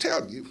must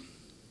tell you,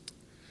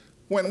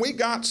 when we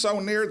got so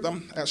near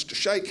them as to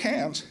shake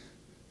hands,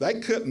 they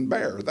couldn't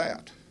bear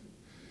that.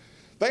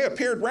 They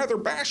appeared rather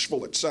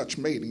bashful at such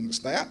meetings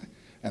as that,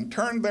 and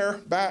turned their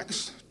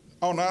backs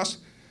on us,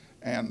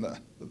 and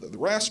the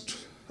rest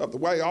of the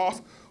way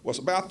off was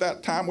about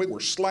that time we were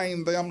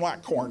slaying them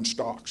like corn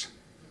stalks.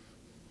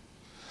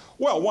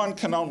 Well, one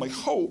can only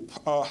hope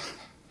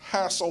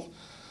Hassel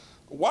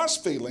was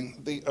feeling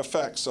the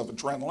effects of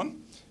adrenaline.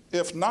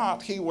 If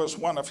not, he was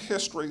one of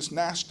history's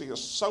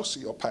nastiest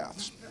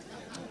sociopaths.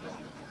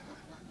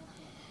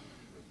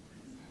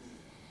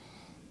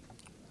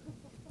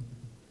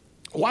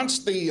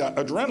 Once the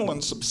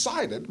adrenaline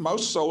subsided,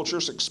 most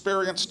soldiers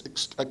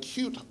experienced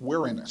acute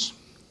weariness.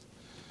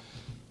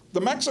 The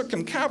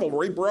Mexican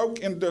cavalry broke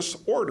in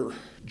disorder,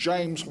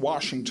 James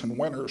Washington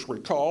Winters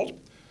recalled,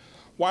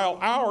 while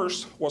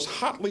ours was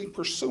hotly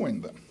pursuing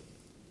them.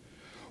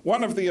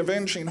 One of the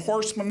avenging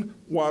horsemen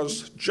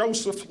was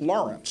Joseph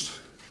Lawrence,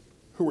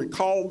 who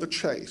recalled the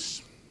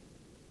chase.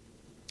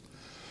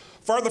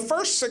 For the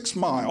first 6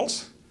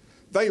 miles,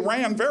 they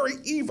ran very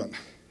even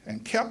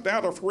and kept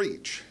out of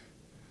reach.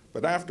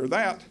 But after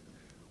that,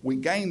 we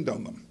gained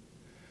on them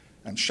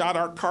and shot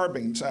our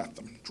carbines at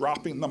them,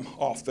 dropping them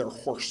off their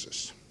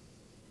horses.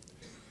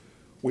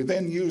 We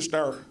then used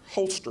our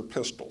holster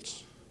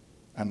pistols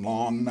and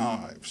long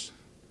knives.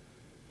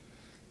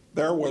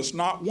 There was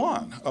not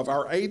one of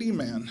our 80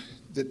 men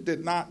that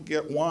did not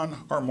get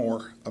one or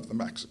more of the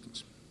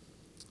Mexicans.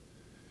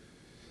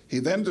 He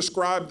then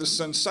described the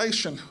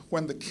sensation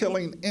when the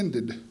killing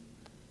ended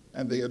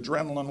and the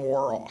adrenaline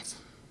wore off.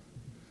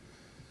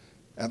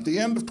 At the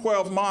end of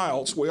 12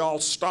 miles, we all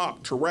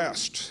stopped to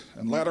rest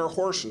and let our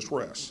horses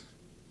rest.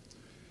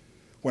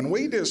 When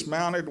we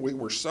dismounted, we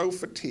were so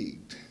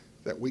fatigued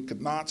that we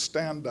could not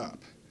stand up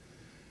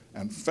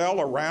and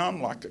fell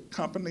around like a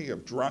company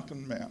of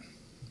drunken men.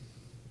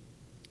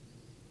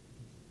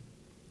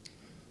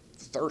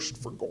 Thirst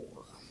for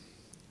gore.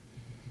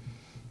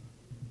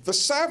 The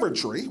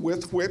savagery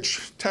with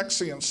which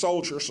Texian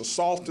soldiers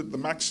assaulted the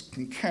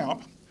Mexican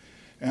camp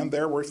and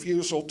their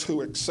refusal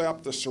to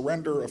accept the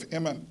surrender of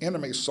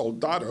enemy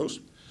soldados,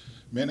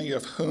 many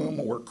of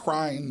whom were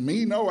crying,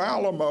 "Me no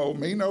Alamo,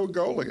 me no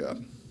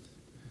Goliad,"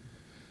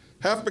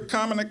 have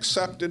become an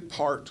accepted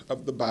part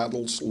of the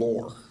battle's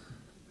lore.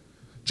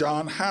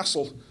 John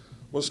Hassel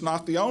was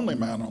not the only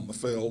man on the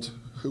field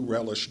who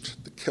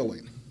relished the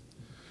killing.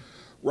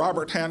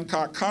 Robert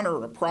Hancock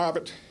Hunter, a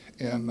private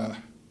in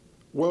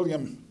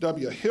William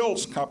W.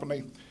 Hill's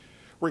company,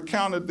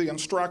 recounted the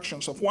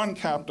instructions of one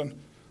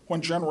captain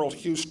when General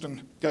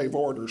Houston gave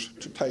orders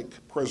to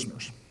take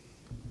prisoners.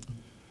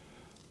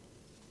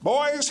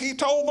 "Boys," he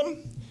told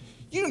them,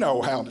 "you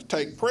know how to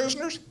take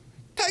prisoners.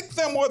 Take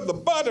them with the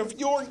butt of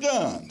your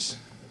guns.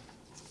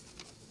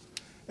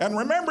 And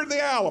remember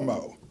the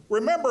Alamo,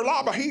 remember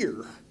La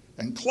Bahia,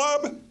 and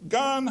club,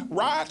 gun,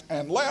 right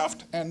and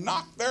left, and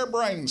knock their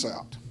brains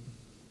out."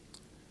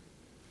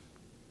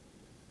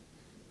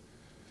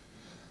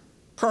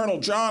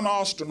 Colonel John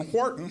Austin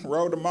Wharton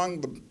rode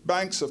among the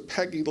banks of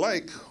Peggy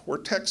Lake where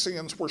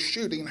Texians were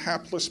shooting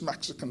hapless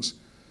Mexicans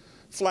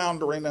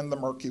floundering in the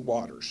murky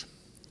waters.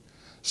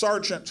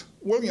 Sergeant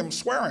William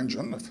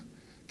Swearingen of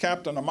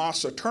Captain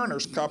Amasa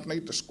Turner's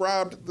company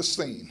described the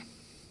scene.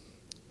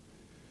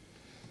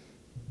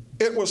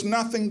 "It was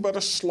nothing but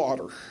a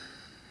slaughter.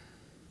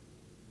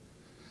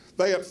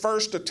 They at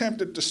first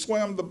attempted to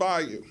swim the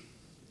bayou,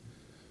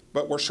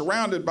 but were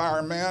surrounded by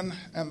our men,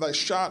 and they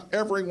shot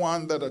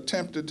everyone that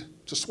attempted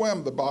to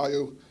swim the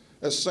bayou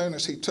as soon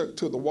as he took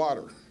to the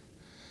water.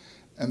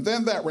 And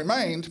then that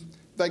remained,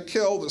 they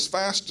killed as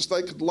fast as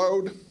they could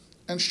load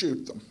and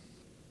shoot them."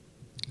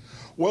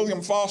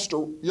 William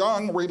Foster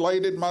Young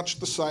related much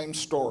the same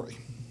story.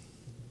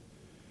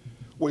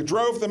 "We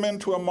drove them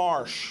into a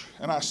marsh,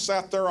 and I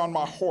sat there on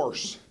my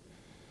horse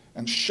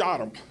and shot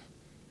them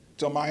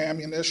till my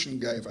ammunition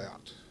gave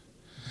out.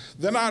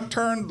 Then I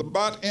turned the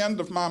butt end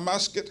of my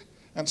musket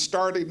and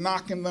started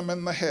knocking them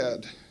in the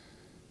head.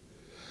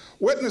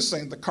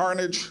 Witnessing the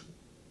carnage,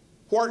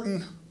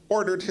 Wharton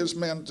ordered his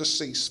men to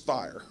cease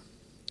fire.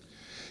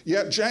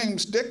 Yet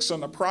James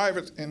Dixon, a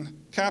private in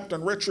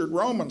Captain Richard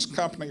Roman's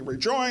company,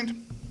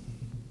 rejoined,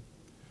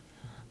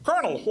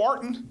 "Colonel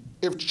Wharton,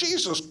 if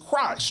Jesus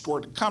Christ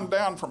were to come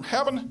down from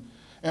heaven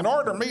and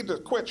order me to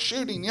quit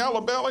shooting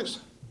yellow bellies,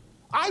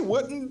 I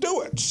wouldn't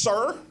do it,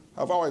 sir."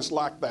 I've always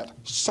liked that,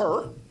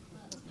 "sir."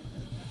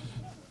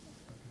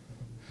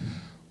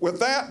 With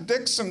that,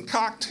 Dixon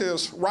cocked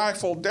his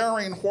rifle,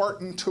 daring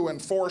Wharton to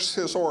enforce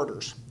his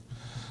orders.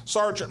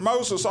 Sergeant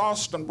Moses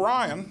Austin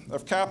Bryan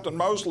of Captain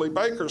Mosley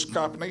Baker's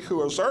company,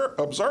 who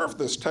observed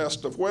this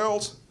test of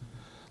wills,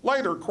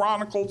 later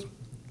chronicled,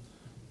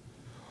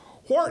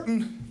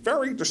 "Wharton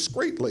very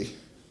discreetly,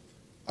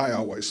 I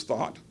always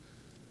thought,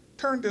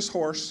 turned his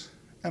horse,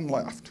 and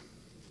left.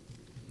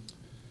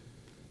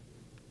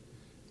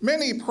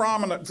 Many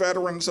prominent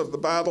veterans of the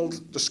battle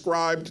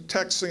described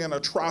Texian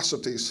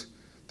atrocities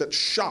that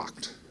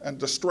shocked and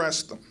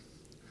distressed them.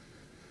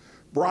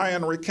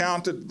 Bryan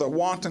recounted the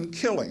wanton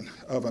killing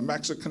of a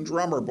Mexican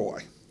drummer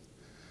boy.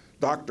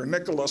 Dr.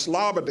 Nicholas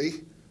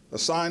Labadie,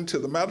 assigned to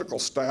the medical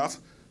staff,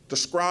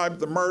 described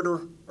the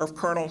murder of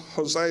Colonel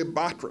Jose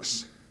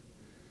Batras.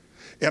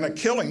 In a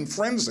killing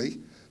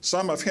frenzy,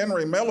 some of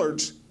Henry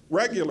Millard's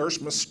regulars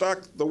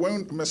mistook the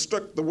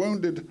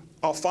wounded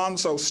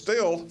Alfonso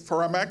Still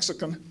for a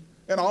Mexican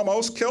and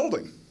almost killed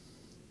him.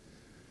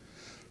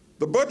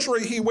 The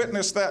butchery he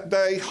witnessed that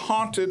day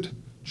haunted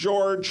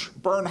George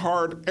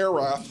Bernhard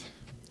Erath,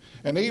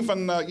 and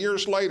even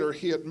years later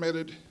he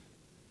admitted,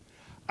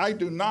 "I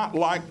do not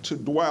like to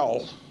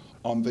dwell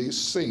on these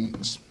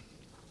scenes."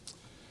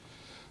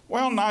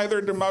 Well,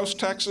 neither do most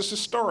Texas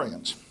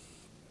historians.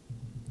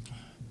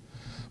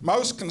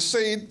 Most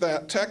concede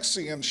that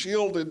Texians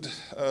yielded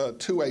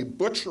to a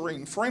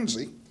butchering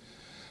frenzy,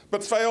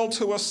 but failed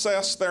to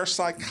assess their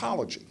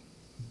psychology.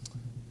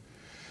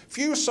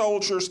 Few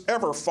soldiers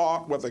ever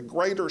fought with a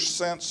greater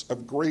sense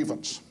of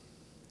grievance.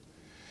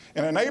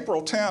 In an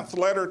April 10th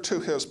letter to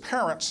his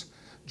parents,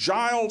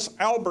 Giles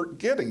Albert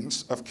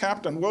Giddings of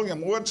Captain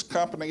William Wood's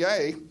Company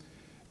A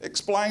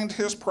explained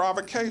his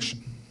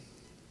provocation.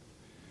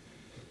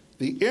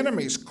 "The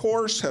enemy's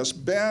course has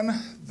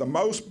been the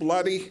most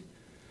bloody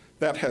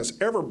that has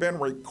ever been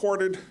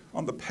recorded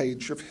on the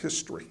page of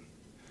history.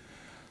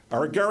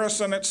 Our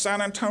garrison at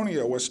San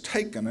Antonio was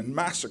taken and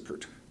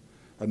massacred.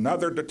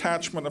 Another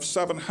detachment of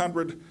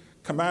 700,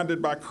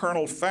 commanded by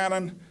Colonel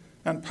Fannin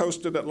and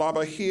posted at La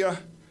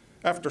Bahia,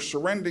 after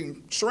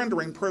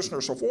surrendering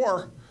prisoners of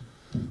war,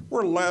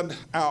 were led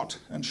out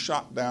and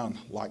shot down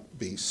like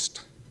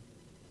beasts."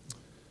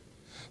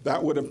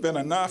 That would have been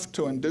enough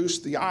to induce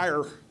the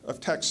ire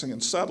of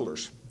Texian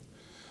settlers.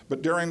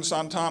 But during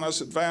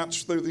Santana's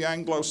advance through the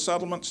Anglo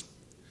settlements,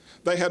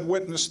 they had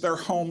witnessed their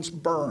homes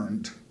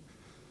burned,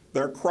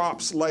 their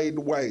crops laid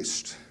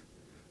waste,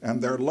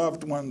 and their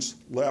loved ones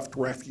left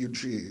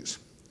refugees.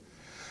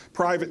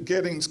 Private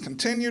Giddings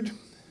continued,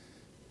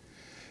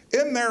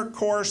 "In their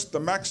course, the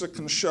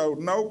Mexicans showed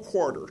no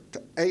quarter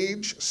to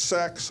age,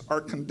 sex, or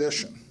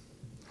condition.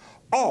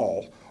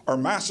 All are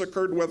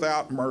massacred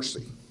without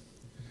mercy.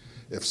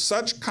 If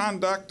such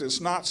conduct is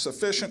not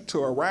sufficient to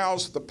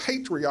arouse the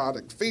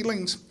patriotic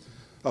feelings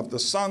of the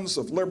Sons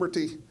of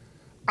Liberty,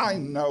 I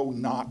know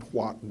not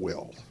what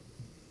will."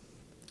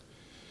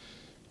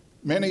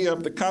 Many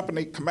of the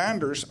company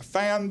commanders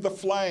fanned the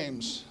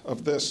flames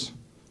of this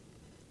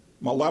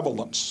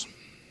malevolence.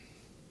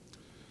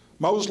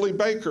 Mosley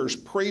Baker's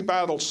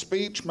pre-battle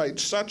speech made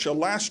such a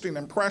lasting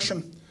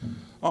impression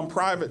on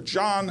Private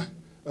John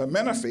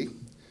Menifee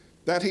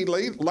that he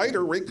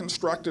later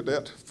reconstructed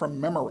it from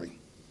memory.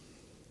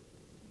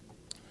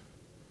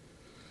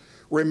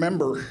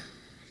 "Remember,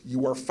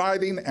 you are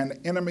fighting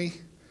an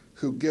enemy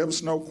who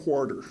gives no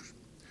quarter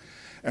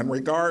and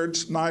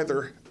regards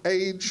neither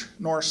age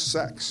nor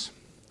sex.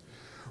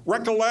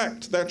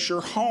 Recollect that your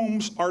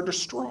homes are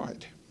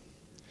destroyed.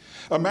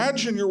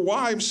 Imagine your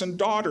wives and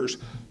daughters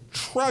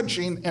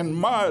trudging in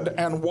mud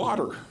and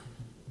water,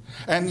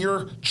 and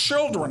your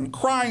children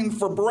crying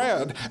for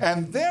bread,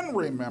 and then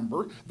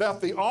remember that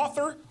the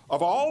author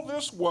of all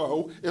this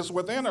woe is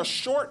within a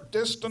short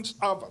distance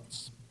of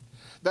us,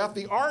 that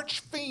the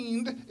arch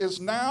fiend is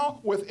now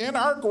within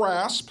our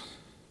grasp,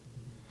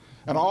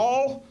 and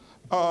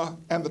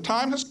the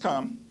time has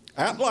come,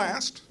 at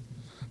last,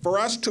 for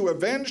us to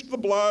avenge the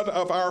blood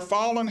of our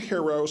fallen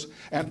heroes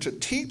and to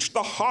teach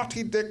the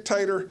haughty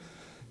dictator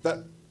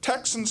that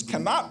Texans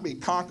cannot be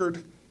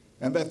conquered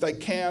and that they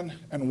can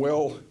and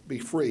will be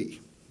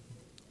free.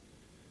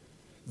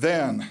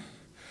 Then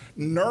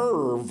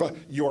nerve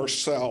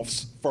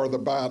yourselves for the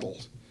battle,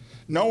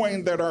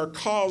 knowing that our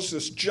cause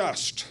is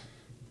just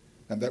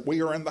and that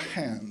we are in the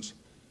hands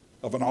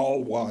of an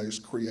all-wise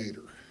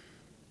Creator.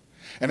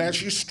 And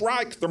as you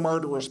strike the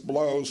murderous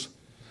blows,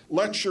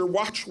 let your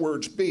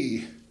watchwords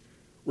be,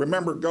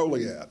 remember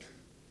Goliad,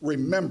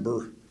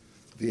 remember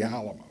the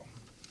Alamo."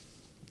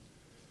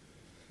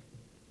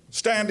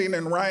 Standing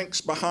in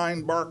ranks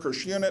behind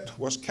Barker's unit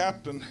was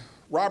Captain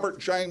Robert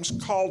James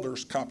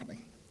Calder's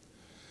company.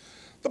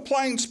 The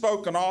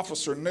plain-spoken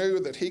officer knew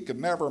that he could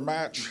never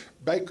match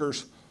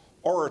Baker's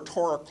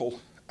oratorical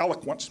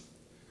eloquence,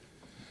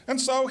 and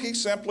so he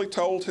simply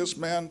told his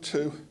men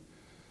to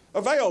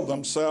avail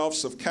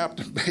themselves of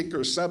Captain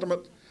Baker's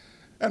sentiment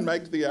and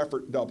make the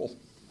effort double.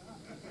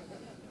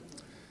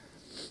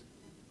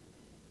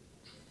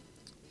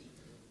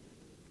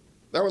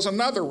 There was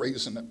another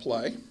reason at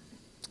play: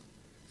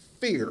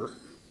 fear.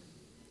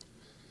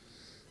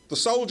 The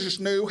soldiers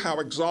knew how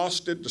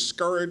exhausted,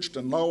 discouraged,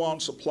 and low on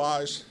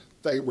supplies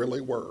they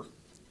really were.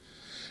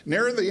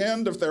 Near the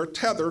end of their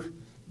tether,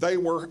 they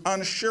were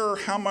unsure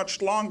how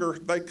much longer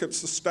they could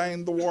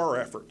sustain the war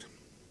effort.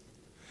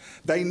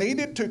 They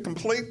needed to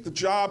complete the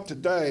job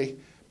today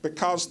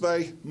because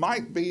they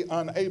might be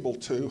unable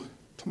to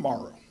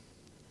tomorrow.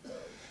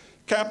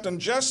 Captain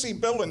Jesse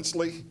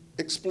Billingsley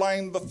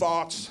explained the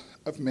thoughts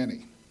of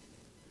many.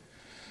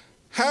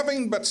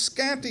 Having but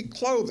scanty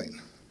clothing,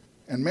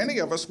 and many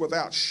of us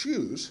without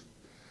shoes,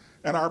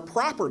 and our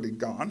property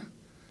gone,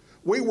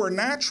 we were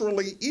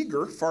naturally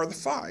eager for the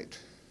fight,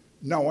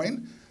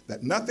 knowing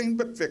that nothing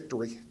but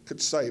victory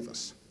could save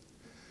us.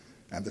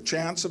 And the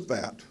chance of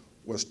that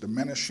was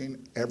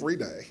diminishing every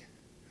day,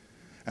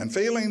 and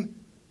feeling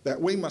that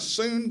we must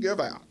soon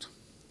give out.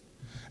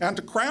 And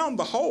to crown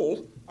the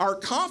whole, our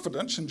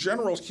confidence in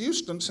General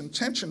Houston's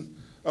intention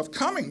of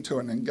coming to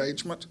an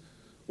engagement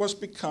was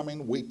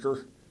becoming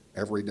weaker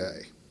every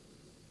day.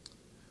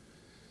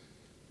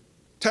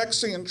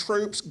 Texian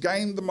troops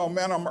gained the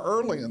momentum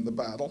early in the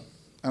battle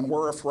and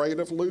were afraid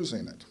of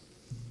losing it.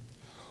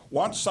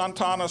 Once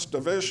Santana's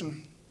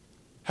division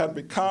had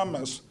become,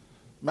 as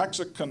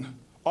Mexican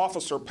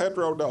officer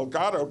Pedro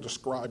Delgado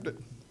described it,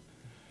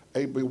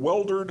 a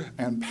bewildered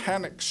and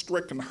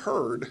panic-stricken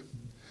herd,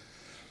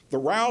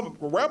 the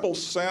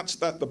rebels sensed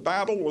that the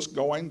battle was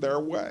going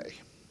their way.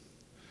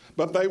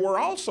 But they were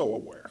also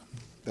aware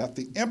that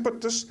the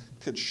impetus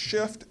could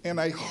shift in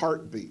a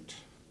heartbeat.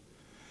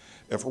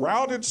 If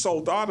routed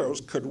soldados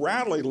could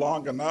rally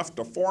long enough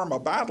to form a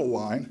battle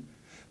line,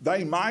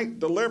 they might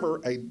deliver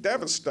a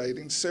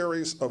devastating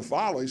series of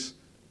volleys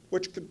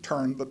which could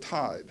turn the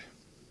tide.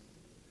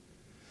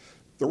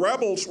 The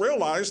rebels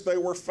realized they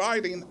were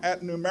fighting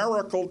at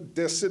numerical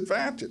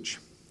disadvantage.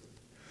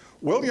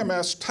 William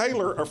S.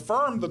 Taylor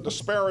affirmed the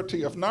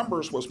disparity of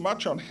numbers was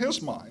much on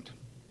his mind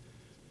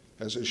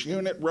as his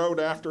unit rode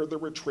after the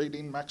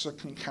retreating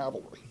Mexican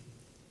cavalry.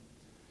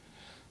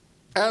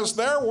 As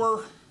there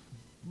were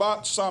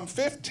but some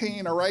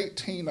 15 or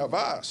 18 of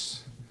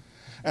us,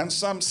 and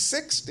some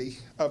 60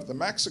 of the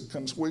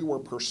Mexicans we were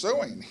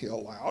pursuing, he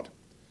allowed,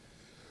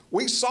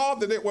 we saw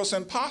that it was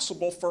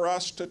impossible for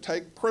us to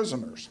take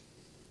prisoners.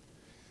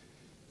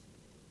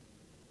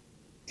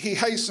 He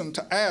hastened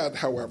to add,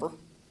 however,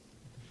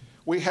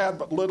 we had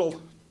but little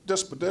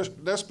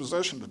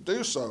disposition to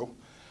do so,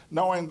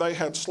 knowing they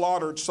had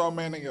slaughtered so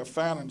many of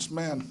Fannon's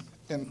men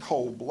in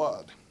cold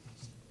blood.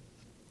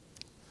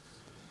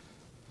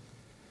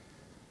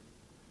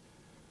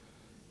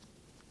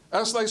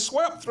 As they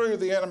swept through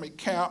the enemy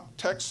camp,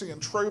 Texian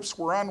troops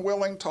were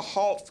unwilling to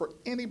halt for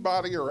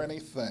anybody or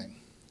anything.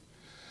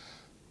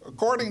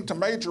 According to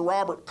Major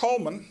Robert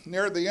Coleman,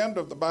 near the end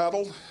of the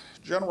battle,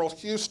 General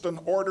Houston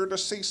ordered a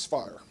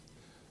ceasefire,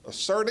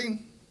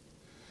 asserting,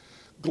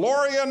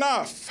 "Glory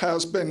enough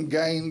has been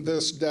gained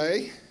this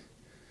day,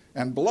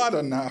 and blood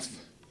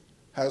enough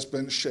has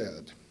been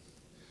shed."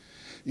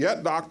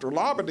 Yet Dr.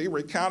 Labadie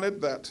recounted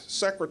that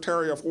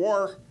Secretary of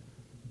War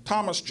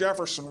Thomas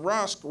Jefferson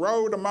Rusk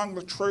rode among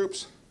the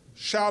troops,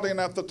 shouting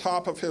at the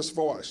top of his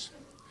voice,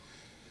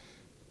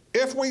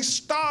 "If we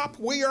stop,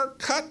 we are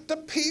cut to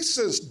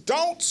pieces.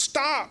 Don't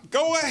stop.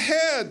 Go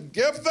ahead.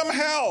 Give them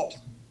hell."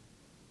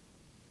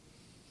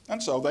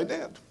 And so they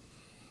did.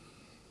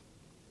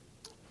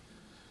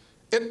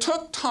 It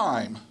took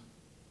time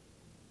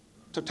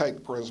to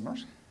take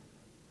prisoners.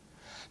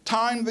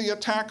 Time the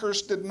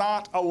attackers did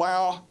not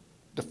allow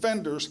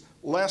defenders,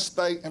 lest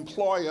they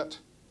employ it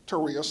to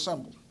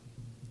reassemble.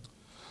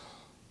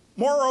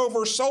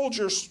 Moreover,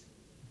 soldiers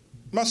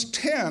must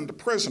tend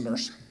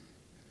prisoners.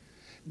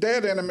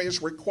 Dead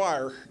enemies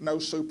require no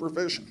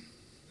supervision.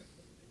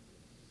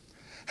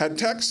 Had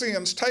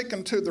Texians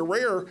taken to the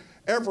rear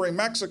every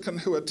Mexican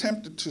who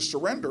attempted to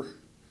surrender,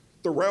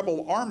 the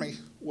rebel army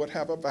would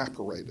have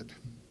evaporated.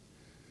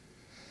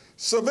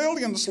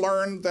 Civilians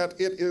learned that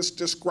it is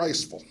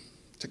disgraceful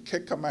to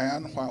kick a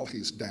man while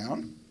he's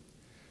down.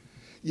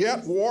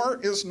 Yet war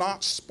is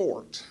not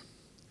sport.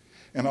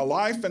 In a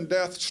life and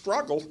death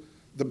struggle,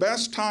 the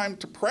best time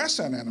to press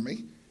an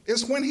enemy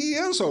is when he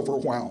is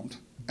overwhelmed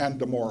and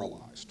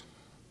demoralized.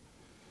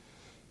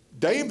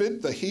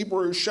 David, the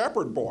Hebrew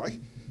shepherd boy,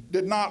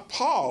 did not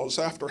pause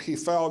after he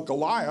fell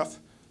Goliath,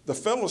 the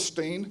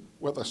Philistine,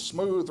 with a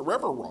smooth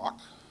river rock.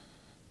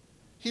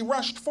 He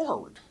rushed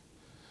forward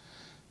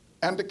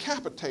and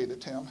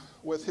decapitated him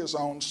with his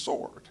own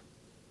sword.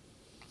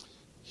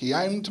 He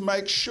aimed to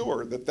make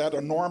sure that that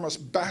enormous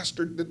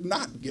bastard did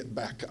not get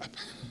back up.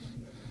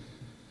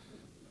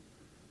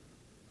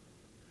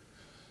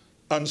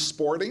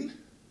 Unsporting?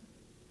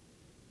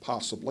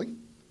 Possibly.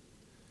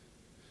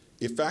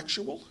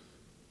 Effectual?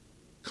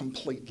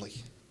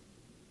 Completely.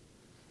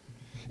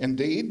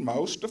 Indeed,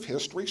 most of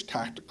history's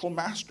tactical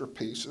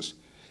masterpieces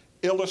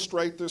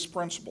illustrate this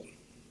principle.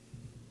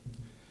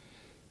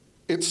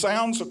 It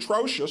sounds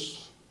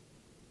atrocious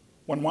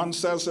when one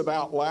says it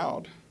out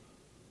loud,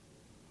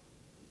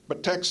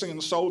 but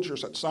Texian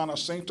soldiers at San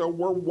Jacinto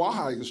were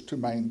wise to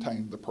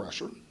maintain the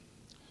pressure.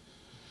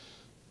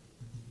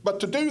 But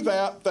to do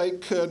that, they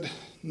could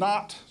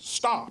not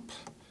stop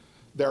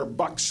their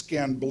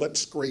buckskin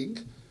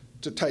blitzkrieg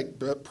to take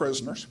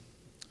prisoners.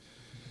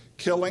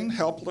 Killing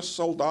helpless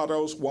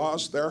soldados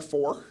was,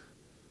 therefore,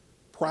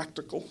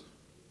 practical,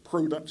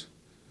 prudent,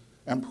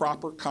 and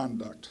proper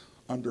conduct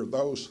under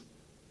those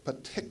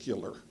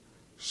particular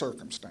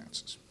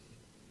circumstances.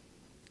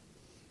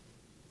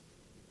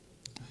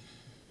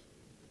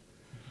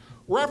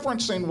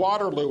 Referencing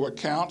Waterloo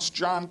accounts,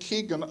 John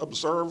Keegan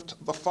observed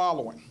the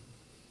following.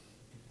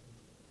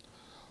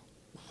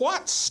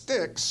 What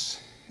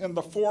sticks in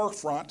the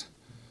forefront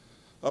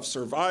of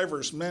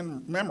survivors'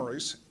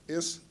 memories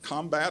is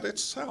combat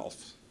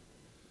itself,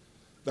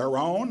 their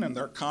own and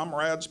their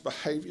comrades'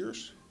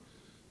 behaviors,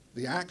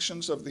 the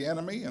actions of the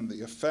enemy and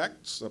the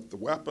effects of the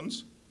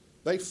weapons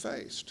they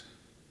faced.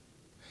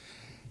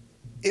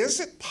 Is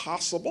it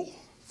possible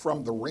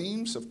from the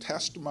reams of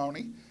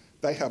testimony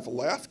they have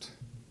left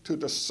to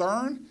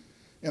discern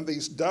in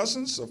these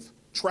dozens of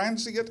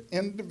transient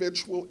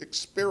individual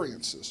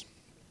experiences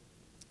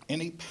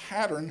any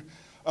pattern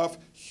of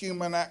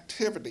human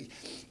activity,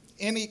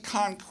 any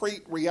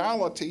concrete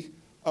reality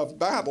of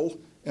battle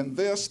in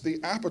this, the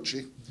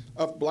apogee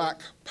of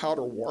black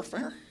powder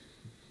warfare?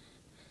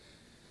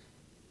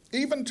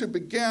 Even to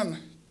begin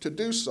to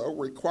do so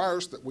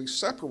requires that we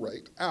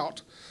separate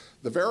out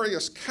the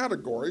various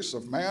categories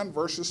of man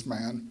versus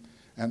man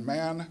and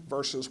man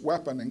versus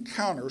weapon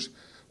encounters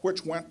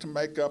which went to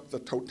make up the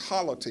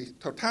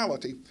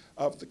totality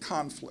of the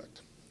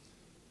conflict.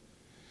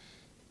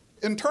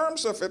 In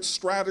terms of its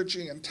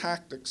strategy and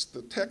tactics,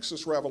 the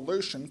Texas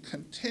Revolution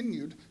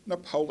continued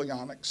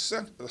Napoleonic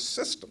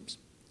systems.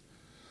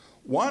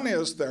 One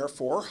is,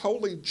 therefore,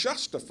 wholly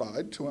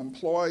justified to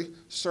employ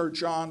Sir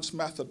John's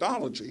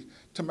methodology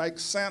to make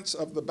sense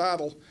of the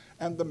battle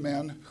and the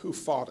men who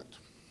fought it.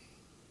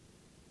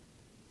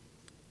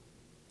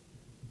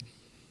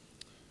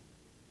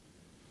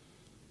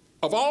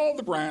 Of all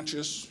the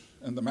branches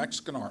in the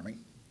Mexican army,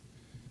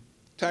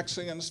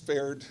 Texians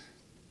feared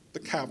the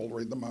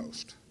cavalry the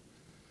most,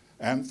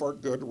 and for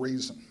good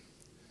reason.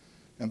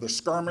 In the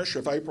skirmish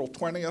of April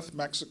 20th,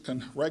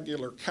 Mexican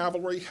regular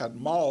cavalry had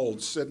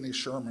mauled Sidney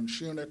Sherman's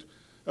unit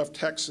of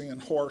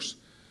Texian horse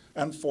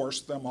and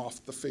forced them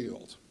off the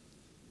field.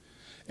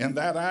 In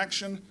that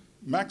action,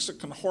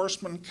 Mexican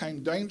horsemen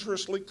came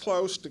dangerously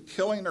close to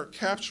killing or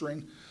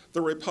capturing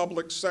the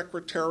Republic's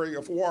Secretary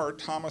of War,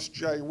 Thomas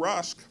J.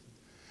 Rusk,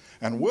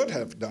 and would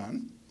have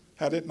done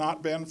had it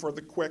not been for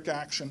the quick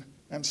action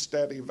and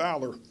steady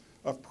valor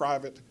of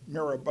Private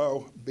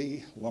Mirabeau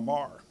B.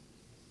 Lamar.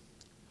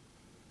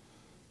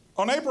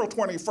 On April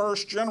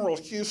 21st, General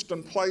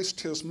Houston placed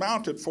his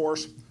mounted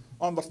force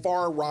on the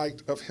far right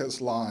of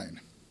his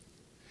line.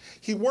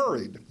 He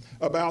worried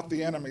about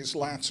the enemy's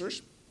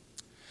lancers.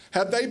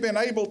 Had they been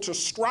able to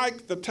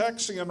strike the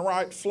Texian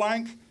right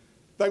flank,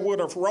 they would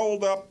have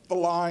rolled up the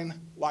line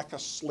like a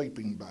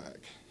sleeping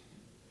bag.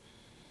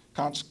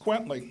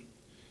 Consequently,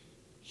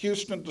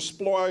 Houston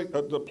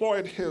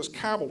deployed his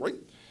cavalry,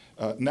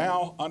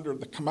 now under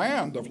the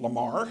command of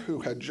Lamar, who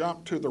had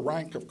jumped to the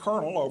rank of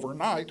colonel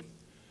overnight,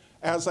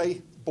 as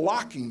a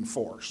blocking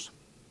force.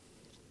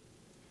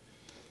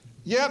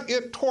 Yet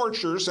it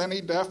tortures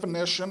any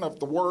definition of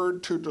the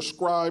word to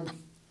describe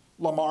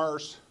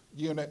Lamar's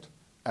unit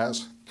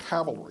as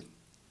cavalry.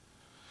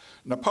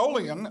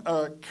 Napoleon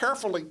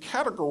carefully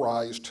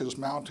categorized his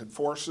mounted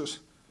forces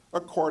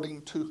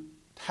according to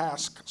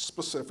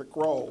task-specific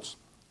roles.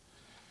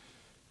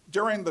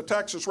 During the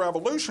Texas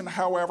Revolution,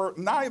 however,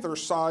 neither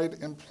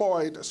side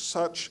employed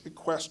such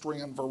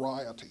equestrian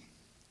variety.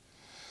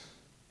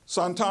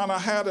 Santana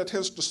had at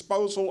his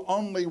disposal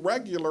only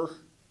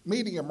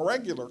medium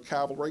regular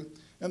cavalry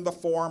in the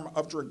form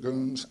of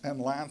dragoons and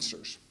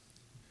lancers.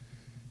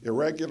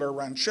 Irregular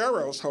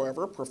rancheros,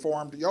 however,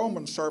 performed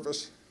yeoman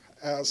service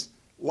as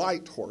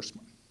light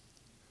horsemen.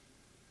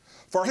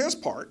 For his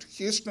part,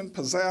 Houston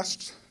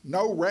possessed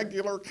no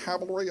regular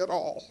cavalry at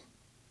all.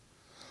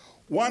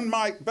 One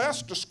might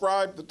best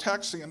describe the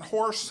Texian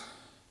horse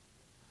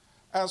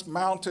as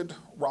mounted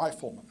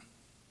riflemen.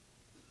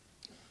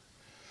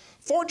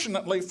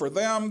 Fortunately for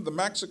them, the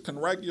Mexican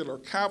regular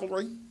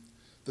cavalry,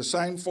 the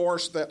same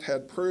force that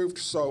had proved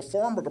so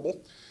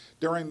formidable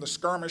during the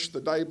skirmish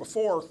the day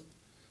before,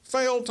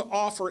 failed to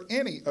offer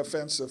any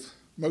offensive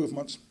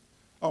movements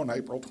on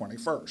April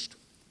 21st.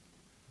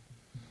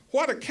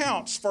 What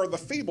accounts for the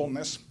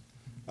feebleness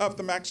of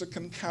the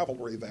Mexican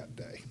cavalry that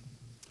day?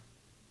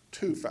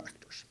 Two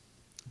factors.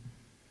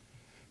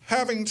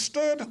 Having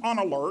stood on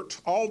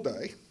alert all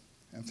day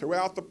and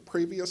throughout the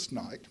previous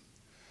night,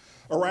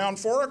 around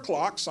 4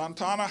 o'clock,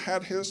 Santana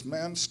had his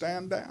men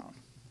stand down.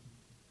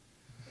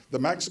 The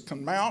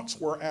Mexican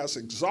mounts were as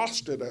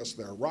exhausted as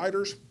their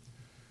riders,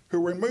 who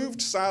removed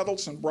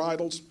saddles and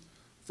bridles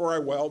for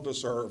a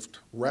well-deserved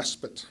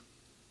respite.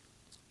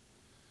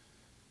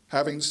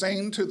 Having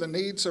seen to the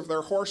needs of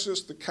their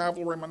horses, the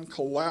cavalrymen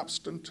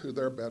collapsed into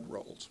their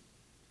bedrolls.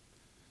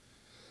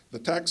 The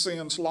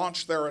Texians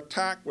launched their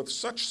attack with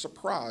such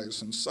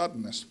surprise and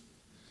suddenness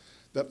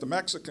that the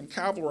Mexican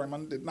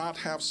cavalrymen did not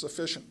have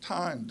sufficient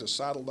time to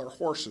saddle their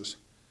horses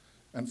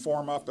and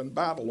form up in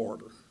battle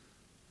order.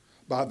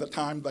 By the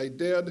time they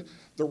did,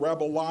 the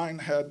rebel line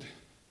had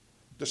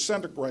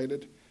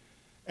disintegrated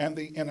and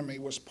the enemy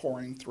was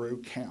pouring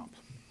through camp.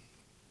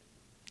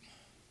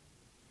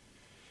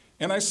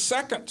 In a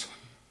second,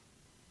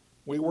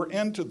 we were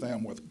into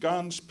them with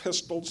guns,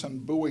 pistols,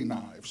 and bowie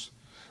knives,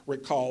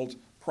 recalled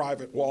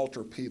Private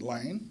Walter P.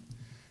 Lane,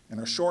 In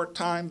a short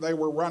time, they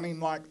were running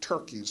like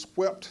turkeys,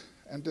 whipped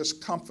and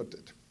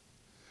discomfited.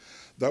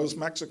 Those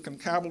Mexican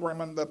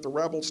cavalrymen that the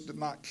rebels did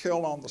not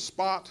kill on the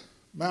spot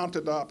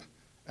mounted up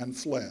and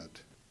fled.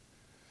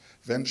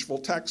 Vengeful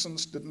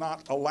Texans did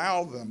not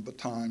allow them the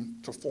time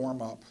to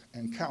form up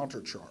and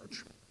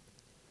countercharge.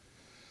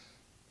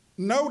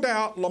 No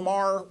doubt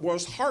Lamar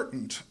was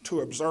heartened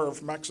to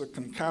observe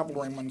Mexican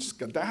cavalrymen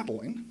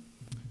skedaddling.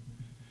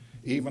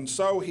 Even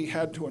so, he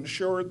had to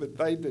ensure that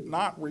they did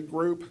not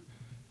regroup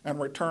and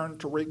return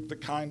to wreak the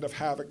kind of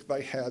havoc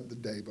they had the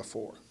day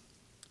before.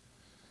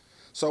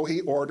 So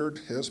he ordered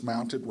his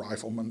mounted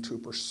riflemen to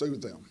pursue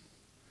them.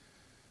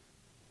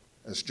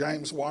 As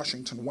James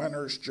Washington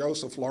Winters,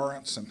 Joseph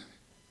Lawrence, and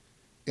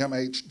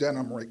M.H.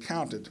 Denham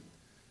recounted,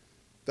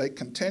 they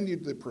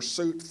continued the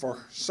pursuit for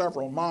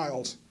several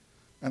miles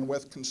and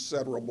with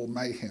considerable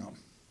mayhem.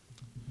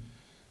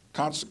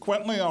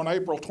 Consequently, on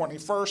April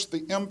 21st,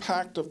 the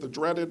impact of the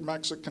dreaded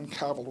Mexican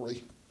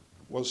cavalry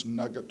was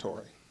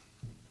nugatory.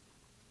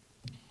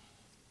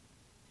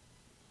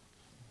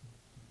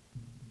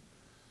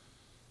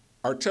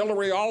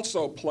 Artillery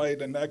also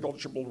played a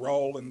negligible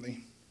role in the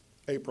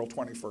April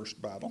 21st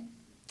battle.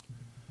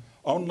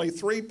 Only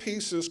 3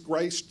 pieces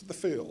graced the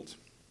field: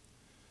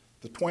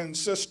 the Twin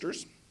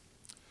Sisters,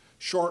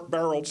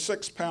 short-barreled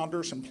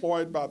 6-pounders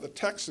employed by the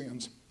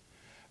Texians,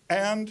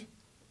 and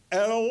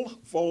El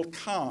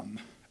Volcano,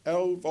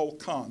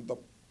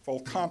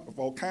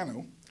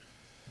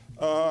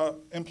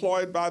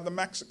 employed by the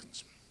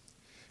Mexicans.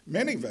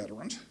 Many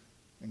veterans,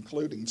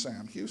 including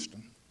Sam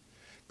Houston,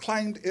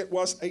 claimed it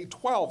was a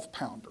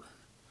 12-pounder,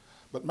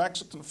 but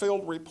Mexican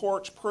field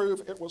reports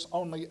prove it was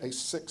only a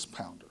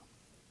 6-pounder.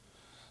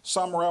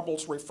 Some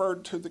rebels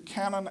referred to the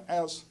cannon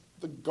as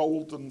the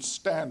Golden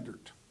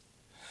Standard.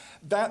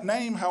 That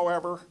name,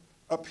 however,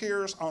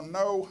 appears on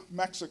no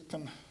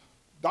Mexican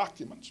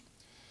documents.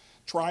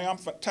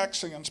 Triumphant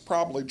Texians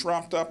probably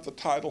dreamt up the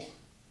title,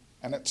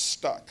 and it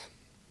stuck.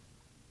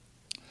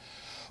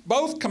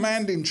 Both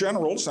commanding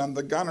generals and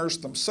the gunners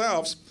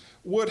themselves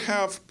would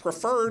have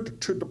preferred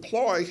to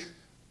deploy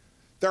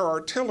their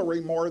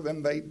artillery more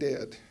than they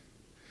did.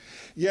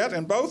 Yet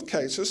in both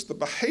cases, the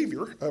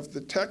behavior of the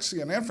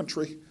Texian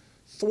infantry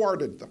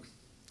thwarted them.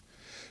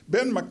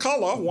 Ben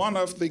McCullough, one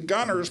of the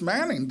gunners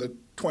manning the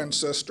Twin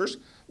Sisters,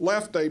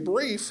 left a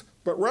brief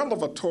but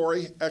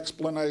revelatory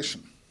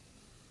explanation.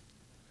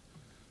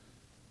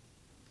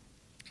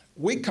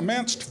 We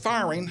commenced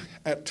firing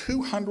at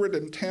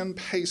 210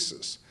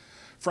 paces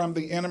from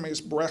the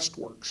enemy's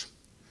breastworks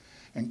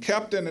and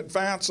kept in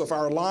advance of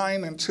our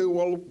line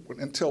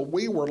until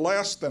we were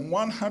less than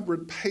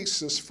 100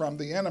 paces from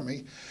the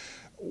enemy,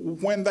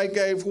 when they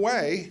gave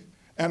way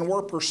and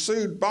were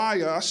pursued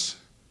by us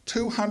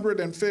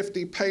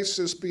 250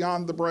 paces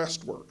beyond the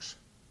breastworks.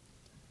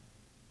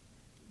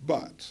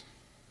 But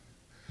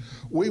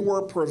we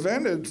were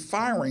prevented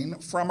firing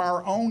from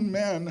our own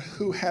men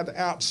who had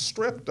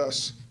outstripped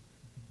us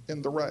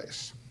in the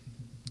race.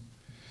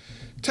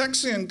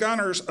 Texian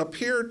gunners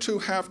appear to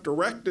have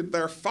directed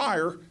their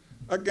fire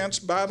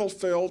against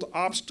battlefield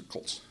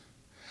obstacles.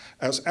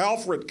 As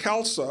Alfred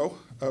Kelso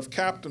of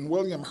Captain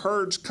William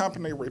Hurd's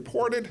company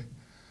reported,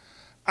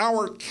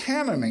 our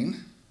cannoning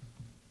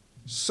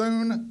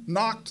soon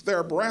knocked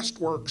their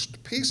breastworks to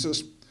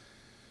pieces,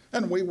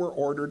 and we were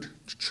ordered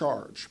to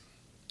charge.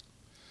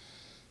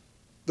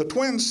 The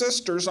Twin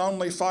Sisters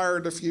only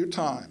fired a few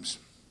times.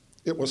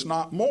 It was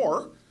not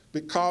more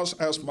because,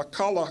 as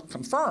McCullough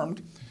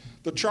confirmed,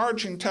 the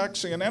charging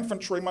Texian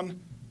infantrymen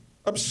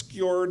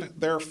obscured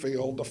their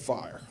field of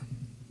fire.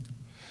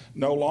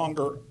 No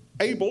longer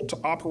able to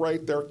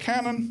operate their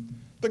cannon,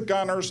 the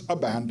gunners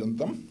abandoned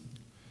them,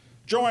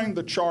 joined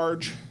the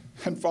charge,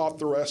 and fought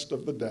the rest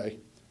of the day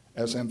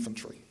as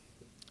infantry.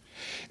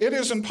 It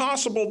is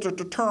impossible to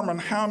determine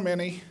how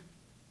many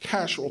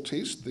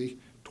casualties the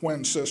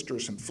Twin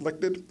Sisters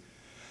inflicted,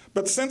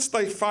 but since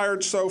they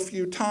fired so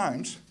few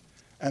times,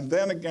 and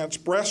then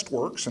against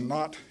breastworks and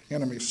not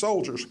enemy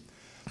soldiers,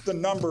 the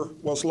number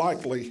was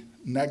likely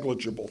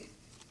negligible.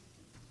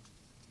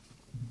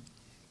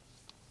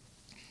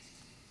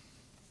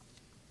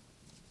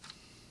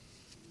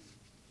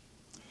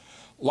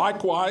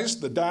 Likewise,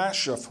 the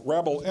dash of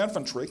rebel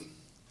infantry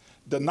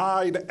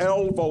denied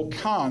El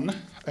Volcan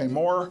a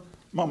more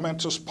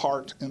momentous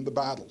part in the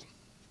battle.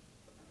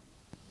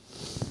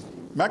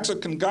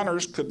 Mexican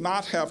gunners could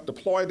not have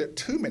deployed it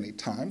too many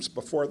times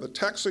before the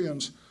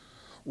Texians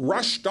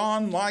rushed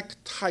on like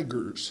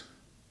tigers,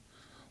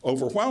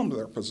 overwhelmed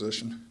their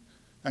position,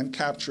 and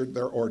captured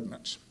their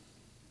ordnance.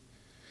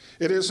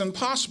 It is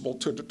impossible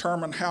to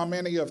determine how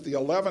many of the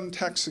 11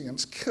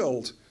 Texians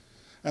killed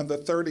and the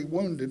 30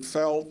 wounded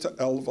fell to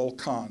El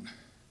Volcan.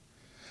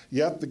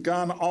 Yet the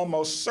gun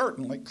almost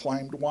certainly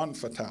claimed one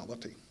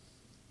fatality.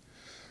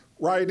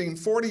 Riding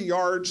 40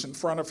 yards in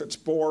front of its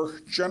bore,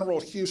 General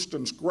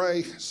Houston's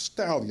gray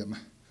stallion,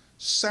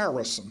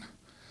 Saracen,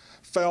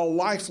 fell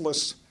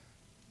lifeless,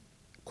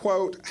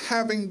 quote,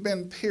 having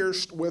been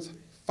pierced with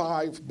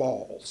 5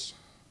 balls.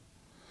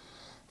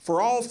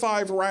 For all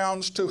 5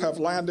 rounds to have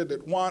landed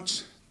at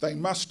once, they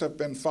must have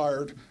been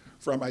fired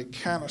from a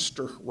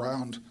canister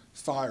round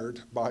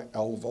fired by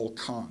El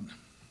Volcan.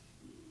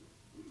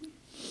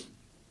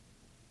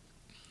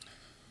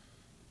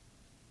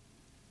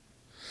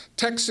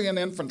 Texian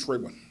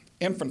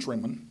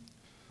infantrymen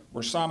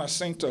were San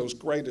Jacinto's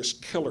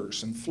greatest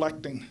killers,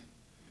 inflicting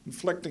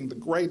the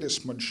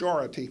greatest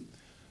majority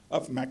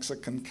of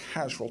Mexican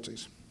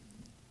casualties.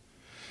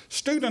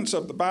 Students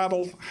of the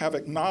battle have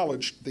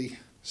acknowledged the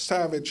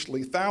savage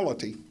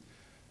lethality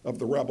of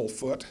the rebel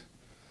foot,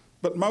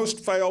 but most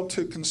failed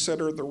to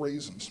consider the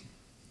reasons.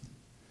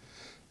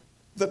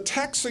 The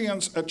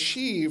Texians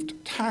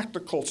achieved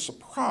tactical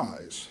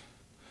surprise,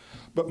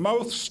 but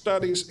most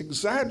studies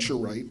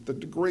exaggerate the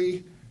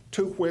degree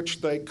to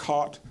which they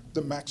caught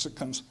the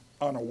Mexicans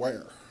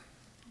unaware.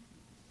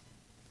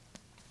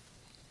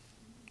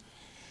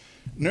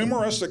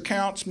 Numerous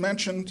accounts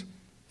mentioned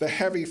the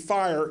heavy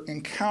fire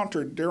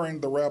encountered during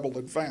the rebel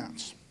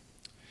advance.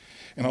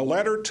 In a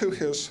letter to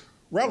his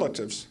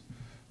relatives,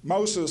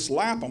 Moses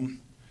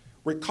Lapham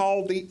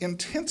recalled the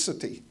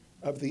intensity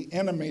of the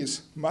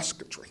enemy's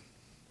musketry.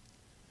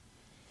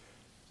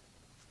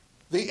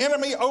 The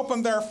enemy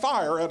opened their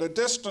fire at a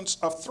distance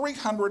of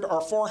 300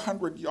 or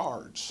 400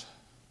 yards,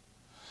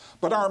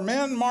 but our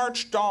men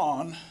marched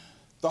on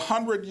the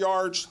 100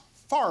 yards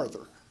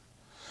farther,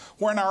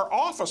 when our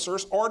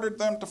officers ordered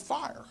them to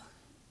fire.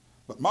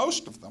 But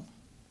most of them,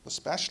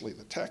 especially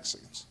the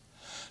Texians,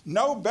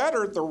 know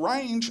better the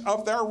range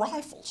of their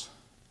rifles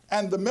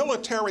and the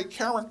military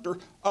character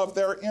of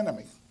their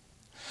enemy,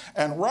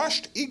 and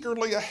rushed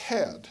eagerly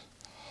ahead,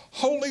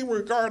 wholly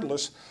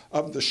regardless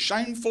of the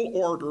shameful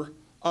order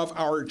of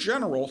our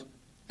general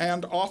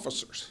and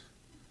officers,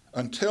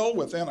 until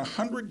within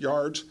 100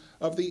 yards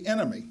of the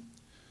enemy,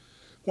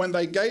 when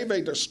they gave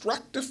a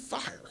destructive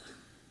fire,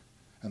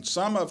 and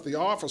some of the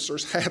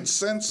officers had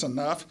sense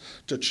enough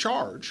to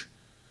charge,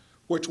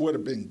 which would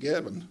have been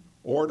given,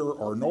 order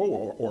or no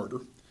order,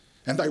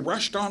 and they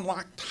rushed on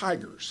like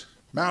tigers,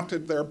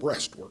 mounted their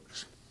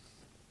breastworks.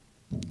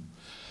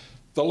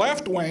 The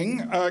left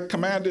wing,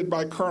 commanded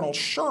by Colonel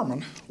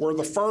Sherman, were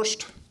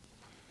first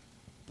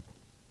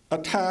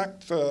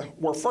attacked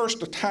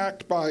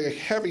by a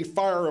heavy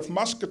fire of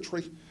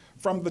musketry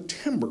from the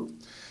timber,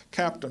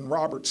 Captain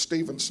Robert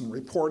Stevenson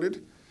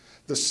reported.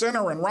 The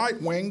center and right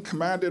wing,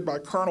 commanded by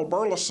Colonel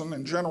Burleson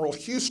and General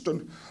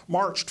Houston,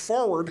 marched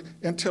forward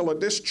until a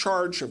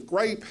discharge of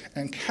grape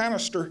and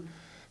canister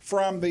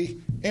from the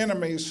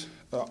enemy's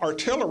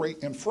artillery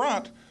in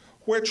front,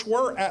 which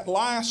were at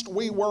last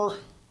we were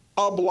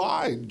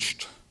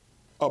obliged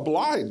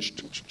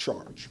to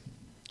charge.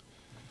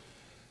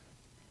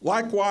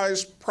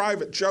 Likewise,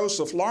 Private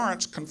Joseph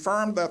Lawrence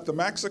confirmed that the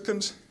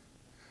Mexicans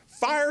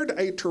fired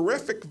a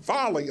terrific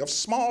volley of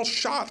small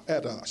shot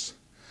at us,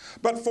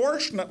 but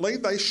fortunately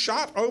they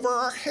shot over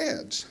our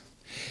heads.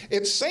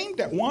 It seemed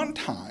at one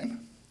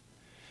time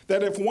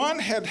that if one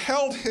had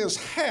held his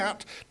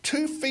hat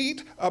 2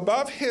 feet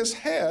above his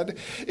head,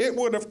 it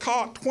would have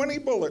caught 20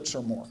 bullets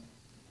or more.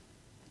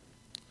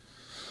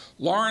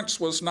 Lawrence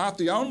was not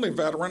the only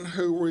veteran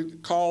who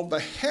recalled the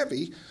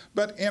heavy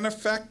but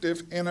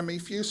ineffective enemy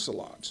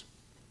fusillades.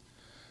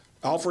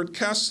 Alfred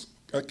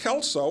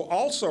Kelso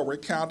also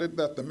recounted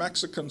that the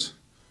Mexicans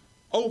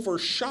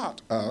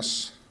overshot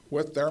us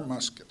with their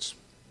muskets.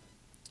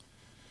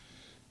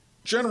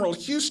 General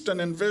Houston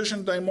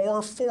envisioned a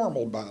more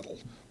formal battle,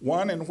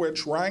 one in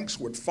which ranks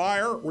would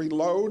fire,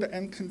 reload,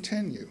 and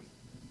continue.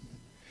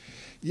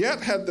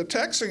 Yet, had the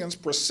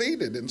Texians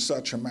proceeded in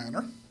such a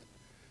manner,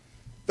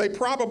 they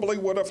probably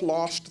would have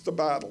lost the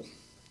battle.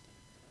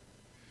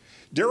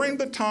 During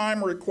the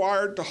time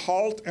required to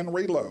halt and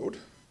reload,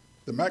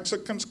 the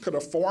Mexicans could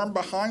have formed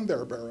behind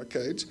their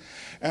barricades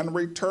and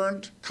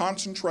returned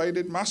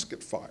concentrated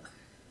musket fire.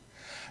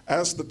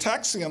 As the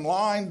Texian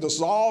line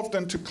dissolved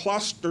into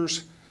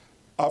clusters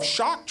of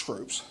shock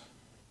troops,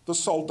 the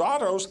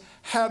soldados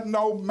had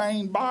no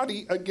main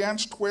body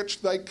against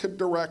which they could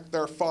direct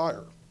their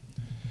fire.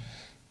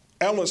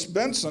 Ellis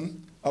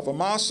Benson of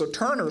Amasa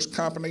Turner's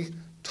company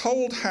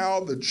told how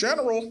the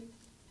general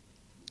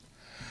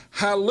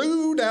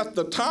hallooed at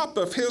the top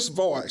of his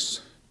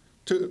voice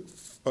to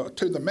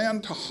the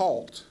men to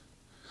halt,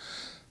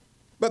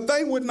 but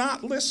they would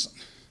not listen,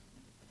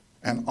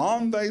 and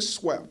on they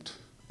swept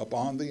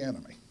upon the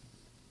enemy.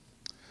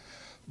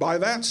 By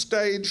that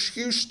stage,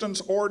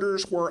 Houston's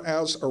orders were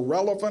as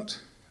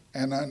irrelevant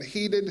and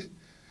unheeded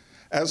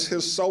as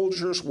his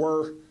soldiers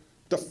were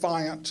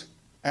defiant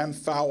and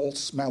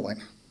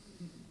foul-smelling.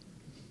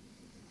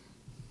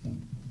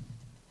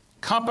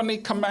 Company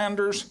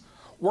commanders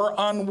were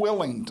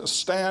unwilling to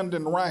stand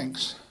in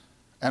ranks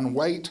and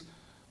wait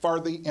for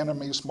the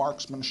enemy's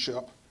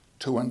marksmanship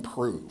to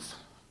improve.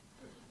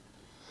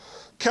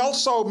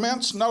 Kelso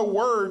minced no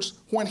words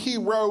when he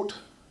wrote,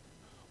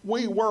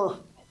 "We were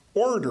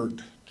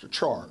ordered to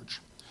charge."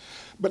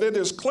 But it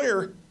is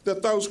clear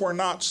that those were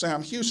not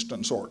Sam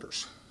Houston's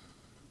orders.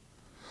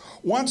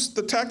 Once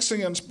the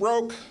Texians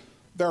broke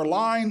their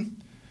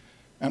line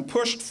and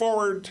pushed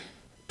forward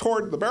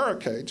toward the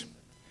barricades,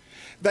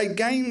 they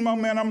gained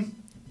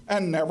momentum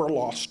and never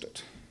lost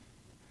it.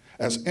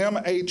 As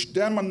M.H.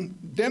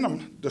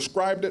 Denham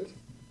described it,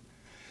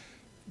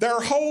 their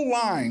whole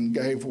line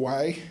gave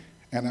way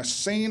and a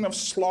scene of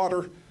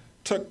slaughter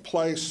took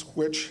place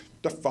which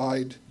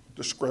defied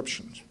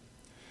descriptions.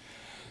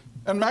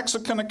 And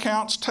Mexican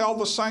accounts tell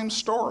the same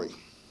story.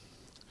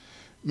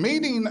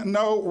 Meeting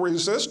no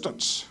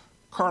resistance,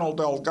 Colonel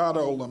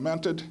Delgado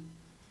lamented,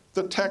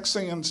 the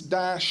Texians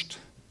dashed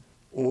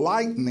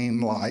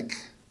lightning-like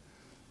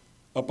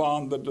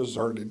upon the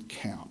deserted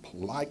camp.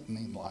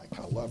 Lightning-like,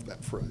 I love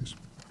that phrase.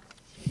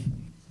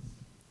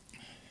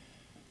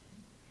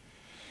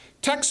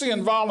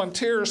 Texian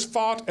volunteers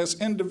fought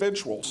as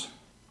individuals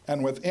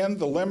and within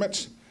the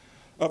limits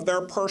of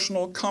their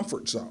personal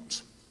comfort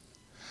zones.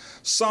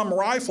 Some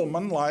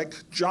riflemen, like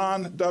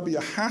John W.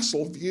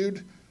 Hassel,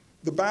 viewed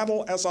the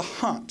battle as a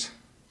hunt.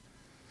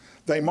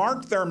 They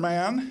marked their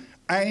man,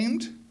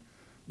 aimed,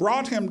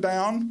 brought him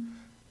down,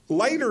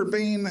 later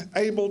being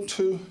able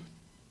to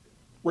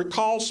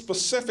recall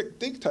specific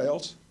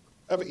details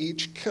of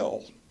each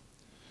kill.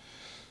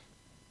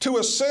 To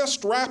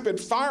assist rapid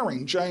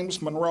firing,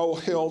 James Monroe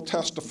Hill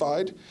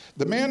testified,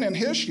 the men in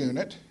his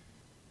unit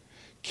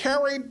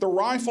carried the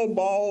rifle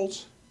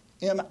balls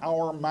in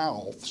our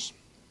mouths.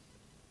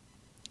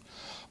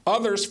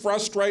 Others,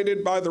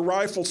 frustrated by the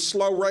rifle's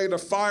slow rate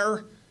of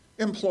fire,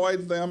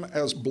 employed them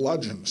as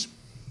bludgeons.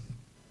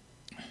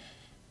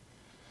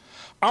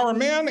 Our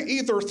men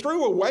either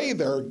threw away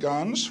their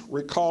guns,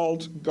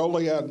 recalled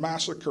Goliad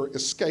Massacre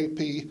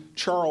escapee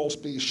Charles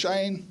B.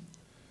 Shane,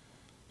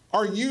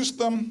 or used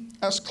them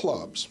as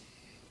clubs.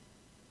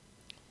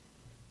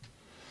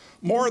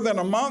 More than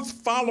a month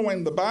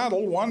following the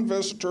battle, one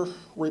visitor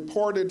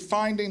reported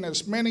finding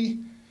as many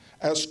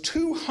as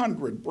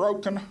 200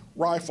 broken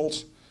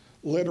rifles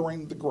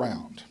littering the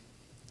ground.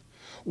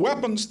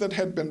 Weapons that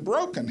had been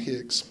broken, he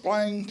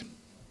explained,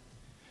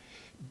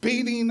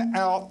 beating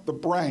out the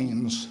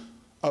brains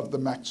of the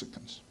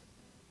Mexicans.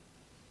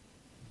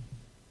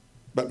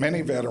 But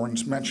many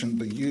veterans mentioned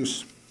the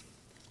use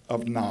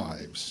of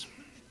knives.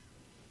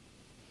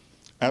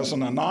 As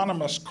an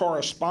anonymous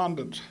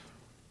correspondent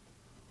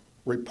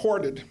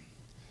reported,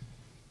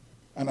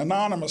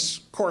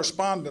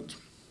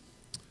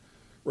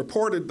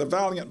 the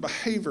valiant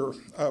behavior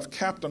of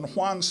Captain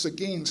Juan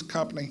Seguin's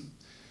company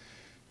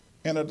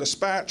in a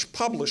dispatch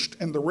published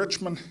in the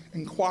Richmond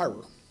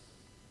Enquirer.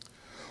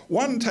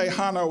 One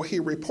Tejano,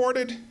 he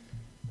reported,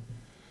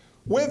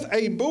 with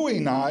a Bowie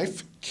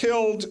knife,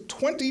 killed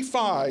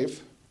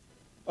 25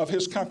 of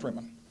his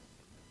countrymen.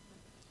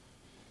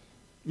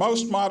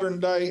 Most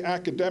modern-day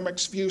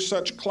academics view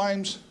such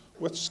claims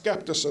with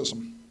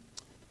skepticism.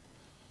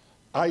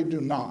 I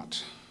do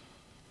not.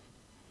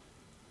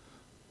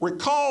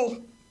 Recall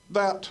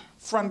that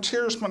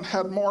frontiersmen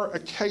had more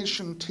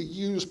occasion to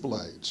use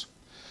blades.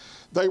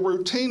 They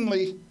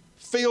routinely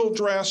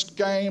field-dressed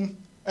game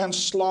and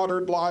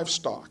slaughtered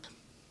livestock.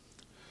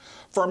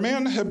 For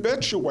men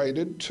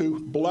habituated to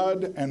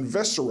blood and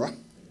viscera,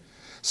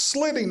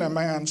 slitting a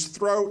man's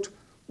throat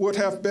would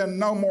have been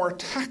no more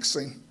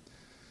taxing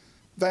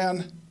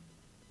than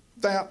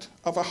that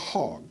of a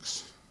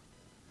hog's.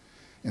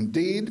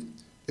 Indeed,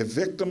 if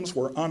victims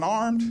were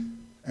unarmed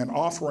and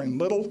offering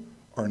little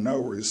or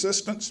no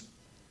resistance,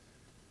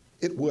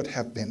 it would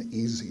have been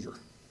easier.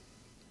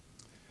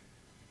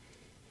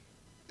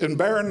 In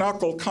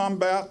bare-knuckle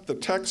combat, the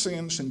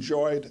Texians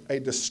enjoyed a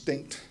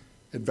distinct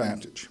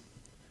advantage.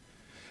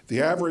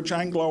 The average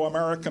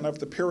Anglo-American of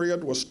the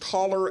period was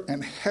taller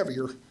and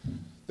heavier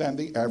than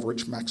the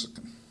average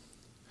Mexican.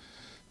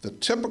 The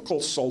typical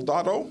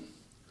soldado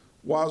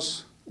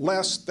was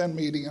less than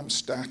medium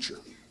stature,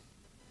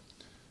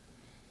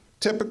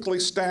 typically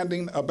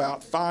standing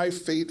about 5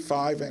 feet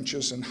 5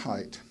 inches in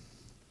height.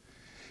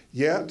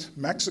 Yet,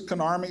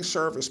 Mexican Army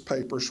service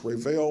papers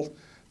reveal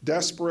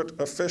desperate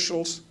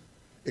officials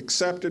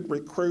accepted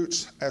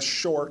recruits as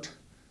short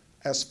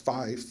as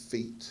 5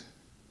 feet.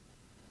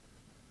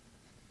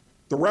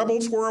 The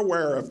rebels were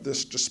aware of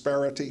this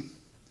disparity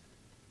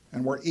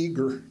and were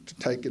eager to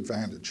take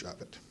advantage of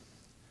it.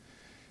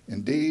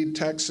 Indeed,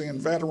 Texian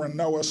veteran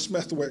Noah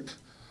Smithwick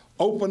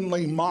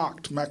openly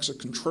mocked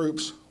Mexican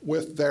troops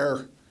with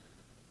their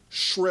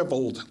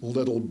shriveled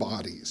little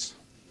bodies.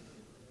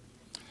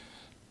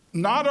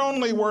 Not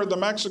only were the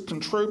Mexican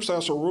troops,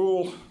 as a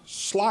rule,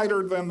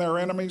 slighter than their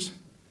enemies,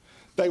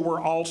 they were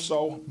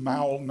also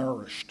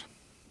malnourished.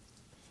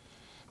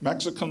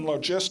 Mexican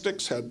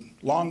logistics had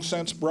long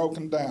since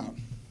broken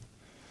down.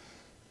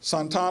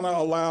 Santana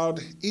allowed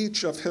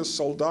each of his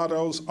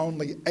soldados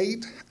only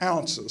 8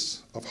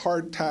 ounces of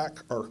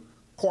hardtack or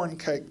corn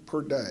cake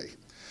per day,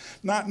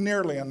 not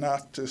nearly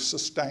enough to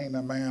sustain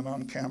a man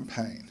on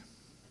campaign.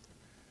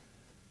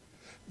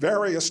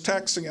 Various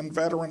Texian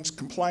veterans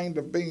complained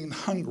of being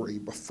hungry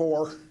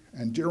before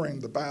and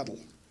during the battle,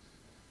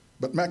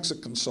 but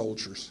Mexican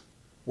soldiers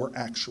were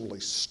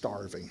actually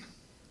starving.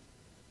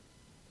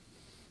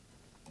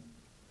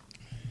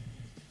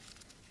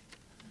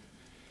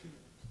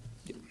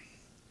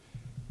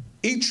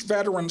 Each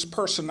veteran's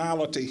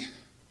personality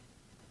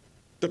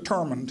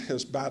determined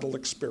his battle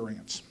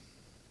experience.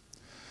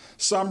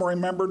 Some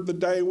remembered the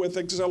day with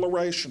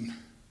exhilaration,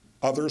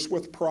 others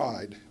with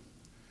pride.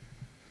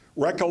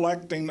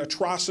 Recollecting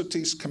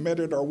atrocities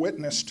committed or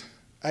witnessed,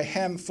 a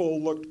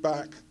handful looked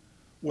back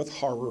with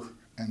horror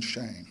and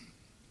shame.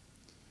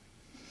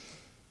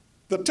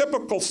 The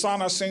typical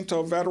San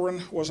Jacinto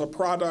veteran was a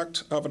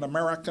product of an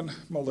American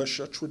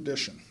militia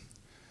tradition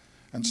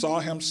and saw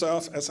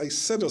himself as a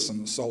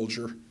citizen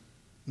soldier,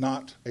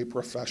 not a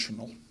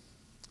professional.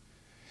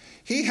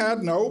 He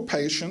had no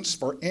patience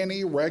for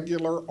any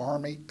regular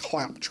Army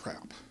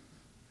claptrap.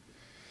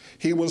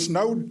 He was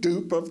no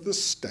dupe of the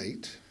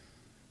state.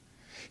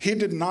 He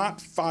did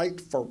not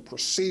fight for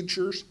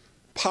procedures,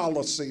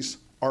 policies,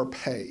 or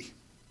pay.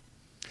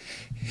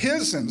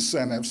 His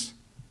incentives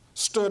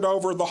stood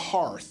over the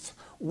hearth,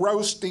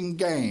 roasting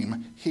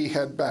game he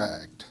had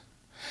bagged,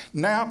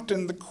 napped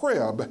in the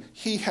crib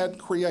he had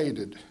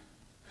created,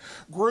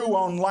 grew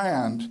on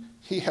land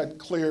he had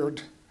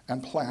cleared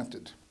and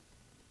planted.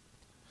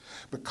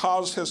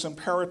 Because his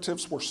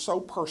imperatives were so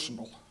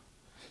personal,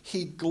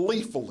 he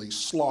gleefully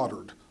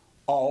slaughtered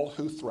all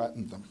who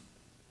threatened them.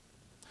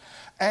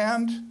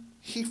 And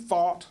he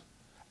fought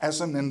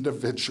as an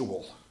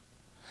individual,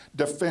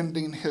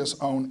 defending his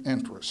own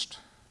interest.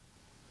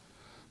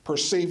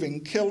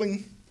 Perceiving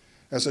killing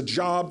as a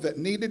job that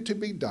needed to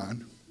be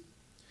done,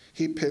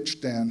 he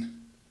pitched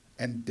in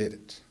and did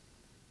it.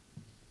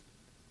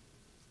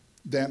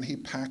 Then he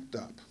packed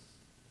up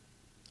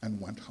and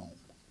went home.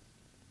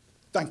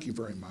 Thank you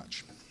very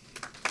much.